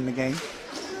back in the game.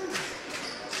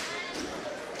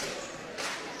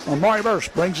 Amari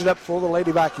Burst brings it up for the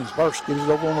Lady Vikings. Burst gives it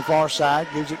over on the far side,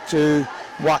 gives it to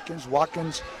Watkins.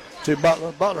 Watkins to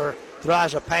Butler. Butler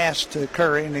tries a pass to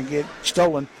Curry and then get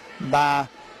stolen by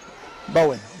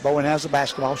Bowen. Bowen has the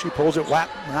basketball. She pulls it right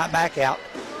back out.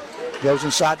 Goes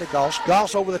inside to Goss.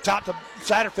 Goss over the top to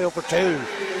Satterfield for 2.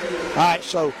 All right,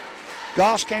 so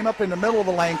Goss came up in the middle of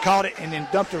the lane, caught it, and then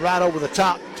dumped it right over the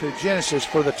top to Genesis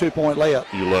for the 2-point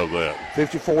layup. You love that.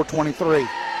 54-23.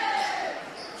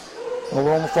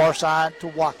 Over on the far side to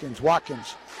Watkins.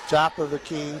 Watkins, top of the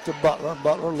key to Butler.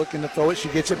 Butler looking to throw it. She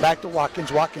gets it back to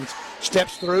Watkins. Watkins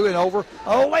steps through and over.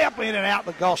 Oh, way up in and out,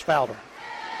 but Goss fouled her.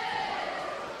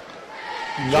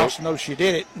 And Goss knows she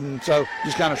did it, and so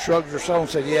just kind of shrugged her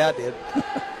shoulders and said, yeah, I did.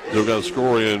 They've got a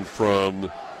score in from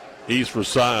East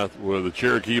Forsyth with the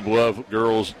Cherokee Bluff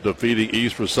girls defeating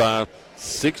East Forsyth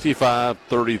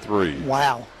 65-33.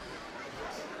 Wow.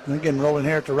 They're getting rolling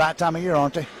here at the right time of year,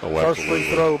 aren't they? Oh, First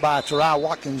free throw by Tarai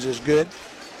Watkins is good.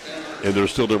 And they're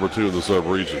still number 2 in the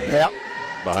sub-region. Yep.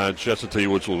 Behind Chestatee,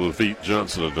 which will defeat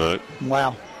Johnson tonight.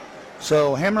 Wow.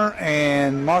 So Hemmer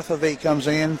and Martha V comes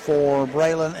in for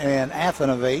Braylon and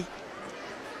Athena V.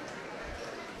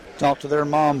 Talked to their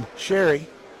mom, Sherry.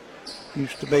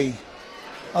 Used to be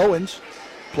Owens.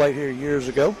 Played here years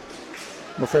ago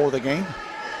before the game.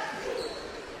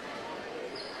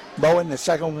 Bowen, the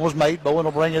second one was made. Bowen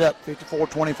will bring it up,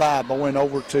 54-25. Bowen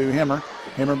over to Hemmer.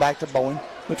 Hemmer back to Bowen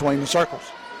between the circles.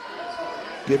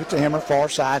 Give it to Hemmer, far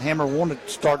side. Hemmer wanted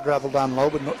to start dribble down low,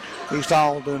 but East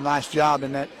Hall doing a nice job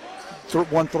in that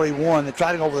 1-3-1. They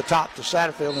tried to go over the top to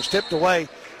Satterfield and it's tipped away.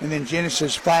 And then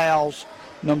Genesis fouls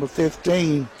number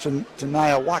 15 to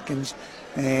Nia Watkins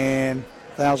and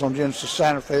fouls on Genesis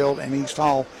Satterfield, and East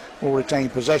Hall will retain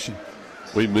possession.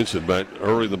 We mentioned back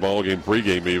early in the ballgame,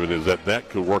 pregame even, is that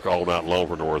could work all night long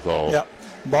for North Hall. Yep.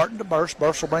 Barton to Burst.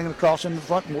 Burst will bring it across into the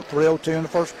front. 3:02 in the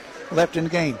first, left in the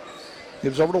game.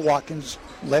 Gives over to Watkins,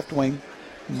 left wing.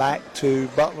 Back to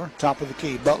Butler, top of the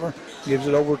key. Butler gives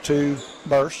it over to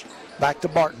Burst. Back to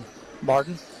Barton.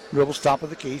 Barton dribbles top of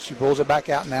the key. She pulls it back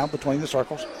out now between the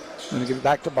circles. Going to give it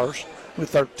back to Burst with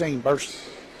 13. Burst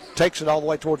takes it all the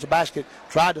way towards the basket.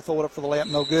 Tried to throw it up for the layup,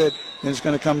 no good. Then it's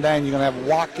going to come down. You're going to have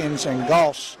Watkins and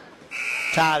Goss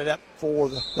tied it up for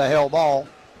the hell ball.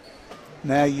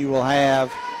 Now you will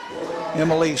have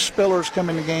Emily Spillers come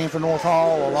in the game for North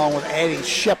Hall, along with Addie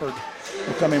Shepard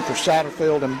will come in for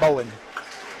Satterfield and Bowen.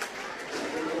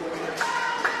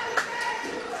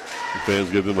 The fans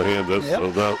give them a hand. That's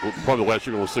probably the last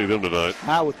you're going to see them tonight.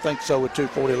 I would think so with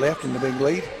 2:40 left in the big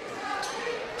lead.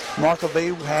 Martha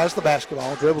V has the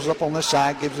basketball, dribbles up on this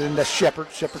side, gives it into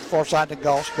Shepard. Shepard far side to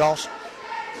Goss. Goss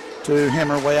to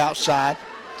Hemmer way outside.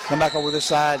 Come back over this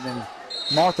side, and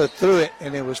Martha threw it,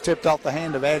 and it was tipped off the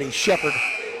hand of Addie Shepard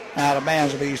out of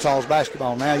bounds of East Hall's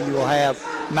basketball. Now you will have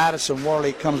Madison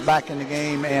Worley comes back in the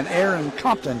game, and Aaron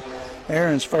Compton,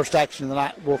 Aaron's first action of the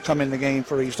night, will come in the game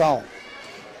for East Hall.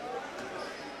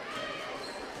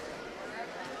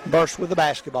 Burst with the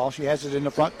basketball. She has it in the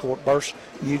front court. Burst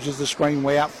uses the screen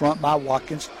way out front by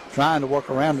Watkins, trying to work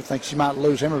around her. Thinks she might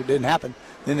lose him, but it didn't happen.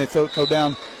 Then they go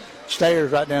down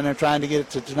stairs right down there trying to get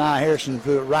it to Denia Harrison, and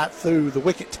threw it right through the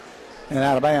wicket and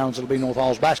out of bounds. It'll be North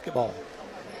Hall's basketball.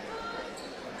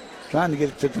 Trying to get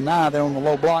it to Denia there on the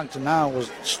low block. Denia was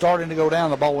starting to go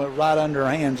down. The ball went right under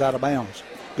her hands out of bounds.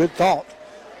 Good thought.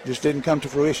 Just didn't come to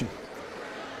fruition.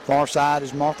 Far side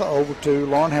is Martha over to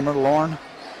Lauren Hemmer. Lauren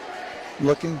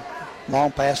looking,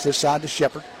 long pass this side to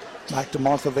Shepard. Back to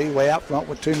Martha V way out front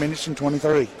with 2 minutes and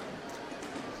 23.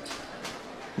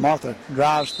 Martha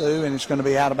drives through, and it's going to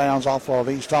be out of bounds off of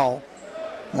East Hall.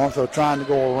 Martha trying to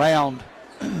go around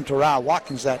Tarai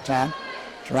Watkins that time.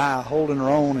 Tarai holding her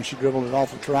own, and she dribbled it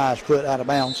off of Tarai's foot out of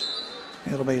bounds.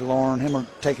 It'll be Lauren Hemmer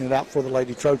taking it out for the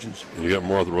Lady Trojans. You got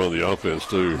Martha running the offense,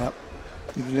 too. Yep.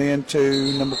 Gives it in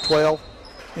to number 12,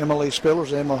 Emily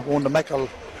Spillers. Emma wanted to make a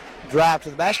drive to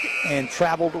the basket and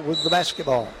traveled with the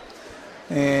basketball.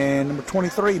 And number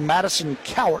 23, Madison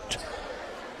Cowart,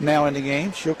 now in the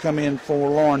game. She'll come in for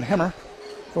Lauren Hemmer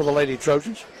for the Lady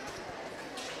Trojans.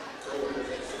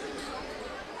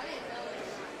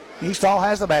 East Hall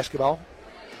has the basketball.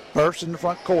 Burst in the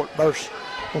front court. Burst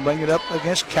will bring it up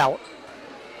against Cowart.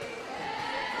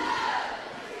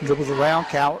 Dribbles around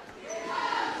Cowart.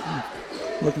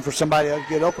 Looking for somebody to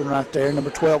get open right there.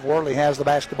 Number 12, Worley, has the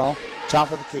basketball.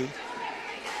 Top of the key.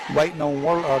 Waiting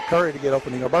on Curry to get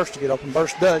open, or Burst to get open.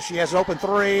 Burst does. She has an open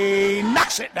three.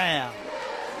 Knocks it down.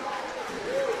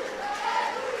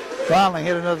 Finally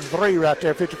hit another three right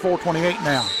there. 54-28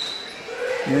 now.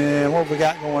 And what have we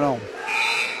got going on?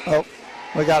 Oh,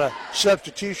 we got a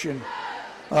substitution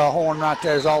horn right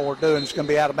there is all we're doing. It's going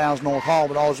to be out of bounds North Hall,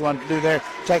 but all we wanted to do there,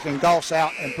 taking Goss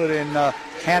out and put in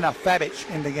Hannah Fabich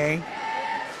in the game.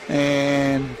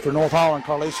 And for North Hall and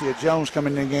Carlicia Jones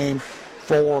coming in the game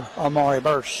for Amari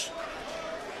Burst.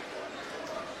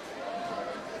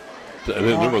 And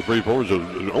then number 3 forwards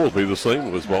will almost be the same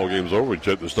when this ball game's over. We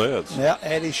check the stats. Yeah,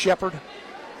 Eddie Shepard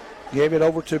gave it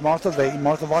over to Martha V.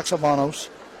 Martha Voxavanos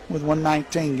with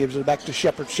 119 gives it back to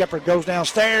Shepard. Shepard goes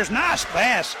downstairs. Nice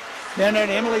pass. Down there,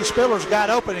 Emily Spillers got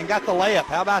open and got the layup.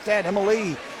 How about that?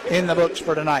 Emily in the books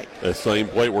for tonight. That same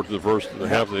play worked in the first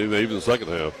half and even the second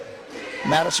half.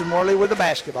 Madison Worley with the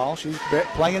basketball. She's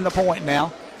playing the point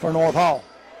now for North Hall.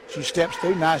 She steps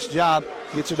through. Nice job.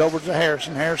 Gets it over to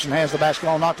Harrison. Harrison has the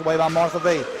basketball knocked away by Martha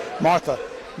V. Martha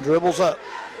dribbles up.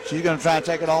 She's going to try and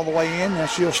take it all the way in. Now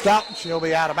she'll stop and she'll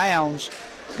be out of bounds.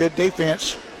 Good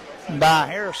defense by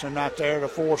Harrison right there to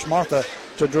force Martha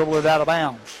to dribble it out of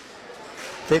bounds.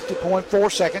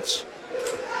 50.4 seconds.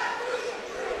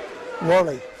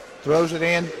 Worley throws it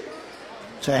in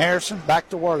to Harrison. Back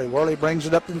to Worley. Worley brings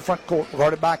it up in the front court,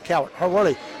 guarded by Cowart.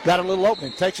 Worley got a little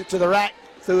opening. Takes it to the rack.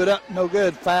 Threw it up. No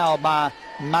good. Foul by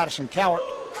Madison Cowart.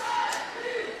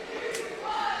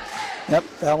 Yep,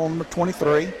 foul on number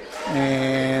 23.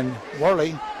 And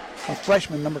Worley, a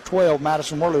freshman, number 12,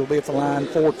 Madison Worley, will be at the line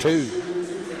for 2.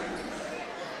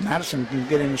 Madison can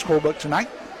get in the scorebook tonight.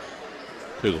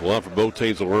 There's a lot for both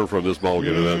teams to learn from this ball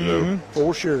game, Joe.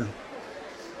 For sure.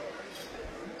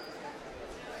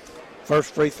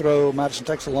 First free throw, Madison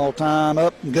takes a long time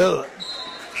up. Good.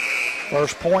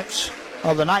 First points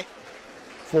of the night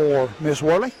for Miss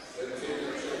Worley.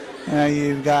 Now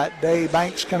you've got Dave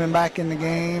Banks coming back in the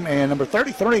game, and number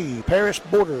 33, Paris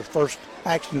Border, first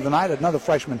action of the night, another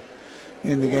freshman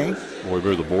in the game. Boy, you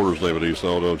remember the Borders name at East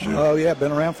Hall, don't you? Oh, yeah,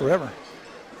 been around forever.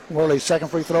 Worley's second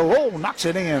free throw. Oh, knocks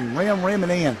it in. Rim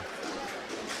and in.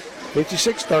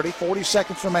 56-30, 40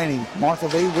 seconds remaining. Martha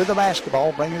V with the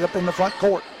basketball, bringing it up in the front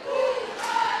court.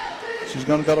 She's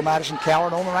going to go to Madison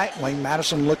Cowart on the right wing.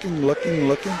 Madison looking.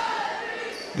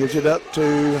 Gives it up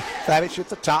to Fabich at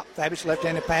the top. Fabich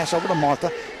left-handed pass over to Martha.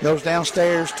 Goes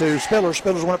downstairs to Spillers.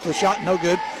 Spillers went up for the shot. No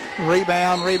good.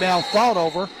 Rebound fought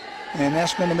over. And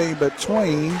that's going to be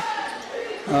between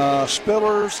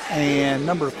Spillers and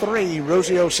number 3,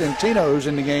 Rosio Centino's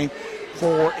in the game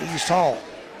for East Hall.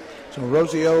 So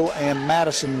Rosio and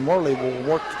Madison Worley will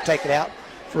work to take it out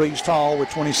for East Hall with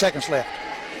 20 seconds left.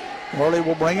 Worley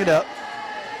will bring it up.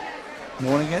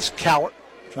 Going against Cowart.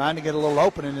 Trying to get a little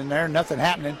opening in there. Nothing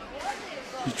happening.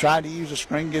 He tried to use a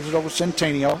screen. Gives it over to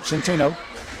Centino.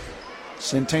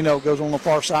 Centino goes on the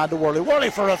far side to Worley. Worley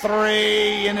for a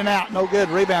three. In and out. No good.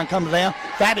 Rebound comes down.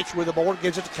 Fabich with the board.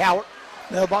 Gives it to Cowart.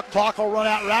 The clock will run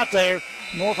out right there.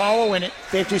 North Hall will win it.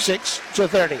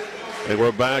 56-30. And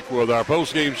we're back with our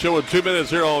post-game show in 2 minutes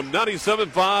here on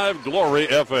 97.5 Glory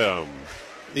FM.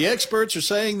 The experts are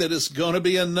saying that it's going to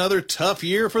be another tough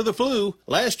year for the flu.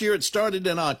 Last year it started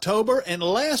in October and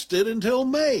lasted until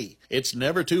May. It's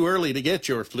never too early to get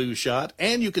your flu shot,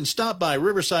 and you can stop by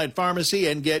Riverside Pharmacy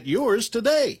and get yours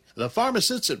today. The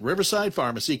pharmacists at Riverside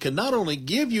Pharmacy can not only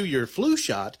give you your flu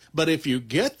shot, but if you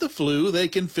get the flu, they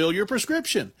can fill your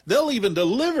prescription. They'll even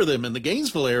deliver them in the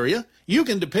Gainesville area. You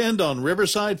can depend on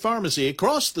Riverside Pharmacy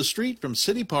across the street from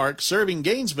City Park, serving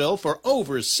Gainesville for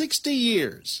over 60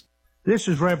 years. This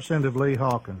is Representative Lee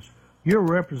Hawkins, your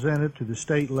representative to the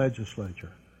state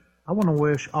legislature. I want to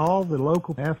wish all the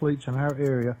local athletes in our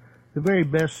area the very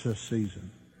best this season.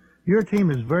 Your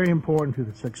team is very important to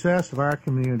the success of our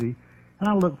community, and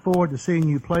I look forward to seeing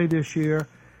you play this year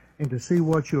and to see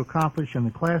what you accomplish in the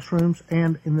classrooms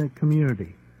and in the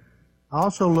community. I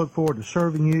also look forward to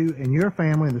serving you and your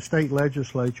family in the state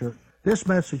legislature. This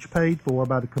message paid for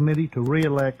by the committee to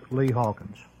re-elect Lee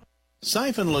Hawkins.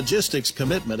 Siphon Logistics'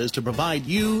 commitment is to provide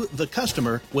you, the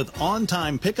customer, with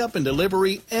on-time pickup and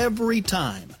delivery every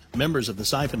time. Members of the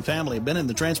Siphon family have been in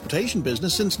the transportation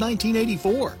business since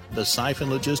 1984. The Siphon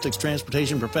Logistics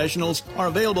transportation professionals are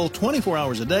available 24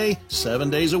 hours a day, 7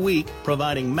 days a week,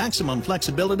 providing maximum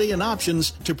flexibility and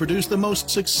options to produce the most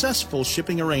successful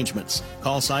shipping arrangements.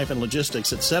 Call Siphon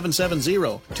Logistics at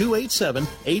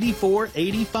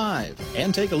 770-287-8485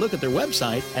 and take a look at their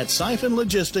website at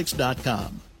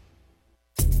siphonlogistics.com.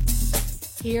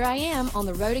 Here I am on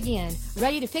the road again,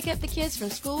 ready to pick up the kids from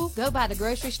school, go by the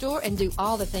grocery store, and do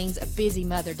all the things a busy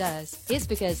mother does. It's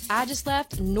because I just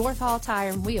left North Hall Tire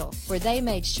and Wheel, where they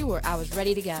made sure I was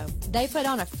ready to go. They put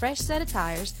on a fresh set of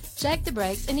tires, checked the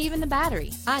brakes, and even the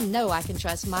battery. I know I can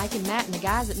trust Mike and Matt and the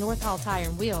guys at North Hall Tire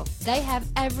and Wheel. They have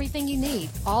everything you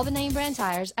need, all the name brand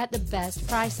tires at the best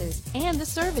prices, and the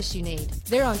service you need.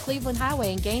 They're on Cleveland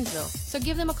Highway in Gainesville, so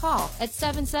give them a call at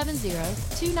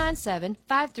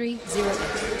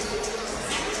 770-297-5308.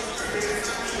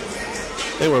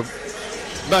 Hey, we're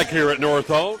back here at North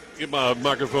Hall. Get my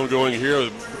microphone going here.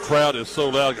 The crowd is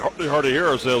sold out. Hard to hear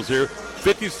ourselves here.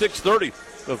 56-30,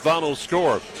 the final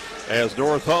score, as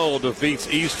North Hall defeats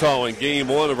East Hall in Game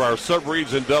 1 of our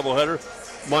sub-region doubleheader.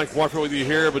 Mike Walker with you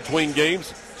here between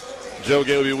games. Joe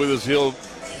Gay will be with us. He'll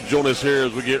join us here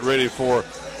as we get ready for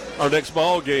our next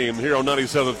ball game here on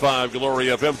 97.5 Glory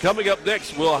FM. Coming up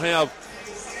next, we'll have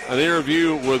an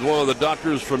interview with one of the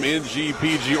doctors from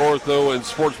NGPG Ortho and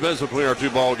Sports Medicine between our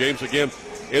two ball games. Again,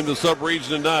 in the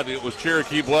sub-region tonight, it was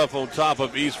Cherokee Bluff on top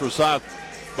of East Forsyth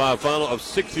by a final of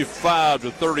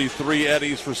 65-33 at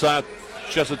East Forsyth.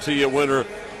 Chestatee a winner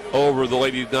over the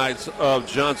Lady Knights of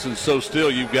Johnson. So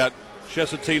still, you've got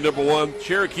Chestatee number 1,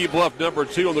 Cherokee Bluff number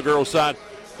 2 on the girls' side.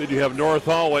 Then you have North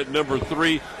Hall at number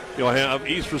 3. You'll have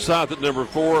East Forsyth at number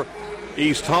 4.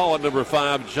 East Hall at number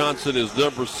 5. Johnson is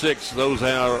number 6. Those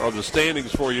are the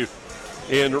standings for you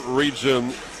in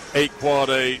Region 8 Quad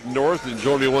A North. And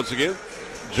join me once again.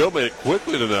 Joe made it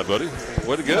quickly tonight, buddy.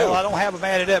 Way to go. Well, I don't have them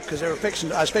added up because I was fixing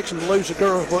to lose the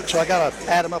girls' book, so I got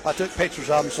to add them up. I took pictures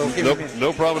of them, so give me a minute.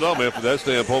 No problem at all, man, from that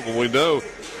standpoint. But we know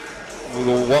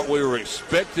what we were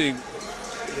expecting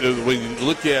is when you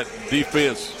look at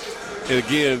defense. And,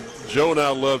 again, Joe and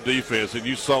I love defense, and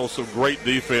you saw some great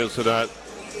defense tonight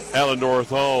out of North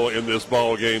Hall in this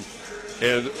ball game,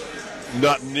 and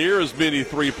not near as many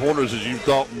three-pointers as you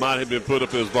thought might have been put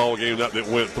up in this ball game that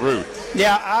went through.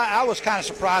 Yeah, I was kind of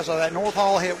surprised by that. North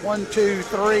Hall hit 1, 2,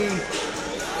 3.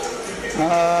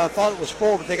 I thought it was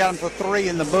 4, but they got them for 3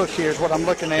 in the book here is what I'm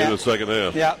looking at. In the second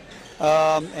half. Yeah.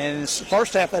 And it's the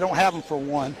first half, they don't have them for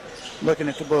 1, looking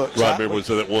at the book. Right, remember we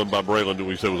said that one by Braylon,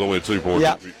 we said it was only a 2-point.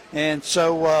 Yeah, and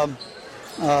so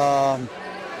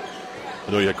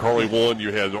I know you had Carly 1,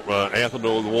 you had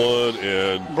Athena 1,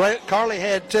 and Carly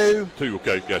had 2. 2,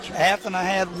 okay, gotcha. Athena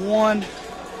had 1,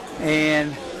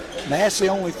 and that's the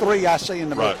only 3 I see in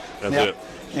the book. Right, that's it.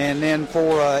 And then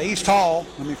for East Hall,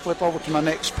 let me flip over to my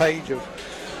next page of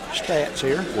stats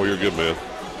here. Well, you're good, man.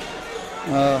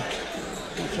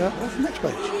 What's the next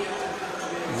page?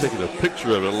 I'm taking a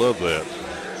picture of it. I love that.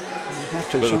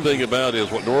 But the thing about it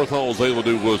is what North Hall was able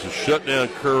to do was to shut down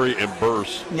Curry and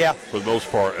Burse for the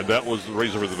most part, and that was the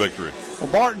reason for the victory.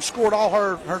 Well, Barton scored all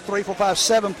her 3, 4, 5,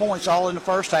 7 points all in the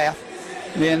first half.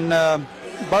 Then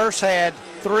Burse had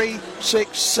 3,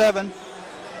 6, 7,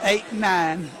 8,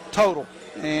 9 total,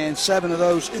 and 7 of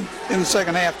those in the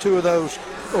second half. 2 of those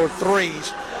were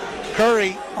threes.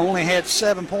 Curry only had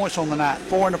 7 points on the night,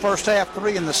 4 in the first half,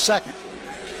 3 in the second.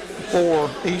 For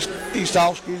East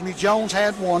Hall, Jones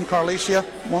had 1. Carlicia,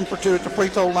 1 for 2 at the free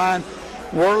throw line.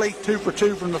 Worley, 2 for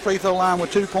 2 from the free throw line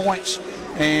with 2 points.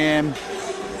 And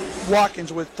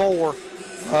Watkins with 4,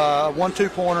 1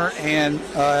 2-pointer and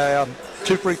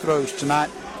 2 free throws tonight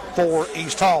for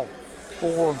East Hall.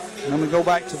 Let me go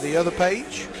back to the other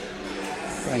page.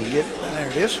 If I can get it. There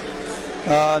it is.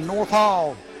 North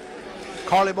Hall,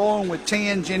 Carly Bowen with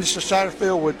 10, Genesis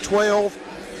Satterfield with 12.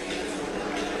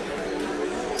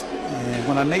 And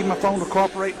when I need my phone to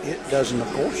cooperate, it doesn't, of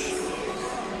course.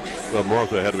 Well,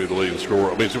 Martha had to be the leading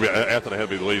scorer. I mean, Athena had to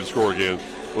be the leading scorer again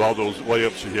with all those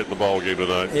layups she hit in the ball game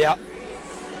tonight. Yeah.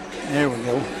 There we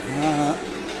go.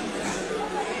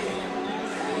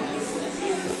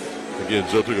 Again,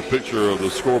 Joe took a picture of the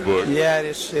scorebook. Yeah,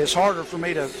 it's harder for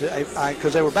me to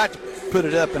because they were about to put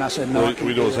it up, and I said no. Well,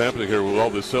 we know what's happening here with all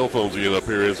these cell phones again up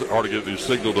here. It's hard to get the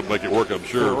signal to make it work, I'm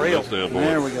sure. For real.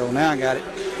 There we go. Now I got it.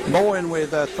 Bowen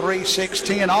with 3, 6,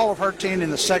 10. All of her 10 in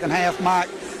the second half. Mike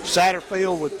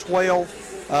Satterfield with 12.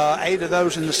 8 of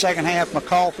those in the second half.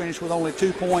 McCall finished with only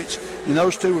 2 points, and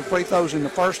those 2 were free throws in the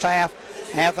first half.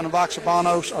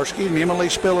 Emily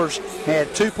Spillers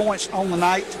had 2 points on the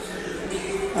night.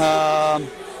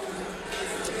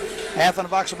 Athena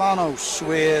Voxabanos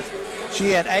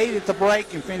she had 8 at the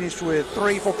break and finished with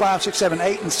 3, 4, 5, 6, 7,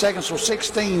 8 in the second, so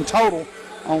 16 total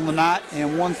on the night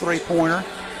and 1 3-pointer.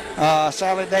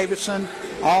 Sally Davidson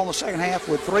all in the second half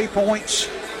with 3 points,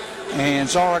 and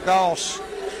Zara Goss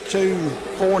 2,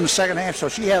 4 in the second half, so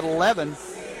she had 11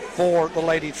 for the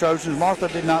Lady Trojans. Martha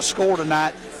did not score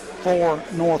tonight for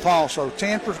North Hall, so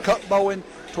 10 for Bowen,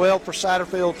 12 for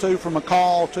Satterfield, 2 for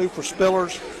McCall, 2 for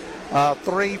Spillers,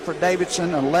 3 for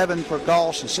Davidson, 11 for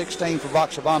Goss, and 16 for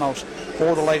Voxabanos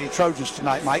for the Lady Trojans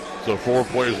tonight, Mike. So 4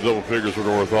 players in double figures for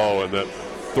North Hall, and that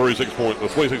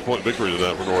 26-point victory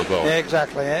tonight for North Hall. Yeah,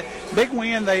 exactly. Big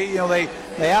win. They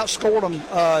outscored them.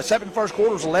 Except in the first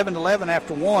quarter was 11-11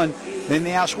 after one. Then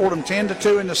they outscored them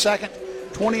 10-2 in the second,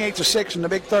 28-6 in the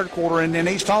big third quarter, and then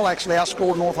East Hall actually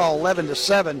outscored North Hall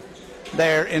 11-7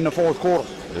 there in the fourth quarter.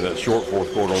 And that short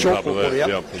fourth quarter on top of that.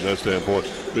 Yep, from that standpoint.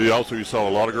 But you saw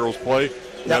a lot of girls play.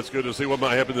 Yep. That's good to see what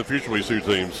might happen in the future with these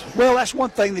two teams. Well, that's one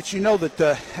thing that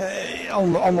that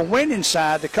on the winning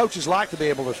side, the coaches like to be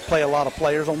able to play a lot of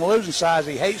players. On the losing side,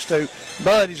 he hates to,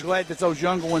 but he's glad that those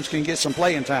younger ones can get some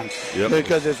playing time. Yep.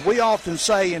 Because as we often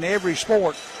say in every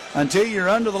sport, until you're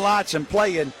under the lights and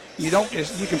playing, you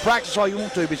can practice all you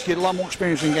want to, but you get a lot more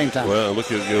experience in game time. Well,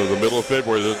 look at the middle of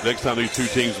February, the next time these two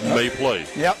teams may play.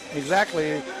 Yep,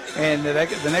 exactly. And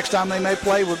the next time they may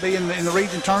play would be in the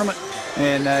region tournament.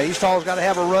 And East Hall's got to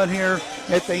have a run here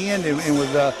at the end. And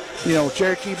with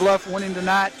Cherokee Bluff winning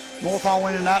tonight, North Hall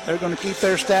winning tonight, they're going to keep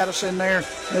their status in there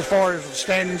as far as the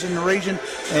standings in the region.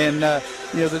 And the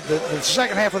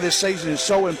second half of this season is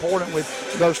so important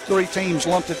with those 3 teams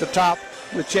lumped at the top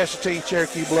with Chestatee,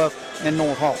 Cherokee Bluff, and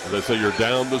North Hall. They say you're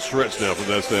down the stretch now from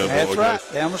that standpoint. That's right,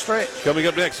 down the stretch. Coming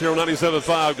up next here on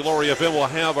 97.5 Glory FM, we'll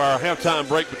have our halftime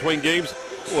break between games.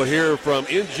 We'll hear from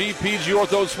NGPG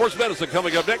Ortho and Sports Medicine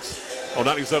coming up next on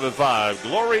 97.5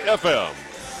 Glory FM.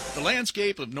 The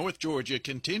landscape of North Georgia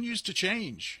continues to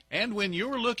change, and when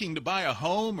you're looking to buy a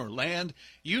home or land,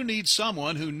 you need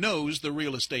someone who knows the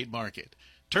real estate market.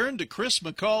 Turn to Chris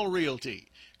McCall Realty.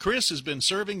 Chris has been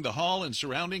serving the Hall and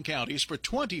surrounding counties for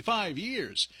 25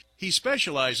 years. He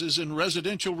specializes in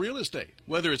residential real estate.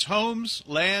 Whether it's homes,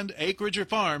 land, acreage, or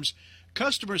farms,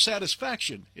 customer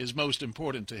satisfaction is most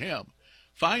important to him.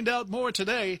 Find out more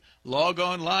today. Log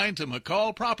online to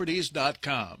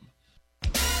McCallProperties.com.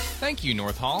 Thank you,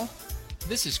 North Hall.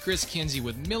 This is Chris Kinsey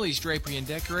with Millie's Drapery and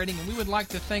Decorating, and we would like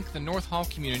to thank the North Hall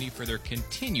community for their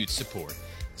continued support.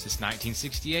 Since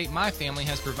 1968, my family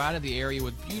has provided the area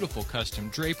with beautiful custom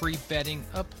drapery, bedding,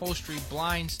 upholstery,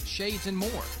 blinds, shades, and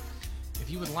more. If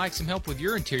you would like some help with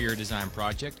your interior design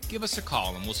project, give us a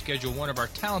call and we'll schedule one of our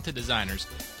talented designers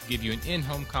to give you an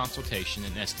in-home consultation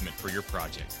and estimate for your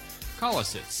project. Call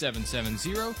us at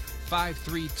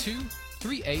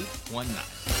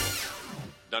 770-532-3819.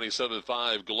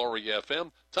 97.5 Glory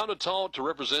FM. Time to talk to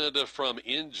representative from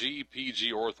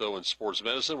NGPG Ortho and Sports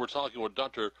Medicine. We're talking with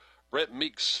Dr. Brett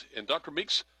Meeks. And Dr.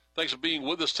 Meeks, thanks for being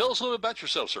with us. Tell us a little bit about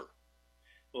yourself, sir.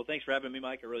 Well, thanks for having me,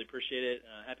 Mike. I really appreciate it.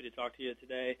 Happy to talk to you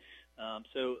today.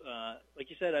 Like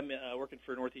you said, I'm working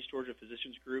for Northeast Georgia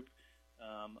Physicians Group.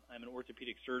 I'm an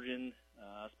orthopedic surgeon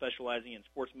specializing in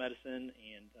sports medicine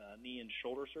and knee and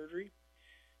shoulder surgery.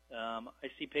 I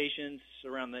see patients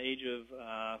around the age of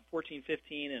 14,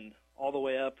 15, and all the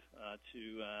way up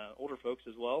to older folks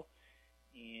as well.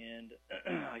 And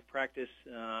I practice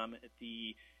at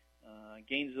the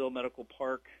Gainesville Medical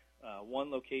Park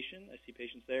 1 location. I see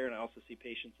patients there, and I also see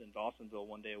patients in Dawsonville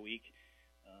 1 day a week.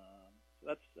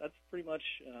 So that's pretty much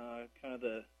kind of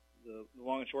the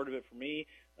long and short of it for me.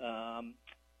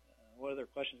 What other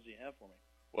questions do you have for me?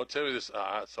 Well, tell me this.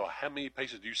 So how many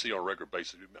patients do you see on a regular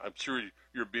basis? I'm sure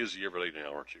you're busy every day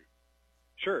now, aren't you?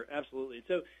 Sure, absolutely.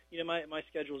 So, my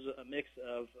schedule is a mix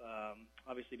of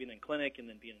obviously being in clinic and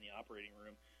then being in the operating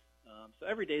room. So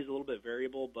every day is a little bit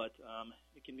variable, but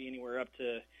it can be anywhere up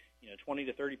to 20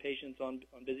 to 30 patients on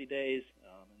busy days,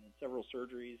 and then several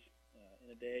surgeries in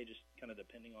a day, just kind of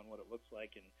depending on what it looks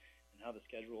like and how the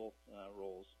schedule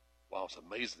rolls. Wow, it's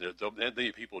amazing. There's that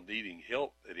many people needing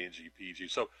help at NGPG.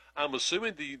 So I'm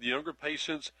assuming the younger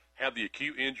patients have the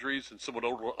acute injuries, and someone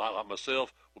older like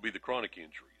myself will be the chronic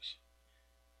injuries.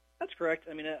 That's correct.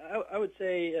 I mean, I would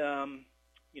say,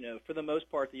 for the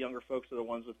most part, the younger folks are the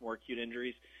ones with more acute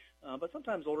injuries. But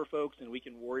sometimes older folks and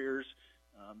weekend warriors,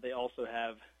 they also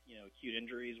have, acute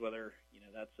injuries, whether,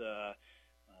 that's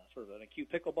sort of an acute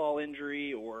pickleball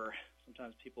injury, or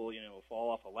sometimes people, will fall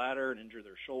off a ladder and injure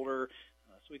their shoulder.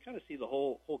 So we kind of see the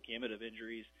whole gamut of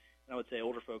injuries. And I would say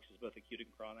older folks is both acute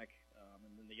and chronic,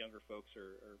 and then the younger folks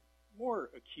are more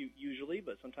acute usually,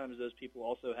 but sometimes those people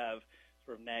also have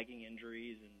sort of nagging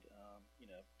injuries and,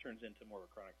 turns into more of a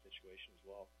chronic situation as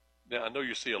well. Now, I know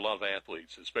you see a lot of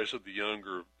athletes, especially the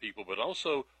younger people, but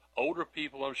also older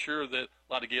people, I'm sure, that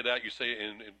like to get out, you say,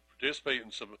 and participate in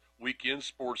some weekend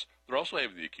sports. They're also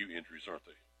having the acute injuries, aren't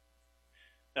they?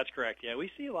 That's correct. Yeah,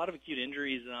 we see a lot of acute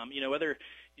injuries. Whether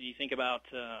you think about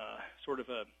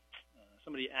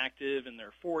somebody active in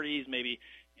their 40s, maybe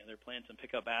they're playing some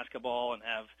pickup basketball and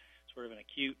have sort of an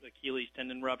acute Achilles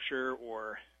tendon rupture,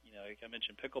 or like I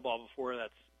mentioned pickleball before.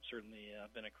 That's certainly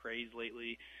been a craze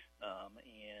lately,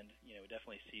 and we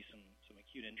definitely see some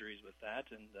acute injuries with that.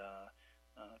 And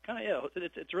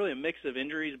it's really a mix of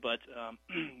injuries, but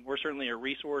we're certainly a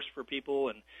resource for people.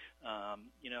 And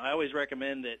I always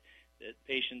recommend that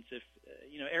patients, if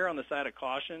err on the side of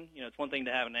caution. It's one thing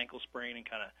to have an ankle sprain and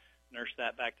kind of nurse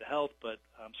that back to health, but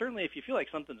certainly if you feel like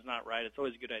something's not right, it's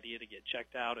always a good idea to get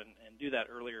checked out and do that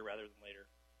earlier rather than later.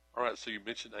 All right, so you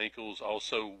mentioned ankles,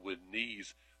 also with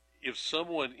knees. If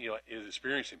someone is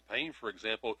experiencing pain, for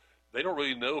example, they don't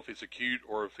really know if it's acute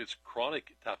or if it's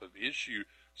chronic type of issue,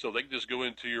 so they can just go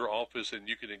into your office and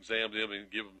you can examine them and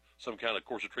give them some kind of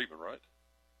course of treatment, right?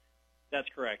 That's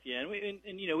correct, yeah. And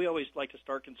we always like to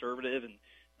start conservative, and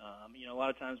a lot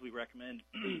of times we recommend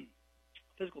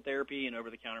physical therapy and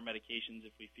over-the-counter medications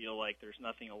if we feel like there's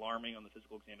nothing alarming on the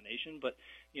physical examination. But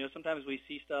sometimes we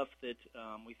see stuff that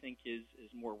we think is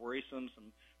more worrisome,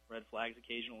 some red flags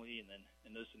occasionally, and then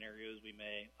in those scenarios we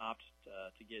may opt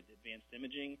to get advanced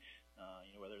imaging.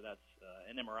 Whether that's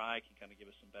an MRI can kind of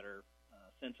give us some better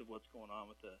sense of what's going on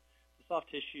with the soft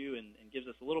tissue and gives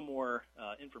us a little more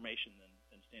information than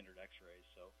standard X-rays.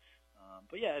 So,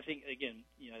 but yeah, I think again,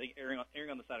 I think erring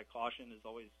on the side of caution is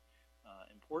always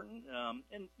important.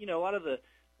 And a lot of the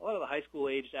high school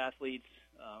aged athletes,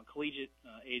 collegiate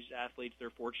aged athletes,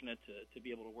 they're fortunate to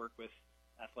be able to work with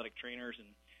athletic trainers, and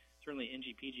certainly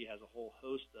NGPG has a whole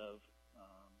host of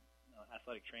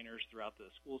athletic trainers throughout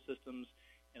the school systems,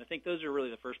 and I think those are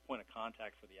really the first point of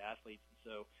contact for the athletes. And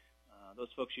so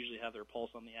those folks usually have their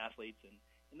pulse on the athletes, and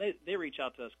they reach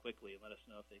out to us quickly and let us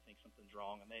know if they think something's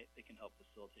wrong, and they can help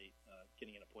facilitate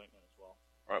getting an appointment as well.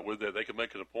 All right, with that, they can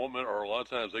make an appointment, or a lot of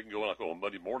times they can go on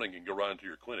Monday morning and go right into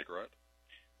your clinic, right?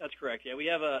 That's correct, yeah. We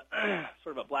have a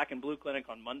sort of a black and blue clinic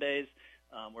on Mondays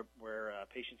where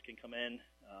patients can come in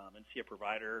and see a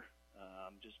provider.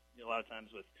 Just a lot of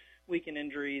times with weekend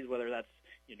injuries, whether that's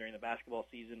during the basketball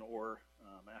season or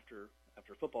after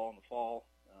football in the fall.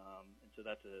 And so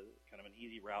that's a kind of an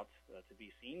easy route to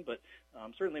be seen. But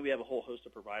certainly we have a whole host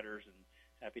of providers, and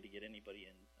happy to get anybody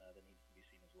in that needs to be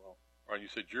seen as well. All right, you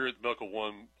said you're at Medical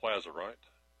One Plaza, right?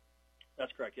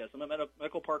 That's correct, yes. I'm at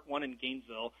Medical Park 1 in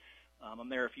Gainesville. I'm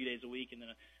there a few days a week, and then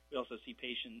we also see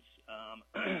patients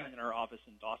in our office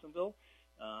in Dawsonville.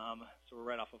 So we're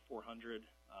right off of 400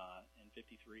 and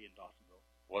 53 in Dawsonville.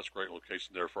 Well, that's a great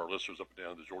location there for our listeners up and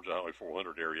down the Georgia Highway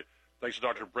 400 area. Thanks to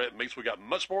Dr. Brett Meeks. We got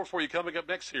much more for you coming up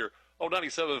next here on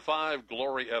 97.5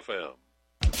 Glory FM.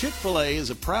 Chick-fil-A is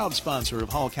a proud sponsor of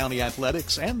Hall County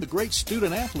Athletics and the great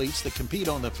student athletes that compete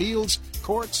on the fields,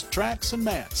 courts, tracks, and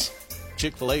mats.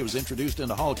 Chick-fil-A was introduced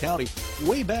into Hall County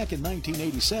way back in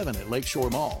 1987 at Lakeshore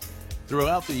Mall.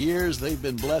 Throughout the years, they've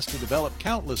been blessed to develop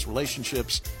countless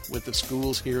relationships with the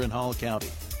schools here in Hall County.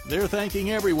 They're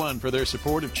thanking everyone for their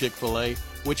support of Chick-fil-A,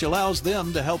 which allows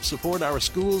them to help support our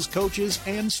schools, coaches,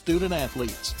 and student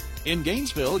athletes. In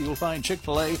Gainesville, you'll find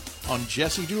Chick-fil-A on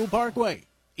Jesse Jewell Parkway.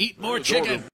 Eat more chicken.